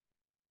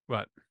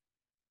 what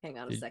hang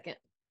on a did second.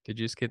 did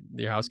you just get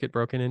your house get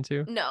broken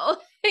into? No,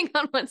 hang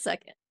on 1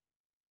 second.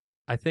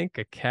 I think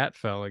a cat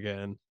fell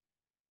again.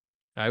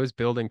 I was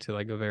building to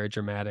like a very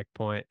dramatic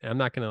point. I'm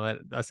not going to let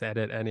us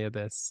edit any of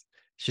this.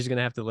 She's going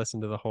to have to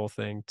listen to the whole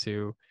thing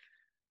to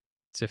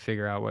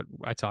figure out what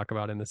I talk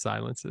about in the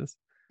silences.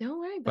 Don't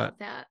worry But about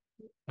that.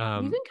 You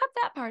um can cut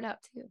that part out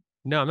too.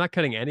 no, I'm not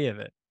cutting any of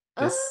it.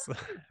 Uh, This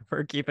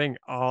we're keeping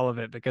all of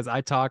it because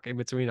I talk in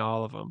between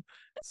all of them.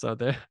 So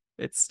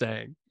it's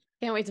staying.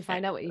 Can't wait to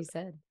find out what you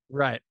said.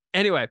 Right.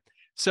 Anyway,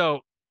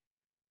 so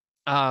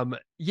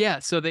yeah,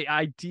 so the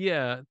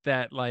idea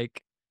that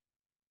like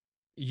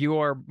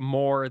you're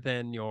more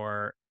than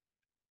your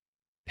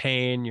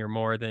pain, you're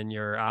more than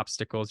your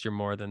obstacles, you're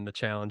more than the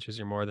challenges,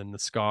 you're more than the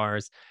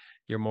scars,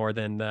 you're more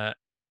than the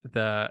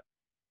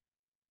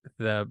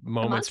A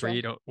moments where mantra.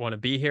 you don't want to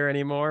be here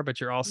anymore, but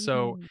you're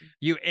also Mm.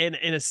 you in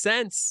a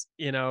sense,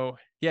 yeah,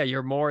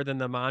 you're more than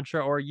the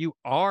mantra, or you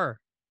are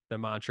the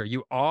mantra.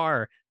 You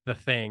are the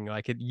thing.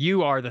 Like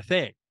you are the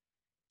thing.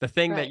 The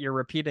thing that Right. you're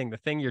repeating, the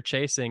thing you're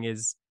chasing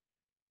is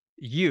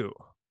you.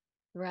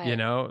 Right.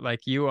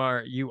 Like you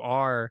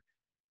are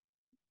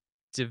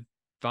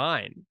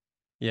divine.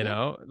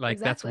 Yeah, Like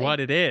that's exactly. what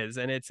it is,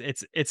 and it's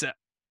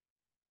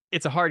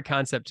a hard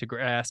concept to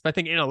grasp. I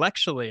think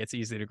intellectually it's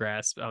easy to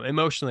grasp.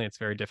 Emotionally, it's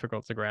very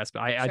difficult to grasp.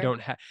 I Sure.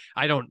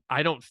 don't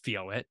I don't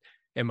feel it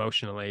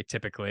emotionally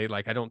typically.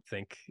 Like I don't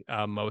think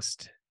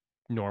most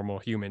normal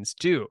humans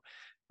do.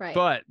 Right.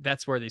 But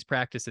that's where these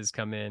practices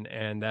come in,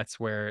 and that's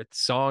where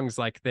songs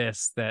like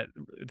this that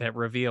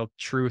reveal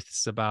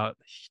truths about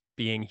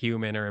being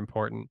human are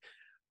important.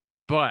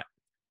 But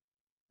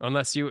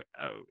unless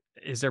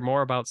is there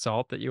more about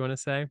salt that you want to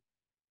say,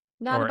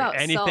 Not or about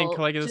anything salt,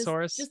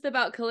 Caligulasaurus? just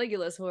about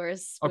Caligula's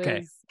horse Okay,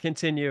 was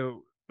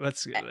continue.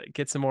 let's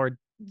get some more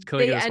They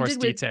Caligula's Horse ended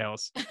with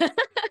details.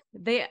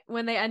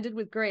 when they ended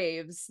with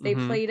Graves, they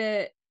Mhm. played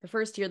it the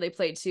first year they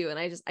played too, and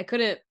I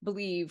couldn't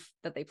believe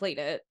that they played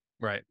it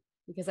Right.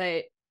 because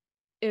I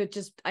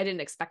didn't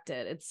expect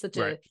it.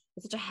 Right.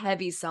 It's such a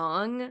heavy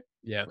song,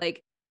 Yeah.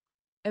 like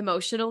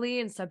emotionally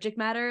and subject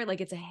matter. Like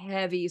it's a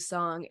heavy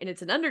song and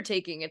it's an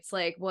undertaking. It's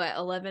like what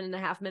 11 and a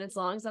half minutes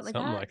long, something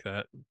like Something that. like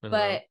that. I don't know.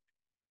 But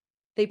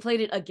they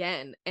played it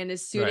again, and Right.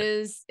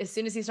 as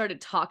soon as he started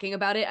talking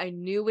about it, I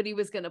knew what he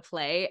was gonna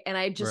play, and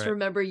I just Right.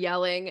 remember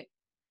yelling,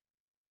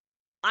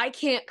 I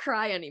can't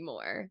cry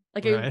anymore.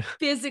 Like I Right.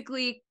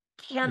 physically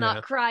Yeah.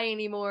 cannot cry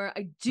anymore.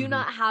 I do Mhm.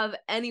 not have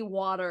any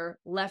water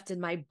left in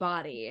my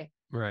body.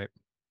 Right.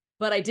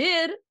 But I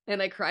did,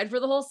 and I cried for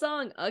the whole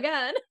song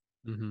again.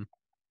 Mhm.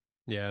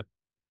 Yeah.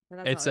 And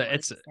that's all I wanted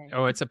It's to say.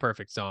 oh, it's a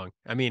perfect song.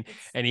 I mean,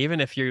 It's and even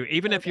so if you're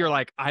good.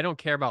 like, I don't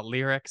care about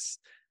lyrics,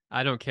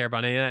 I don't care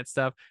about any of that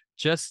stuff,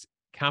 just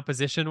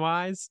composition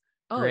wise,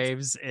 Oh, it's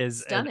Graves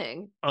is an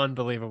stunning.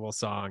 unbelievable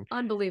song.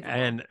 Unbelievable.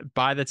 And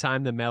by the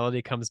time the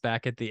melody comes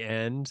back at the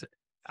end,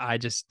 I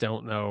just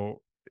don't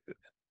know.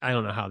 I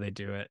don't know how they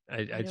do it. I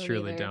I don't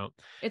truly either. don't.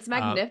 It's Uh,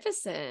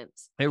 magnificent.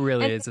 it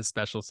really And is a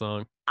special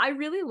song. I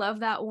really love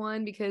that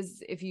one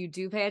because if you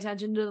do pay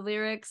attention to the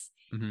lyrics,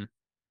 Hmm.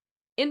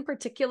 in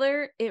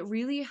particular, it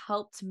really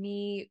helped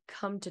me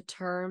come to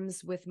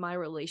terms with my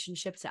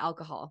relationship to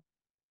alcohol.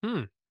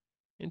 Hmm.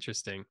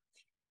 Interesting.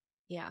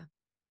 Yeah.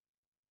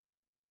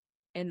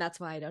 And that's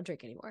why I don't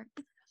drink anymore.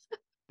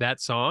 That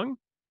song,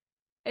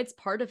 It's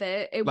part of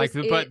it. It like,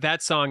 was but it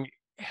that song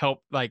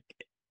help like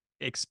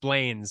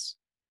explains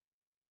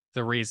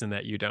the reason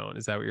that you don't.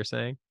 Is that what you're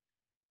saying?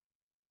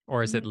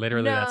 Or is it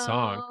literally that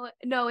song?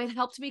 no, it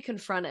helped me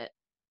confront it,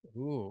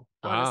 Ooh,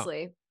 wow.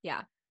 honestly.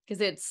 Yeah.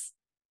 Because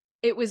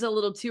it was a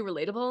little too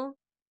relatable.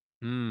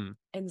 Hmm.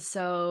 And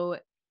so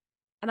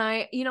and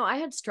I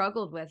had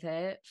struggled with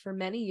it for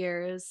many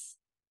years,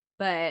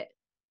 but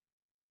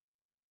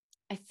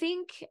I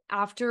think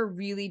after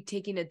really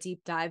taking a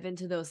deep dive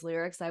into those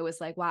lyrics, I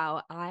was like,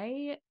 wow,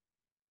 I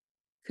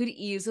could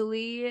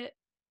easily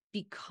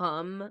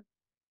become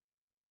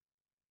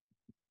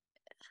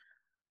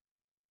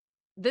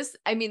this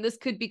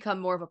could become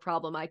more of a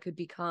problem. I could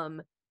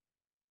become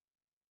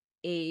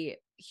a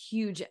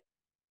huge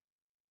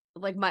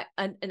like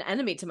an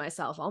enemy to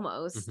myself Hmm.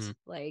 almost.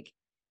 Like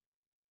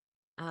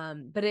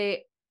but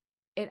it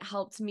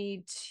helped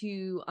me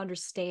to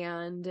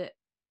understand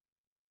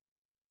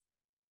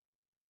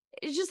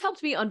it just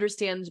helped me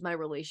understand my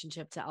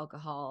relationship to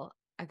alcohol.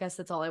 I guess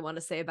that's all I want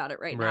to say about it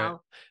right Right.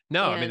 now.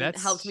 No, I mean And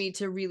helped that's me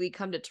to really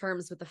come to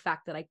terms with the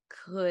fact that I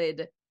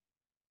could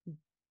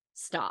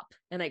stop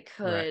and I right.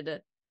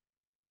 could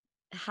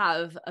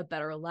have a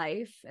better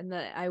life and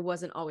that I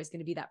wasn't always going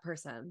to be that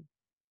person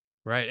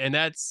Right. And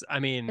that's, I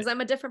mean, because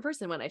I'm a different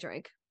person when I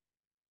drink.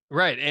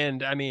 right.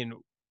 And I mean,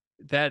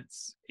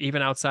 that's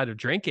even outside of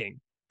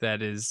drinking.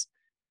 That is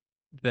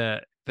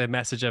the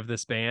message of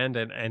this band,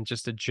 and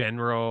just a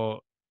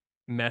general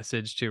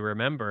message to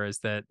remember is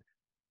that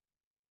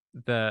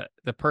the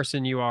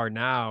person you are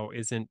now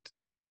isn't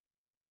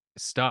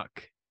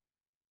stuck.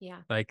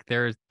 Yeah. Like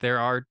there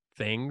are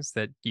things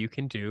that you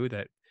can do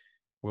that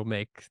will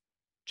make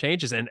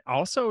changes, and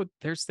also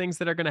there's things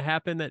that are going to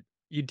happen that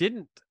you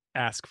didn't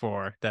ask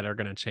for that are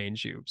going to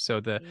change you. So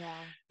Yeah.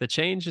 the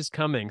change is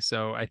coming.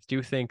 So I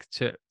do think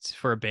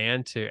for a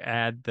band to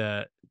add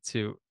the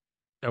to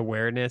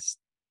awareness,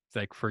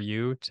 like for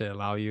you, to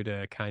allow you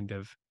to kind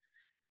of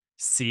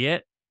see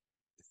it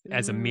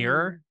as a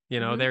mirror,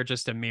 Mm. Hmm. they're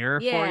just a mirror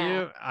for Yeah.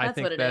 you. I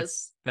That's what think it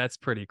is. that's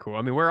pretty cool.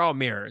 I mean, we're all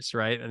mirrors,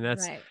 right? And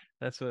Right.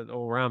 that's what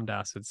old Ram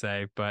Dass would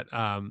say. But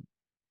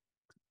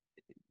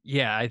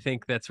yeah, I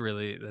think that's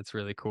really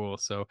cool.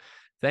 So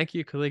thank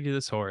you,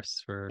 Caligula's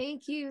Horse, for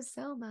Thank you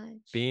so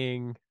much.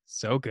 being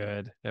so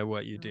good at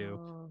what you do.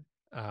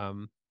 Oh,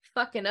 Um,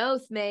 fucking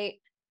oath, mate.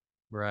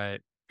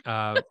 right.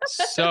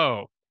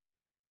 So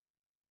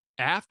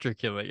after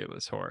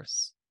Caligula's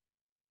Horse,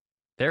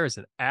 there is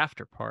an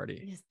after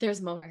party. Yes,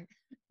 there's more.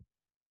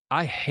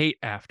 I hate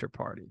after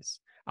parties.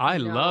 I I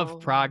love know.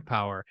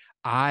 ProgPower.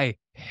 I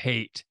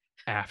hate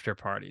after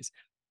parties.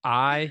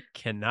 I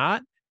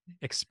cannot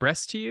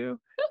express to you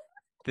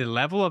the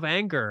level of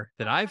anger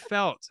that I've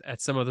felt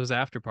at some of those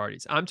after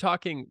parties. I'm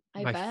talking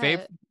I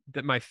bet.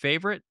 my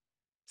favorite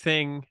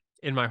thing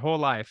in my whole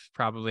life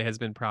probably has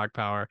been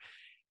ProgPower,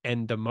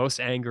 and the most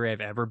angry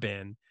I've ever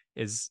been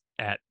is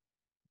at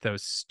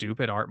those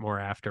stupid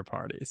Artmore after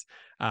parties.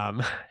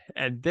 Um,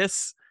 and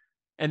this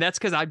and that's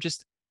because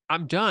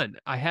I'm done.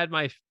 I had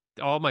my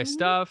all my Hmm.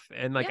 stuff,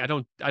 and like Yeah.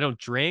 I don't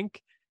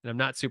drink, and I'm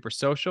not super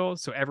social,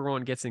 so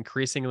everyone gets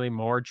increasingly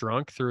more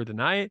drunk through the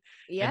night,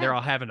 and they're Yeah.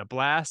 all having a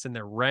blast, and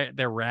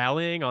they're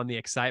rallying on the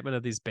excitement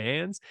of these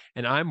bands,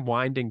 and I'm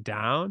winding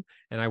down,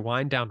 and I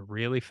wind down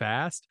really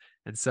fast,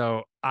 and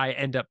so I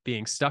end up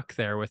being stuck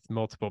there with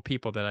multiple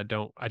people that I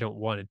don't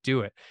want to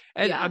do it.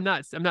 And Yeah. I'm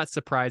not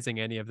surprising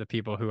any of the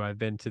people who I've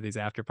been to these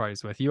after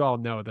parties with. You all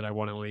know that I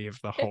want to leave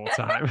the whole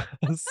time.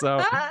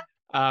 So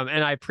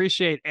And I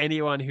appreciate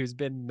anyone who's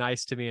been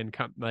nice to me and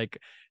like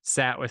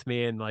sat with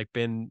me and like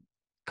been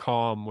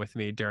calm with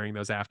me during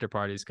those after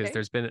parties, because Okay.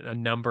 there's been a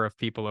number of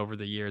people over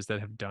the years that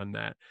have done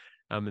that,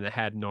 and that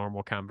had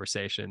normal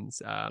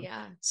conversations.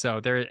 Yeah.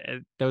 So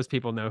those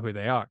people know who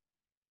they are.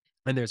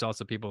 And there's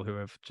also people who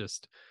have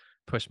just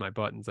pushed my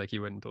buttons like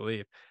you wouldn't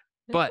believe.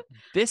 But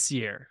this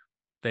year,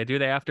 they do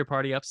the after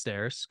party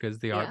upstairs because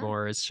the Yeah.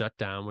 Ardmore is shut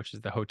down, which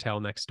is the hotel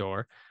next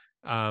door.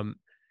 Um,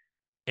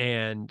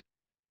 and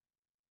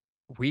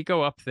we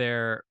go up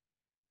there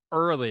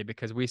early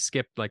because we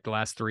skipped like the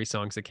last three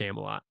songs at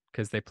Camelot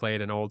because they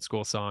played an old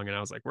school song, and I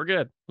was like, "We're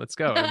good, let's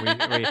go." And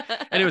we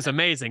and it was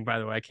amazing, by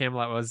the way.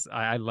 Camelot was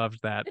I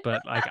loved that,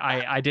 but like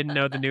I didn't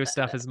know the new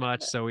stuff as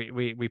much, so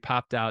we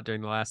popped out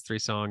during the last three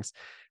songs.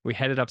 We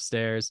headed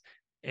upstairs,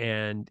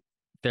 and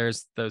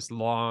there's those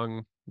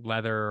long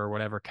leather or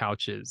whatever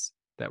couches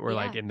that were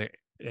like Yeah. in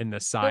the The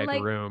side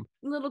like room,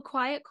 little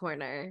quiet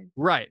corner.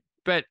 right?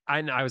 But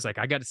I was like,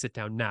 I got to sit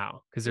down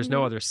now because there's no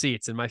Hmm. other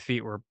seats, and my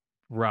feet were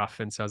rough,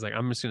 and so I was like,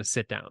 I'm just gonna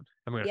sit down.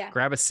 I'm gonna Yeah.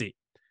 grab a seat.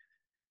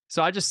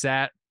 So I just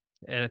sat,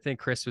 and I think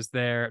Chris was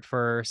there at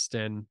first,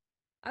 and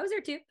I was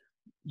there too.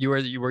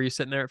 were you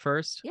sitting there at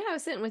first? Yeah, I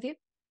was sitting with you.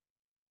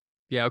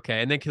 Yeah,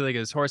 okay. And then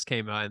Kiliga's horse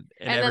came on,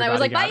 and And then I was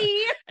like,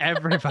 bye.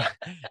 everybody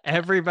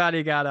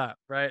everybody got up,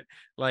 right?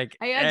 Like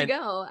I had to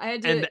go. I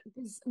had and to,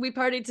 'cause we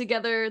partied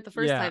together the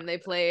first yeah, time they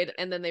played,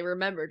 and then they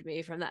remembered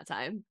me from that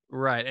time.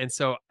 right. And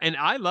so and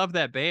I love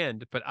that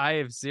band, but I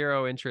have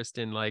zero interest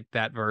in like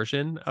that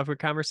version of a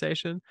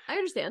conversation. I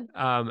understand. It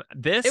was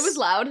This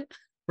loud.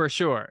 for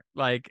sure.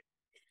 Like,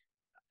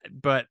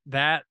 but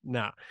that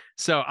no.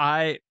 So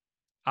I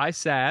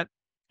sat,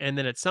 and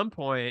then at some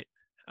point,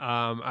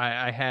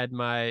 I had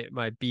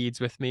my beads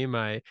with me,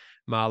 my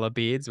mala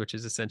beads, which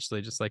is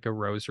essentially just like a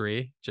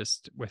rosary,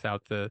 just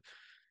without the,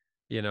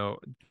 you know,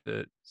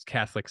 the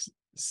Catholic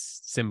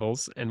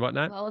symbols and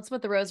whatnot. Well, it's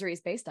what the rosary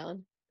is based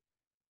on.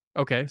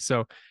 Okay,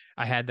 so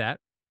I had that,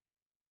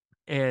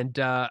 and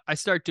I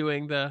start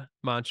doing the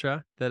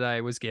mantra that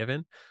I was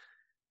given,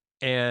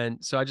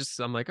 and so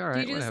I'm like, all Do you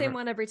right, do the same whatever.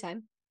 one every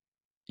time?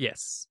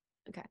 Yes.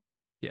 Okay.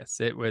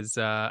 Yes, it was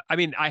I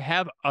mean, I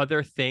have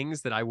other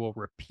things that I will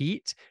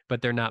repeat,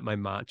 but they're not my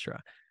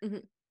mantra. Hmm.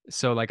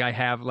 So like I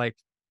have like,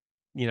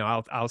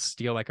 I'll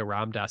steal like a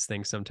Ram Dass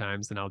thing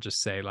sometimes, and I'll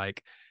just say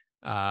like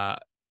uh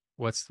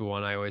what's the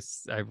one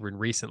I've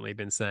recently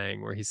been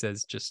saying where he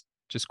says just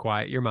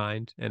quiet your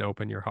mind and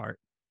open your heart.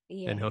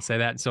 And he'll Yeah. say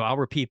that. And so I'll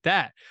repeat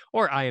that.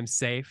 Or I am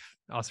safe.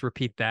 I'll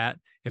repeat that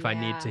if I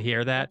need to Yeah.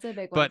 hear that. That's a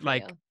big one But for you.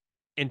 like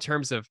in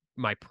terms of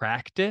my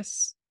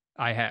practice,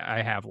 I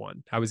have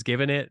one. I was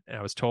given it, and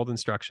I was told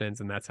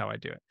instructions, and that's how I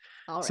do it.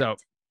 All So right.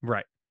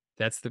 right,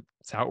 that's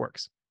how it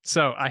works.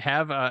 So I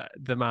have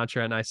the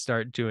mantra, and I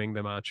start doing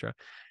the mantra,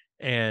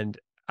 and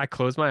I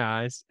close my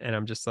eyes, and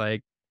I'm just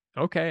like,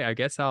 okay, I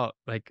guess I'll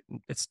like.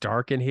 It's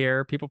dark in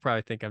here. People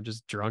probably think I'm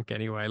just drunk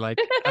anyway. Like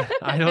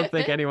I don't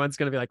think anyone's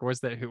gonna be like, "Where's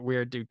that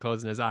weird dude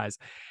closing his eyes?"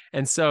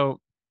 And so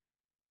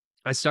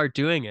I start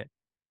doing it,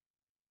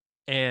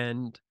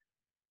 and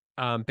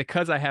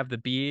because I have the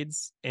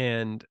beads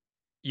and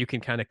you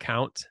can kind of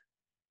count,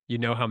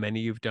 how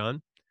many you've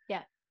done.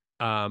 Yeah.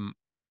 Um,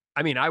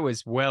 I mean, I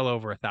was well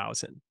over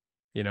 1,000,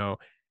 you know,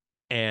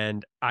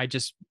 and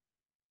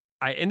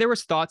and there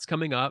was thoughts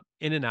coming up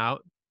in and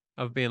out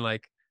of being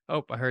like,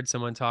 oh, I heard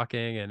someone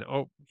talking, and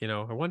oh,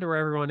 I wonder where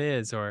everyone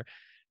is or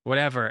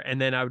whatever. And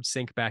then I would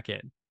sink back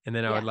in, and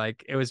then I would Yeah.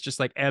 like, it was just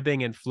like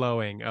ebbing and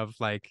flowing of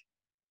like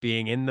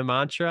being in the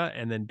mantra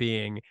and then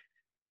being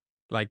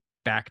like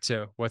back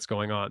to what's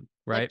going on,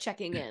 Like right?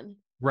 checking in.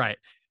 Right.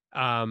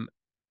 Um,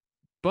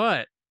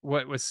 but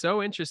what was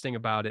so interesting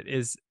about it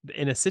is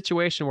in a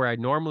situation where I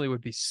normally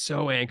would be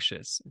so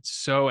anxious,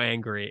 so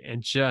angry,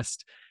 and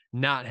just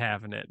not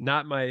having it,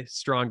 not my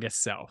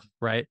strongest self,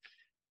 right?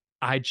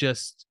 I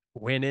just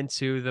went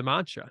into the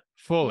mantra Yeah.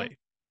 fully.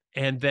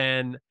 And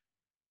then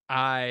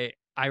I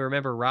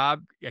remember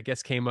Rob, I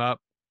guess, came up,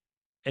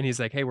 and he's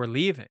like, "Hey, we're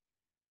leaving."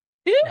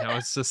 And I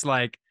was just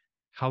like,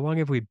 "How long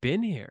have we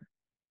been here?"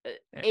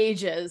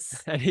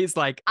 Ages. And he's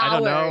like, I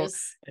don't know,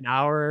 Hours. an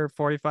hour,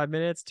 45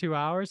 minutes, 2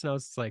 hours. And I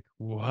was just like,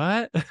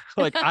 what?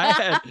 Like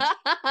I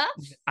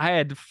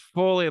had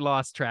fully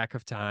lost track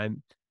of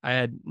time. I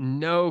had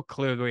no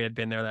clue we had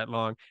been there that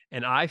long.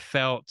 And I've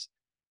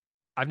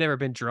never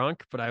been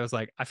drunk, but I was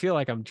like, I feel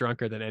like I'm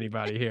drunker than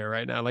anybody here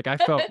right now. Like I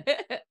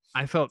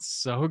felt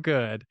so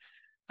good.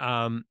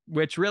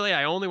 Which really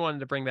I only wanted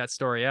to bring that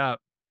story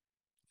up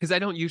because I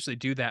don't usually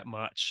do that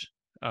much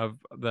of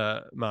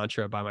the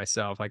mantra by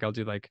myself. Like I'll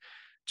do like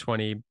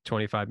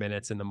 20-25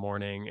 minutes in the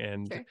morning,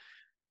 and Sure.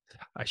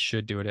 I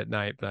should do it at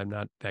night, but I'm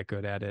not that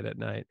good at it at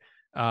night.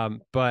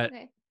 But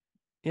Okay.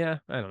 yeah,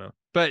 I don't know.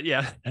 But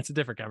yeah, that's a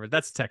different conversation.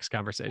 That's a text That's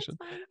conversation.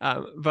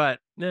 fine. But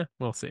yeah,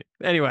 we'll see.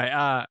 Anyway,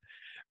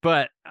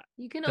 but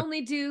You can the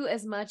only do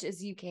as much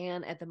as you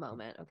can at the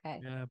moment, okay?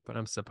 yeah, but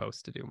I'm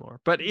supposed to do more.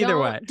 But either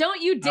way,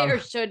 Don't you um, dare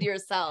should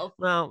yourself.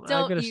 well,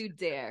 Don't you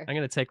dare. I'm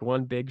gonna take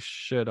one big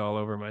shit all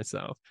over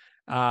myself.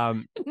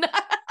 Um,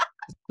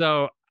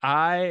 so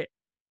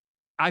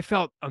I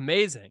felt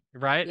amazing,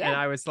 right? And Yeah.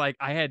 I was like,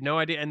 I had no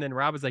idea. And then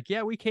Rob was like,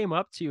 "Yeah, we came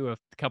up to you a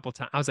couple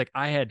times." I was like,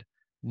 I had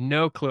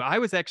no clue. I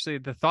was actually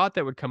the thought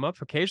that would come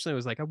up occasionally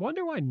was like, I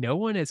wonder why no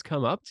one has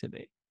come up to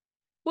me.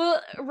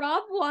 Well,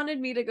 Rob wanted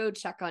me to go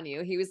check on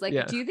you. He was like,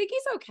 Yeah. "Do you think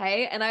he's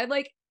okay?" And I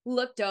like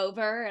looked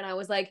over and I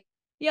was like,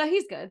 "Yeah,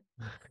 he's good.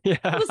 Yeah.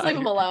 We'll just leave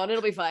him alone.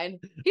 It'll be fine.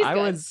 He's I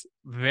good." was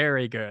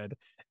very good.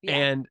 Yeah.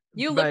 And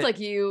You looked but like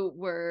you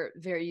were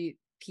very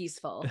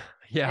peaceful.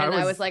 yeah, I And I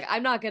was was like,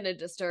 I'm not going to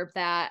disturb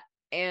that.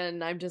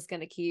 And I'm just going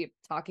to keep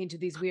talking to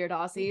these weird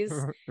Aussies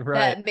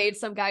right. that made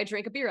some guy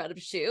drink a beer out of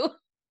his shoe.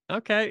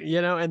 Okay,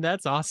 and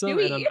that's awesome,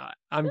 and Chewy.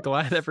 I'm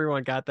glad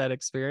everyone got that Yeah,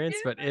 experience,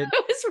 but it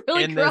was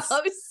really in this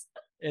gross.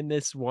 in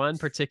this one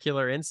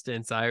particular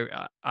instance,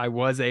 I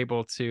was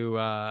able to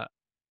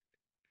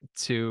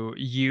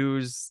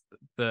use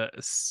the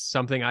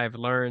something I've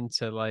learned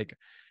to like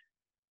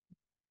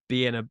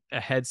be in a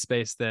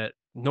headspace that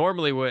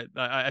normally would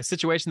a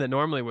situation that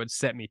normally would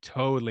set me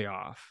totally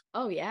off.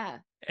 Oh, yeah.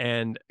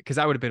 And because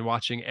I would have been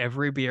watching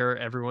every beer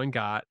everyone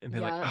got and be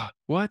like, Yeah. oh,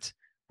 what?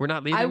 We're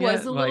not I leaving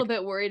was yet? a little Like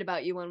bit worried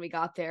about you when we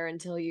got there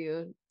until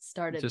you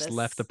started just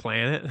left the this.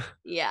 planet.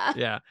 Yeah.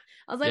 Yeah.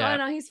 I was like, oh, Yeah.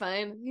 no, he's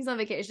fine. He's on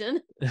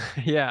vacation.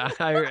 Yeah,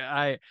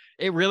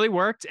 it really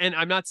worked, and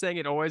I'm not saying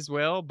it always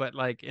will, but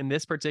like in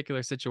this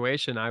particular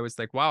situation, I was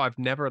like, wow, I've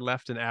never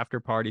left an after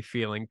party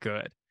feeling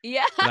good,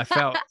 Yeah. and I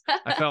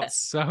felt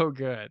so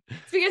good.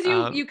 It's because you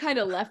Um, you kind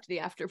of left the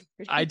after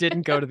I party.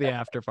 didn't go to the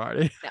after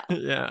party. No,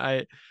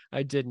 Yeah,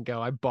 I didn't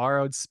go. I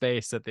borrowed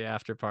space at the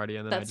after party,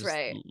 and then I that's just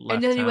right. And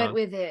left then you went town.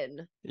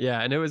 within.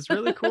 Yeah, and it was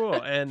really cool,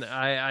 and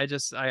I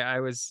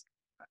was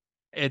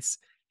it's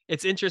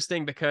it's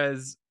interesting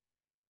because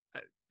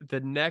the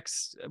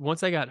next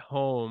once I got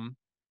home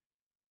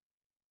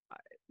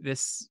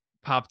this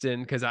popped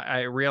in because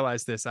I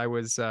realized this. I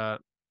was, and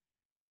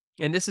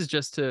this is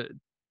just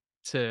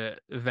to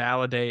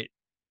validate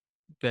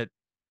that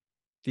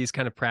these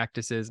kind of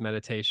practices,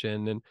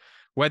 meditation, and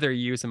whether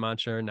you use a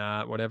mantra or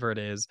not, whatever it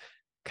is,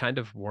 kind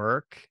of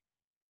work.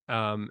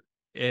 Um,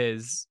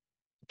 is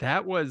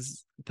that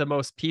was the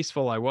most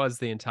peaceful I was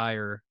the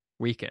entire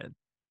weekend.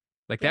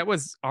 Like Yeah. that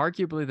was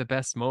arguably the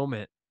best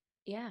moment.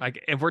 Yeah.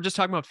 Like if we're just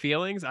talking about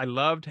feelings, I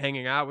loved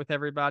hanging out with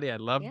everybody. I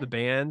loved the Yeah.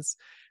 bands,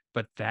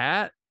 but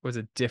that was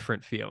a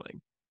different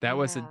feeling. That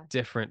was a Yeah.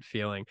 different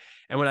feeling.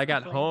 And when I got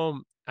Definitely.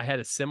 home, I had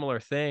a similar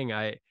thing.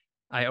 I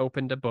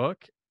opened a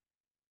book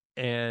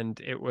and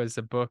it was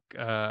a book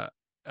uh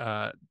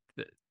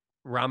th-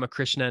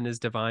 Ramakrishna and his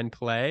Divine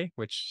Play,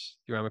 which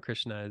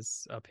Ramakrishna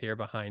is up here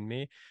behind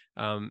me.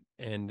 And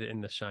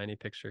in the shiny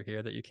picture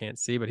here that you can't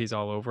see, but he's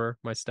all over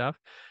my stuff.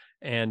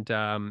 And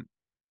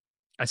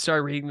I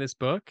started reading this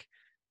book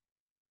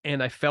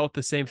and I felt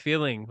the same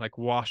feeling like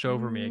wash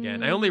over me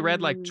again. I only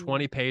read like Mm,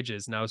 20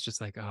 pages and I was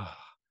just like, oh,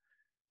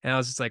 and I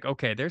was just like,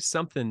 okay, there's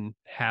something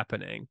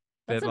happening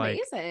that's that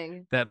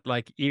amazing.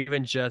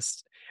 even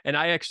just, and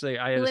I had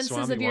a Glimpses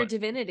Swami of your one.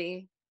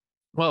 divinity.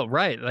 Well,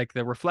 right. Like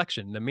the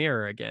reflection, the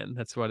mirror again.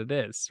 That's what it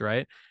is.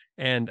 Right.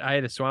 And I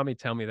had a Swami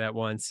tell me that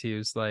once. He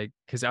was like,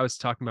 because I was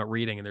talking about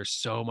reading and there's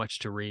so much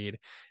to read.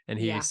 And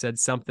he Yeah, said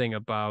something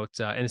about,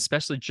 and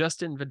especially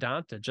just in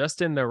Vedanta,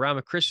 just in the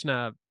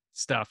Ramakrishna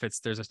stuff,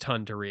 there's a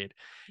ton to read.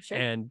 sure.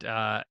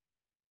 And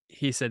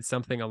he said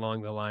something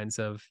along the lines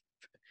of,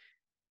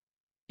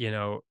 you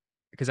know,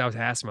 because I was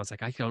asking him, I was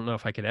like, I don't know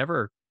if I could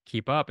ever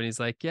keep up. And he's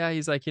like, yeah,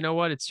 he's like, you know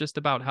what? It's just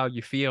about how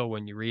you feel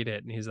when you read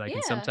it. And he's like,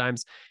 and Yeah.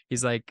 sometimes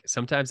he's like,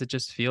 sometimes it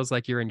just feels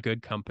like you're in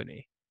good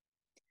company.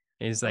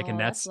 And he's like, Oh,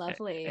 that's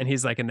lovely.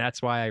 and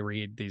that's why I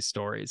read these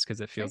stories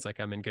because it Sure. feels like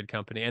I'm in good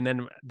company. And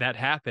then that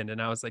happened.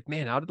 And I was like,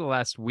 man, out of the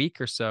last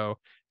week or so,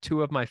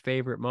 two of my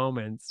favorite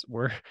moments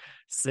were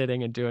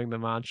sitting and doing the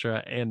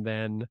mantra and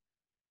then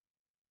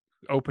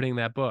opening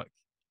that book.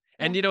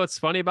 And Yeah, you know what's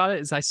funny about it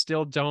is I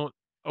still don't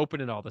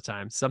open it all the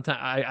time. Sometimes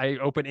I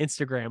open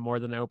Instagram more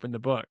than I open the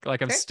book.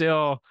 Like I'm sure.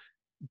 still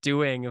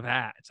doing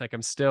that. Like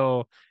I'm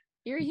still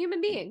You're a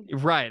human being.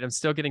 right. I'm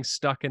still getting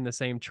stuck in the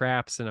same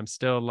traps and I'm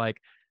still like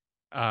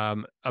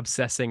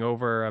obsessing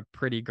over a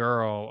pretty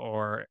girl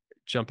or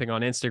jumping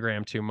on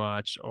Instagram too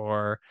much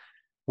or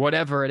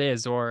whatever it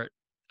is, or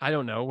I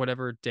don't know,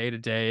 whatever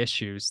day-to-day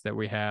issues that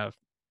we have.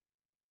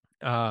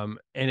 And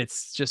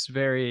it's just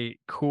very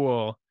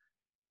cool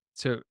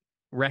to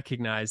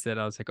recognize that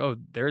I was like, oh,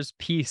 there's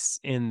peace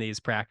in these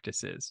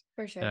practices.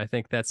 For And sure. I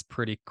think that's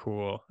pretty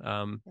cool,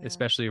 Yeah.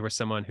 especially for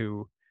someone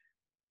who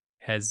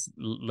has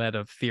led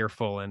a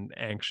fearful and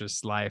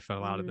anxious life a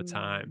lot of the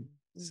time.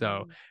 So,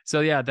 Mm-hmm. so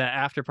yeah,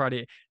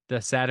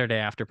 the Saturday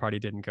after party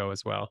didn't go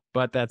as well,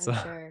 but that's I'm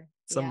sure.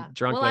 some Yeah.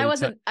 drunk Well, I lady.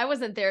 wasn't I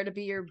wasn't there to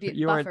be your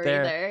You weren't buffer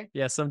there. either.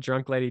 Yeah, some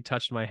drunk lady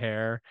touched my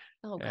hair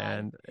Oh God.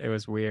 and it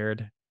was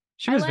weird.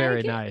 She I was like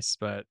very it. nice,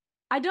 but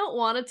I don't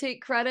want to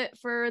take credit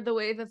for the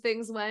way the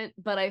things went,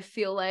 but I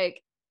feel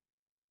like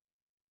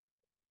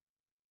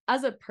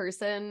as a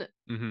person,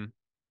 mhm,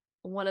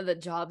 one of the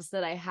jobs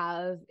that I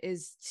have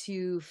is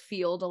to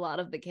field a lot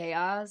of the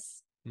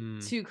chaos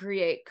mm, to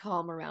create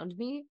calm around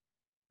me.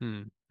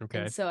 And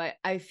okay. so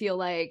I feel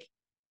like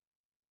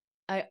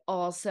I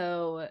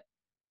also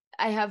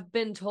I have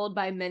been told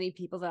by many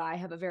people that I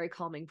have a very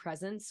calming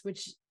presence,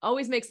 which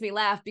always makes me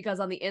laugh because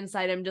on the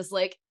inside I'm just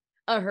like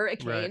a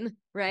hurricane,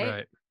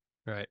 right?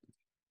 Right.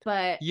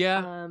 But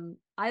Yeah.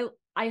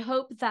 I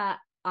hope that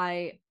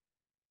I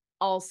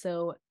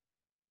also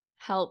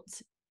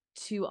helped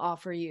to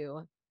offer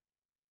you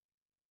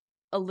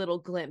a little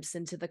glimpse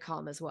into the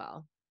calm as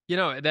well.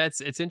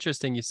 It's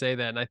interesting you say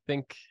that, and I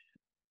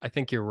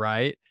think you're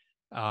right.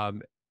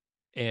 Um,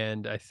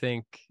 and I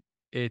think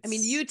I mean,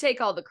 it's you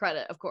take all the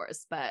credit, of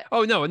course, but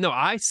oh no,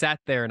 I sat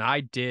there and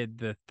I did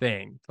the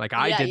thing. Like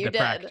I yeah, did you the did.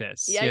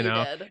 practice, Yeah, you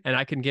did. and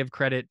I can give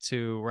credit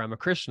to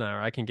Ramakrishna,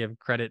 or I can give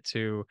credit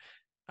to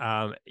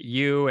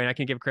you, and I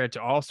can give credit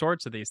to all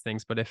sorts of these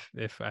things. But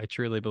if I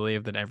truly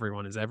believe that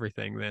everyone is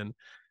everything, then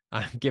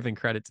I'm giving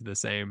credit to the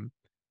same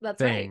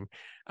That's right.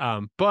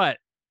 thing. But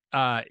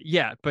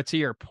yeah, but to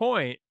your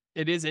point,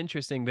 it is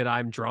interesting that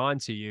I'm drawn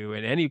to you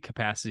in any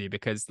capacity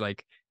because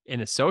like in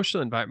a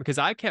social environment, because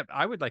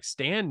I would like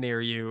stand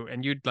near you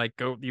and you'd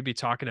be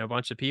talking to a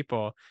bunch of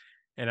people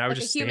and I would Like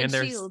a just human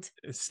shield.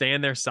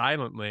 stand there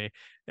silently.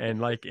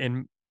 And like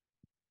in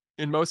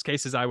most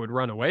cases I would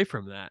run away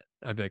from that.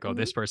 I'd be like, oh, Hmm.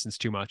 this person's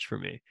too much for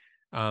me.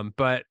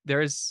 But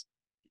there's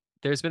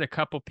been a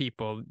couple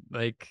people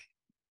like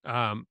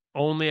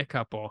only a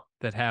couple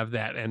that have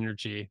that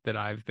energy that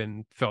I've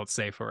been felt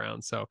safe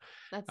around. So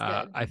That's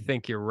good. I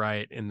think you're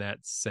right in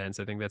that sense.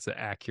 I think that's an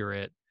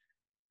accurate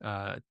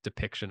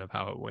depiction of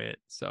how it went.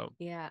 So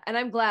Yeah. And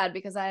I'm glad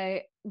because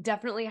I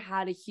definitely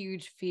had a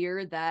huge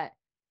fear that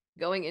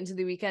going into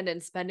the weekend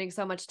and spending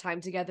so much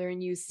time together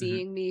and you mhm,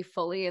 seeing me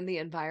fully in the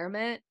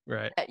environment,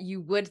 right. that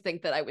you would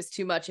think that I was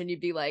too much and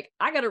you'd be like,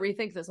 I got to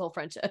rethink this whole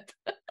friendship.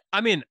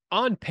 I mean,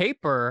 on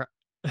paper,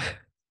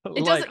 It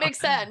like doesn't make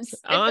sense. It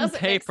on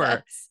doesn't make paper,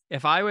 sense.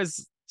 if I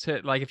was to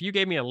like if you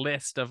gave me a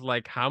list of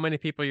like how many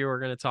people you were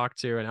going to talk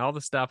to and all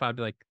the stuff, I'd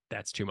be like,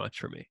 that's too much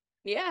for me.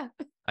 Yeah.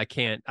 I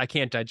can't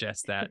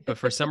digest that. But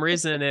for some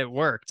reason it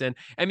worked. And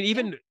I mean, Yeah.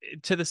 even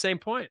to the same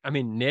point, I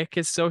mean, Nick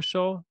is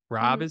social,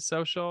 Rob Hmm. is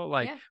social.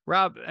 Like Yeah.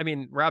 Rob, I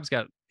mean,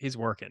 he's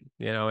working,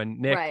 and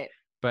Nick, Right.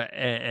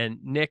 and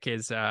Nick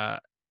is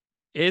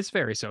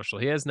very social.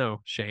 He has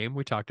no shame.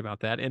 We talked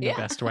about that in the Yeah.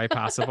 best way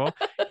possible.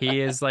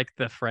 He is like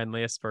the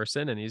friendliest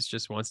person and he's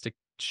just wants to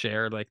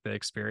share like the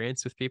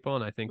experience with people.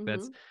 And I think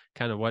that's Hmm.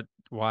 kind of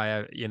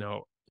why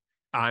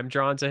I'm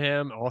drawn to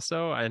him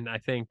also. And I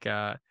think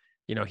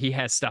he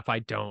has stuff I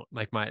don't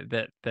like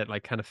that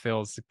like kind of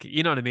feels,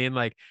 you know what I mean?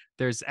 Like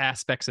there's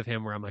aspects of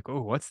him where I'm like,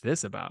 oh, what's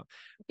this about?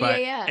 Yeah.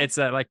 But Yeah. it's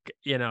like,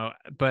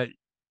 but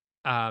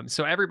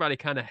so everybody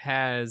kind of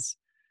has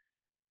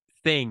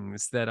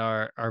things that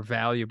are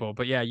valuable.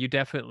 But yeah, you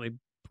definitely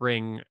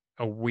bring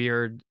a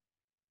weird,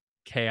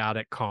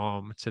 chaotic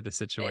calm to the It's,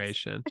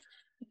 situation.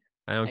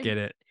 I don't I, get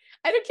it.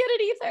 I don't get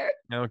it either.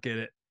 I don't get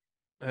it.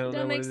 I It don't know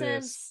doesn't what make it is.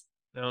 sense.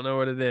 I don't know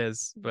what it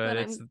is, but But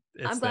I'm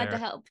it's glad to there.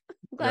 help.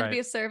 I'm glad to Right. be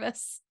of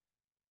service.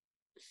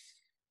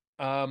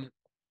 Um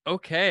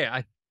okay, I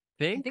I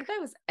think think that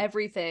was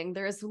everything.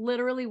 There is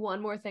literally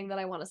one more thing that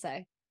I want to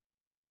say.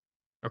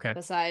 okay.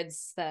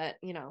 Besides that,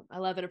 I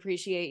love and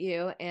appreciate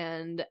you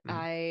and Mhm.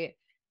 I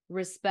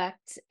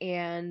respect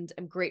and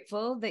I'm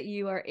grateful that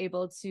you are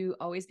able to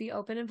always be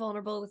open and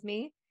vulnerable with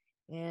me.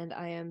 And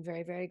I am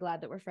very, very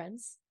glad that we're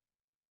friends.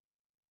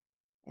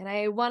 And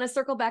I want to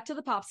circle back to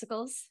the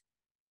popsicles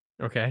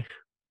Okay.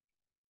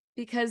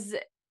 because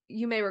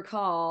you may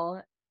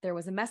recall there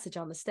was a message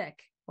on the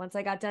stick once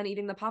I got done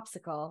eating the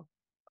popsicle.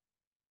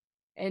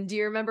 And do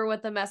you remember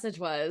what the message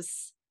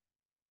was?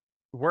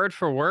 Word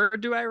for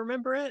word, do I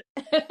remember it?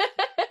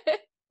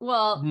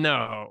 Well,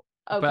 No.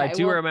 But I okay.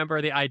 do Well,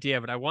 remember the idea,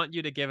 but I want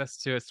you to give us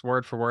to us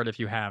word for word if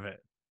you have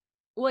it.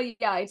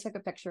 yeah, I took a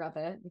picture of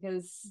it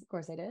because of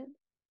course I did.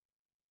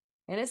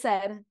 And it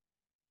said,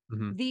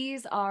 Mhm.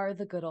 "These are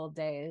the good old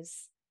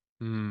days."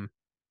 Mm,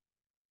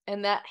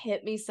 And that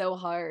hit me so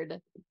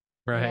hard.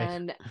 right.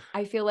 And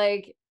I feel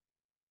like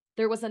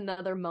there was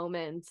another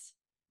moment.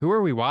 Who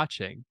are we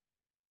watching?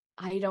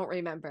 I don't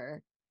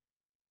remember,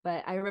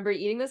 but I remember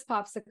eating this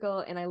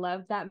popsicle and I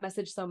loved that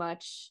message so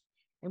much.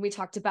 And we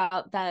talked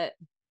about that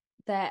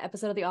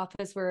episode of The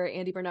Office where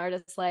Andy Bernard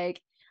is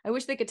like, I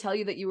wish they could tell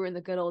you that you were in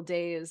the good old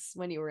days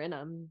when you were in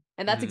them.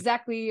 And that's Mhm.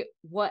 exactly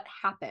what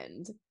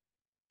happened.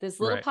 This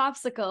little Right.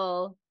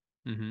 popsicle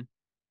Mhm.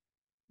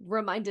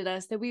 reminded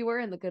us that we were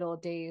in the good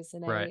old days.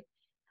 And Right.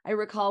 I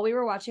recall we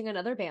were watching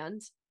another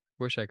band.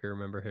 Wish I could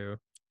remember who.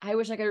 I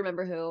wish I could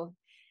remember who,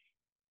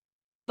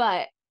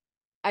 but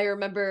I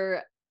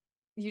remember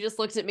you just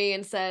looked at me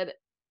and said,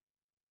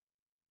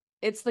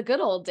 "It's the good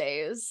old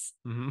days."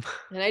 Mhm.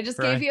 And I just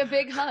gave Right. you a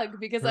big hug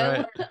because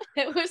Right.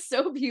 it was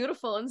so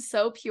beautiful and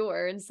so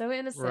pure and so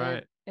innocent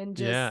Right. and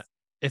Yeah. just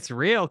It's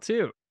real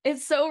too.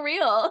 it's so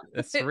real.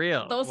 It's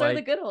real. Those are the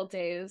Like, good old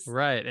days.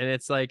 right. And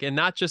it's like, and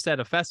not just at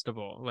a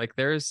festival. Like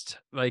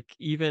like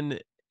even,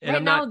 and Right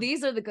I'm not now,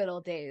 these are the good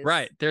old days.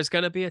 right. There's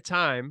going to be a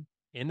time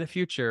in the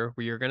future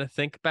where you're going to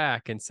think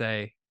back and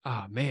say,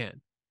 oh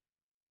man,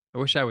 I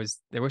wish that was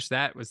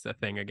the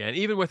thing again.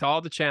 Even with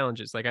all the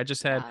challenges. Like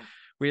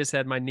we just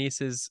had my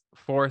niece's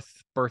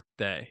 4th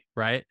birthday,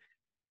 right?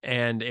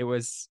 And it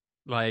was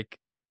like,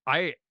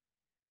 I,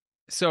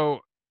 so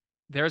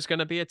there's going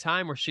to be a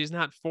time where she's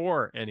not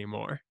 4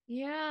 anymore,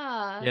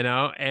 Yeah.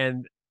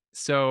 and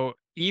so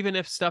even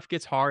if stuff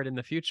gets hard in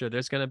the future,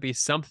 there's going to be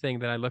something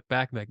that I look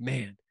back and be like,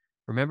 man,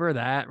 remember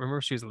that?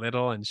 Remember she was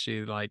little and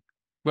she like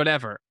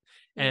whatever.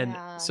 And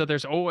Yeah. so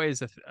there's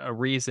always a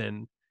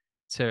reason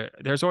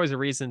there's always a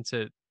reason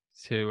to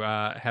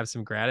have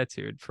some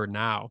gratitude for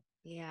now,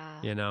 Yeah.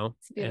 It's and I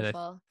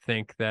beautiful.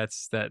 think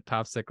that's that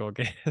popsicle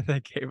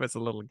that gave us a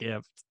little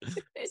gift.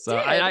 It So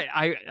did.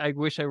 I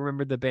wish I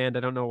remembered the band. I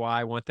don't know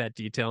why I want that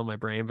detail in my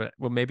brain, but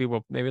well, maybe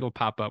it'll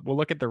pop up. We'll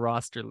look at the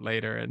roster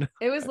later, and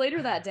It was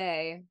later that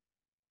day.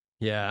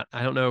 yeah,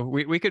 I don't know.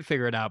 We could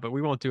figure it out, but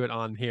we won't do it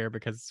on here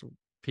because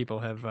people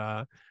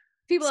have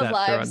People have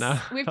sat through it now.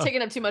 lives. We've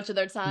taken up too much of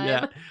their Yeah,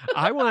 time.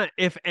 I want,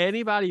 if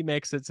anybody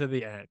makes it to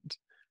the end,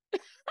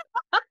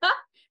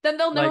 Then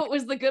they'll know like, it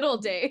was the good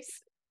old days.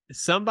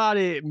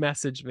 somebody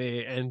message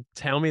me and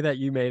tell me that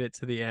you made it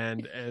to the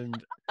end,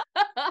 and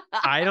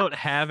I don't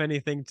have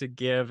anything to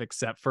give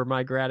except for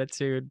my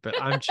gratitude, but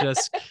I'm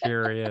just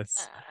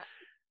curious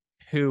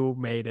who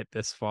made it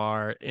this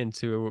far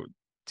into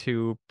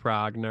two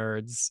prog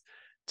nerds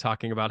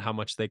talking about how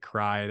much they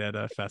cried at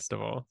a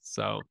festival.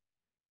 So,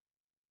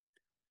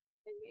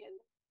 I mean,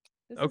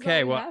 this is all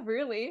okay, we well, have,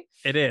 really.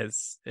 it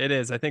is. It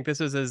is. I think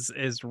this is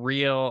as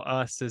real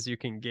us as you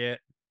can get.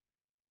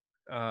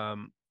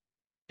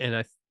 And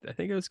I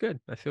think it was good.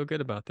 I feel good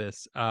about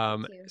this.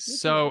 Thank you. Me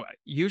So too.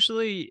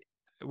 usually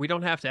we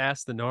don't have to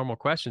ask the normal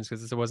questions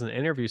because this wasn't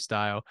interview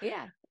style,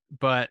 Yeah.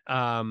 but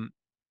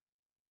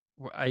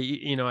I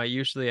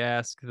usually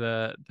ask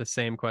the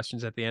same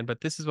questions at the end, but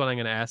this is what I'm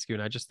going to ask you,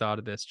 and I just thought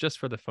of this just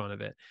for the fun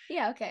of it.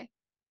 Yeah. Okay.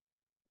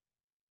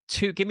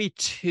 Give me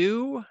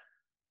 2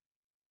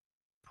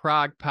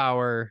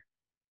 ProgPower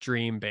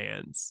dream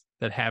bands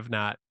that have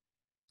not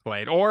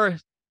played, or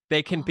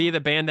they can be Oh, the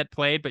band that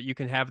played, but you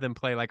can have them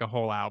play like a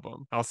whole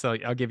album.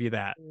 I'll give you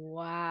that.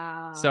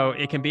 So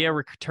it can be a wow.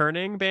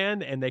 returning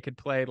band and they could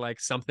play like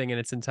something in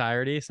its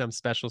entirety, some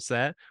special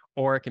set,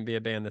 or it can be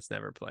a band that's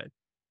never played.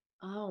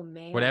 Oh,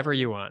 Whatever man.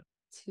 you want.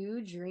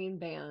 2 dream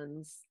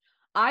bands.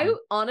 I Mm-hmm.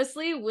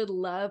 honestly would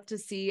love to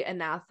see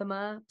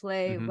Anathema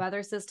play Mm-hmm.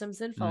 Weather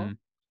Systems in Mm, full.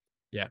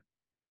 yeah.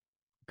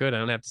 Good. I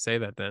don't have to say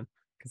that then,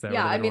 because that would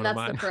Yeah. have I been mean, one of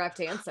that's the mine. correct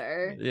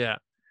answer. Yeah.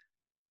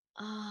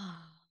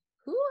 Ah,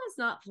 who has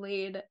not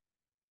played?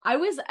 I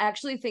was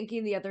actually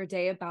thinking the other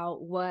day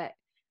about what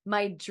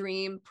my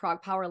dream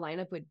ProgPower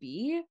lineup would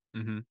be.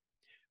 Mm-hmm.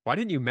 Why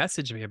didn't you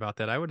message me about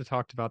that? I would have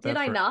talked about Did that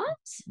I for not?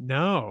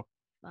 no.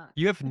 Fuck.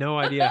 You have no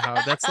idea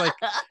how that's like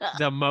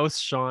the most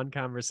Sean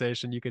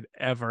conversation you could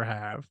ever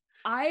have.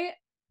 I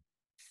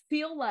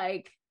feel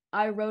like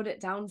I wrote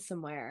it down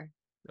somewhere,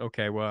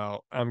 Okay,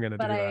 well, I'm gonna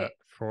but do that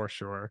for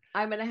sure.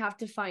 I'm gonna have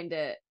to find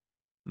it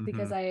Mm-hmm.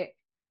 because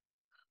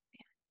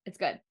it's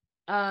good.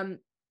 Um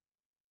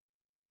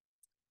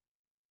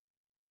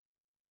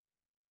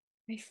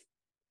I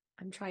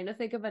I'm trying to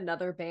think of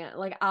another band,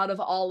 like out of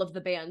all of the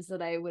bands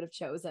that I would have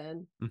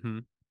chosen. Mm-hmm.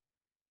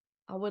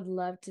 I would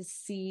love to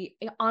see,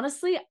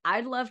 honestly,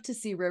 I'd love to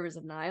see Rivers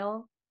of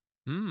Nile.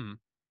 Hmm.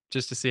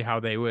 Just to see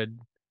how they would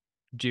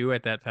do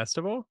at that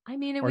festival? I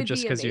mean, it Or would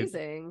just be because you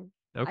amazing.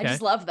 I okay.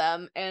 just love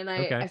them and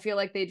I Okay. feel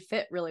like they'd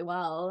fit really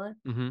well.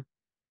 Mm-hmm.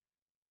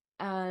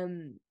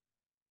 Um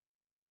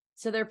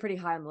so they're pretty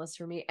high on the list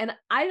for me. And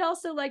I'd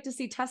also like to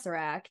see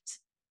Tesseract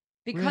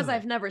because Really?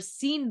 I've never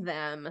seen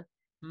them,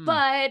 Hmm.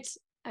 but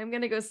I'm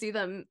going to go see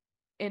them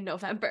in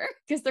November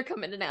because they're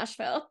coming to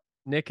Nashville.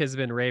 Nick has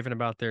been raving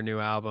about their new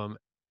album.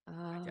 Oh,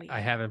 I yeah.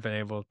 haven't been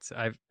able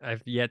to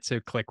I've yet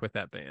to click with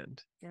that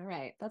band, All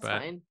right. That's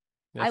but fine.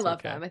 I that's love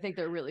okay. them. I think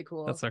they're really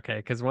cool. That's okay.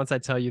 Because once I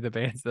tell you the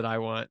bands that I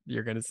want,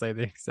 you're gonna say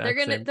the They're exact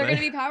going to same they're going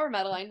thing. to be power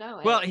metal. I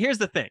know Well, it. here's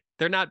the thing.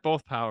 They're not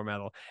both power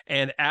metal.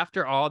 And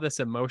after all this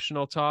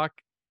emotional talk,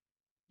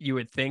 you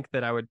would think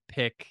that I would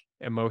pick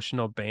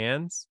emotional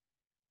bands.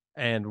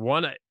 And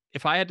one,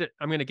 if I had to,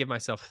 I'm going to give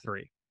myself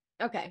 3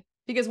 Okay.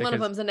 Because one of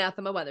because, them's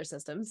Anathema Weather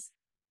Systems.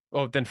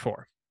 oh, then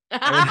 4. I'm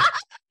gonna,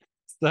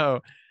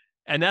 so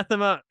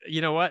Anathema,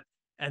 you know what?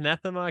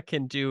 Anathema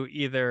can do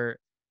either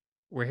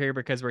We're Here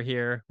Because We're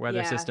Here, Weather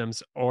Yeah.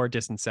 Systems, or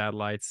Distant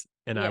Satellites.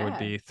 And I would Yeah.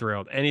 be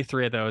thrilled. Any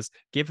 3 of those,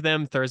 give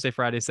them Thursday,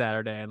 Friday,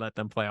 Saturday, and let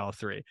them play all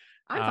 3.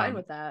 I'm fine Um,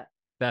 with that.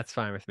 that's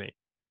fine with me.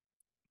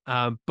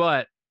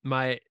 But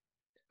my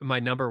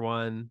number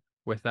one,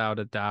 without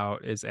a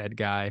doubt, is Ed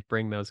Guy.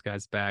 Bring those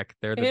guys back.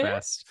 They're the There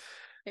best.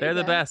 you They're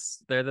the go.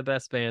 best. They're the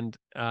best band.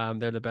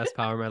 They're the best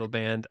power metal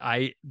band.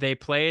 They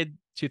played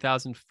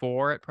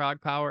 2004 at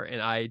ProgPower,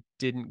 and I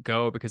didn't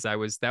go because that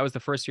was the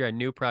first year I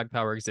knew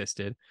ProgPower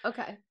existed,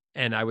 Okay.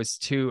 and I was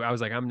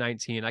like, I'm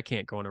 19, I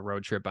can't go on a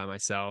road trip by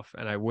myself,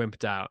 and I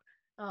wimped out.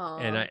 Oh,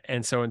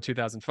 And so in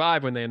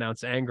 2005 when they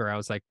announced Anger, I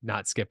was like,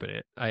 not skipping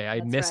it. I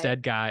that's missed right.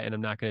 Ed Guy, and I'm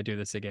not going to do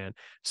this again.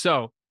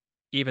 So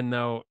even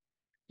though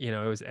it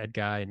was Ed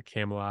Guy and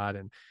Camelot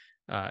and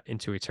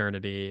Into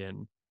Eternity,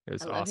 and it I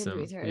was love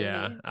Into awesome.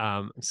 Yeah.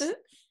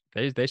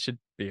 Eternity. They should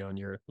be on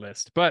your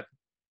list. But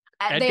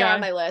Ed They are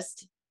on Guy, my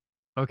list.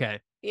 okay.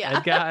 Yeah.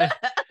 Ed Guy,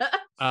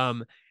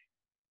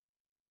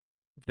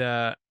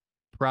 The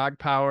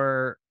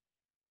ProgPower,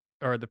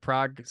 or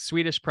the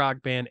Swedish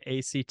prog band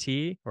ACT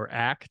or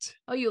ACT.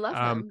 Oh, you love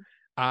them.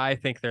 I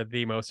think they're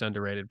the most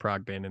underrated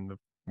prog band in the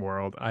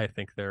world. I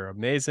think they're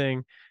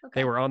amazing. They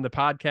Okay. were on the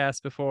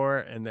podcast before,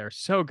 and they're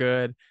so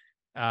good.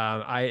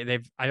 I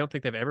don't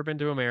think they've ever been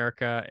to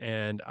America,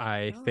 and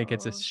I think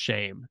it's a Oh,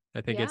 shame.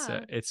 I think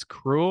yeah. it's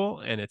cruel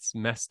and it's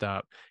messed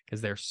up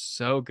because they're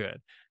so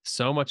good,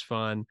 so much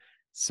fun,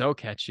 so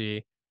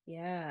catchy,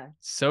 Yeah.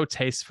 so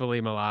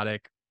tastefully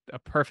melodic, a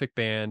perfect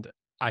band.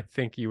 I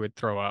think you would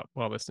throw up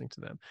while listening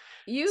to them.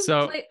 You've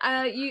So played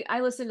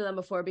I listened to them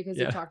before because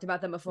you've yeah, talked about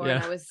them before and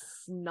yeah, I was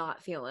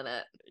not feeling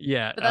it.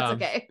 yeah, But that's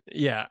okay.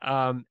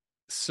 yeah.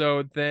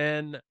 So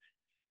then,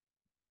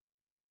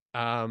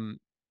 um,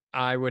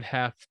 I would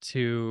have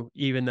to,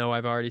 even though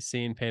I've already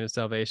seen Pain of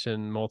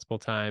Salvation multiple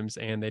times,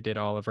 and they did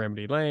all of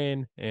Remedy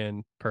Lane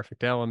and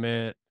Perfect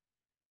Element.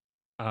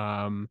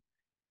 Um,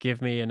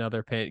 give me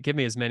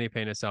as many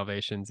Pain of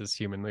Salvations as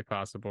humanly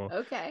possible.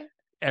 Okay.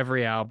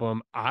 Every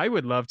album. I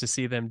would love to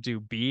see them do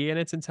B in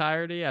its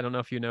entirety. I don't know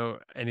if you know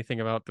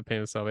anything about the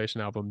Pain of Salvation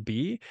album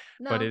B,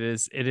 but No.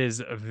 it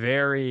is a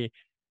very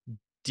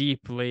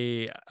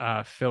deeply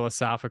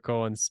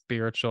philosophical and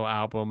spiritual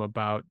album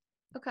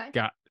Okay.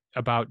 God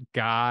about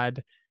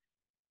God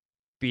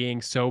being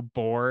so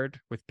bored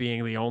with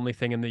being the only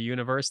thing in the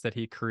universe that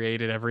he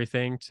created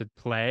everything to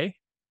play.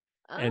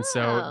 And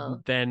so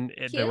Oh, then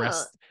cute.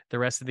 the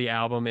rest of the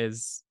album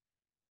is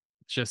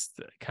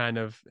just kind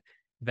of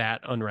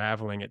that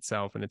unraveling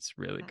itself, and it's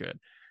really Okay. good.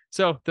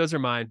 So those are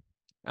mine.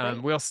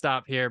 Great. We'll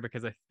stop here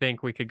because I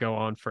think we could go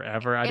on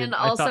forever. And I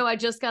thought also I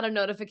just got a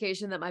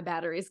notification that my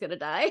battery's gonna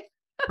die.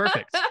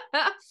 perfect.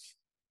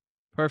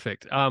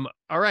 Perfect. All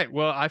right.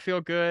 Well, I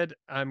feel good.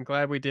 I'm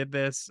glad we did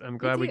this. I'm Me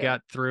glad we too.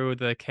 got through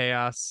the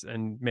chaos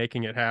and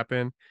making it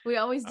happen. We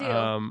always do.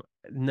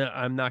 No,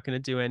 I'm not going to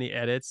do any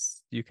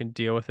edits. You can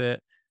deal with it.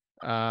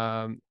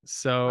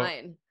 So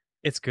Fine.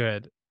 it's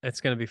good. It's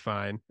going to be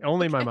fine.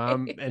 Only my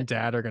mom Okay. and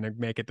dad are going to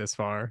make it this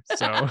far.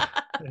 So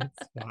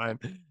it's fine.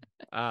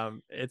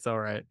 It's all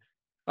right.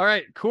 All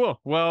right, cool.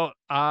 Well,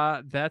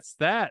 that's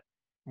that.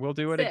 We'll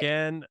do it Sick.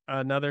 again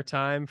another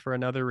time for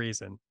another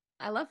reason.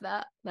 I love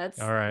that.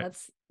 All right.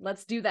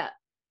 Let's do that.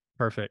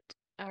 Perfect.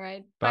 All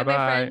right. Bye, my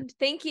Bye-bye. friend.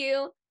 Thank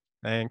you.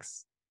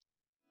 Thanks.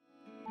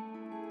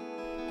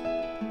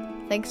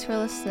 Thanks for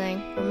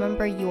listening.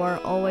 Remember, you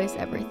are always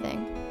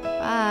everything.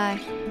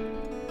 Bye.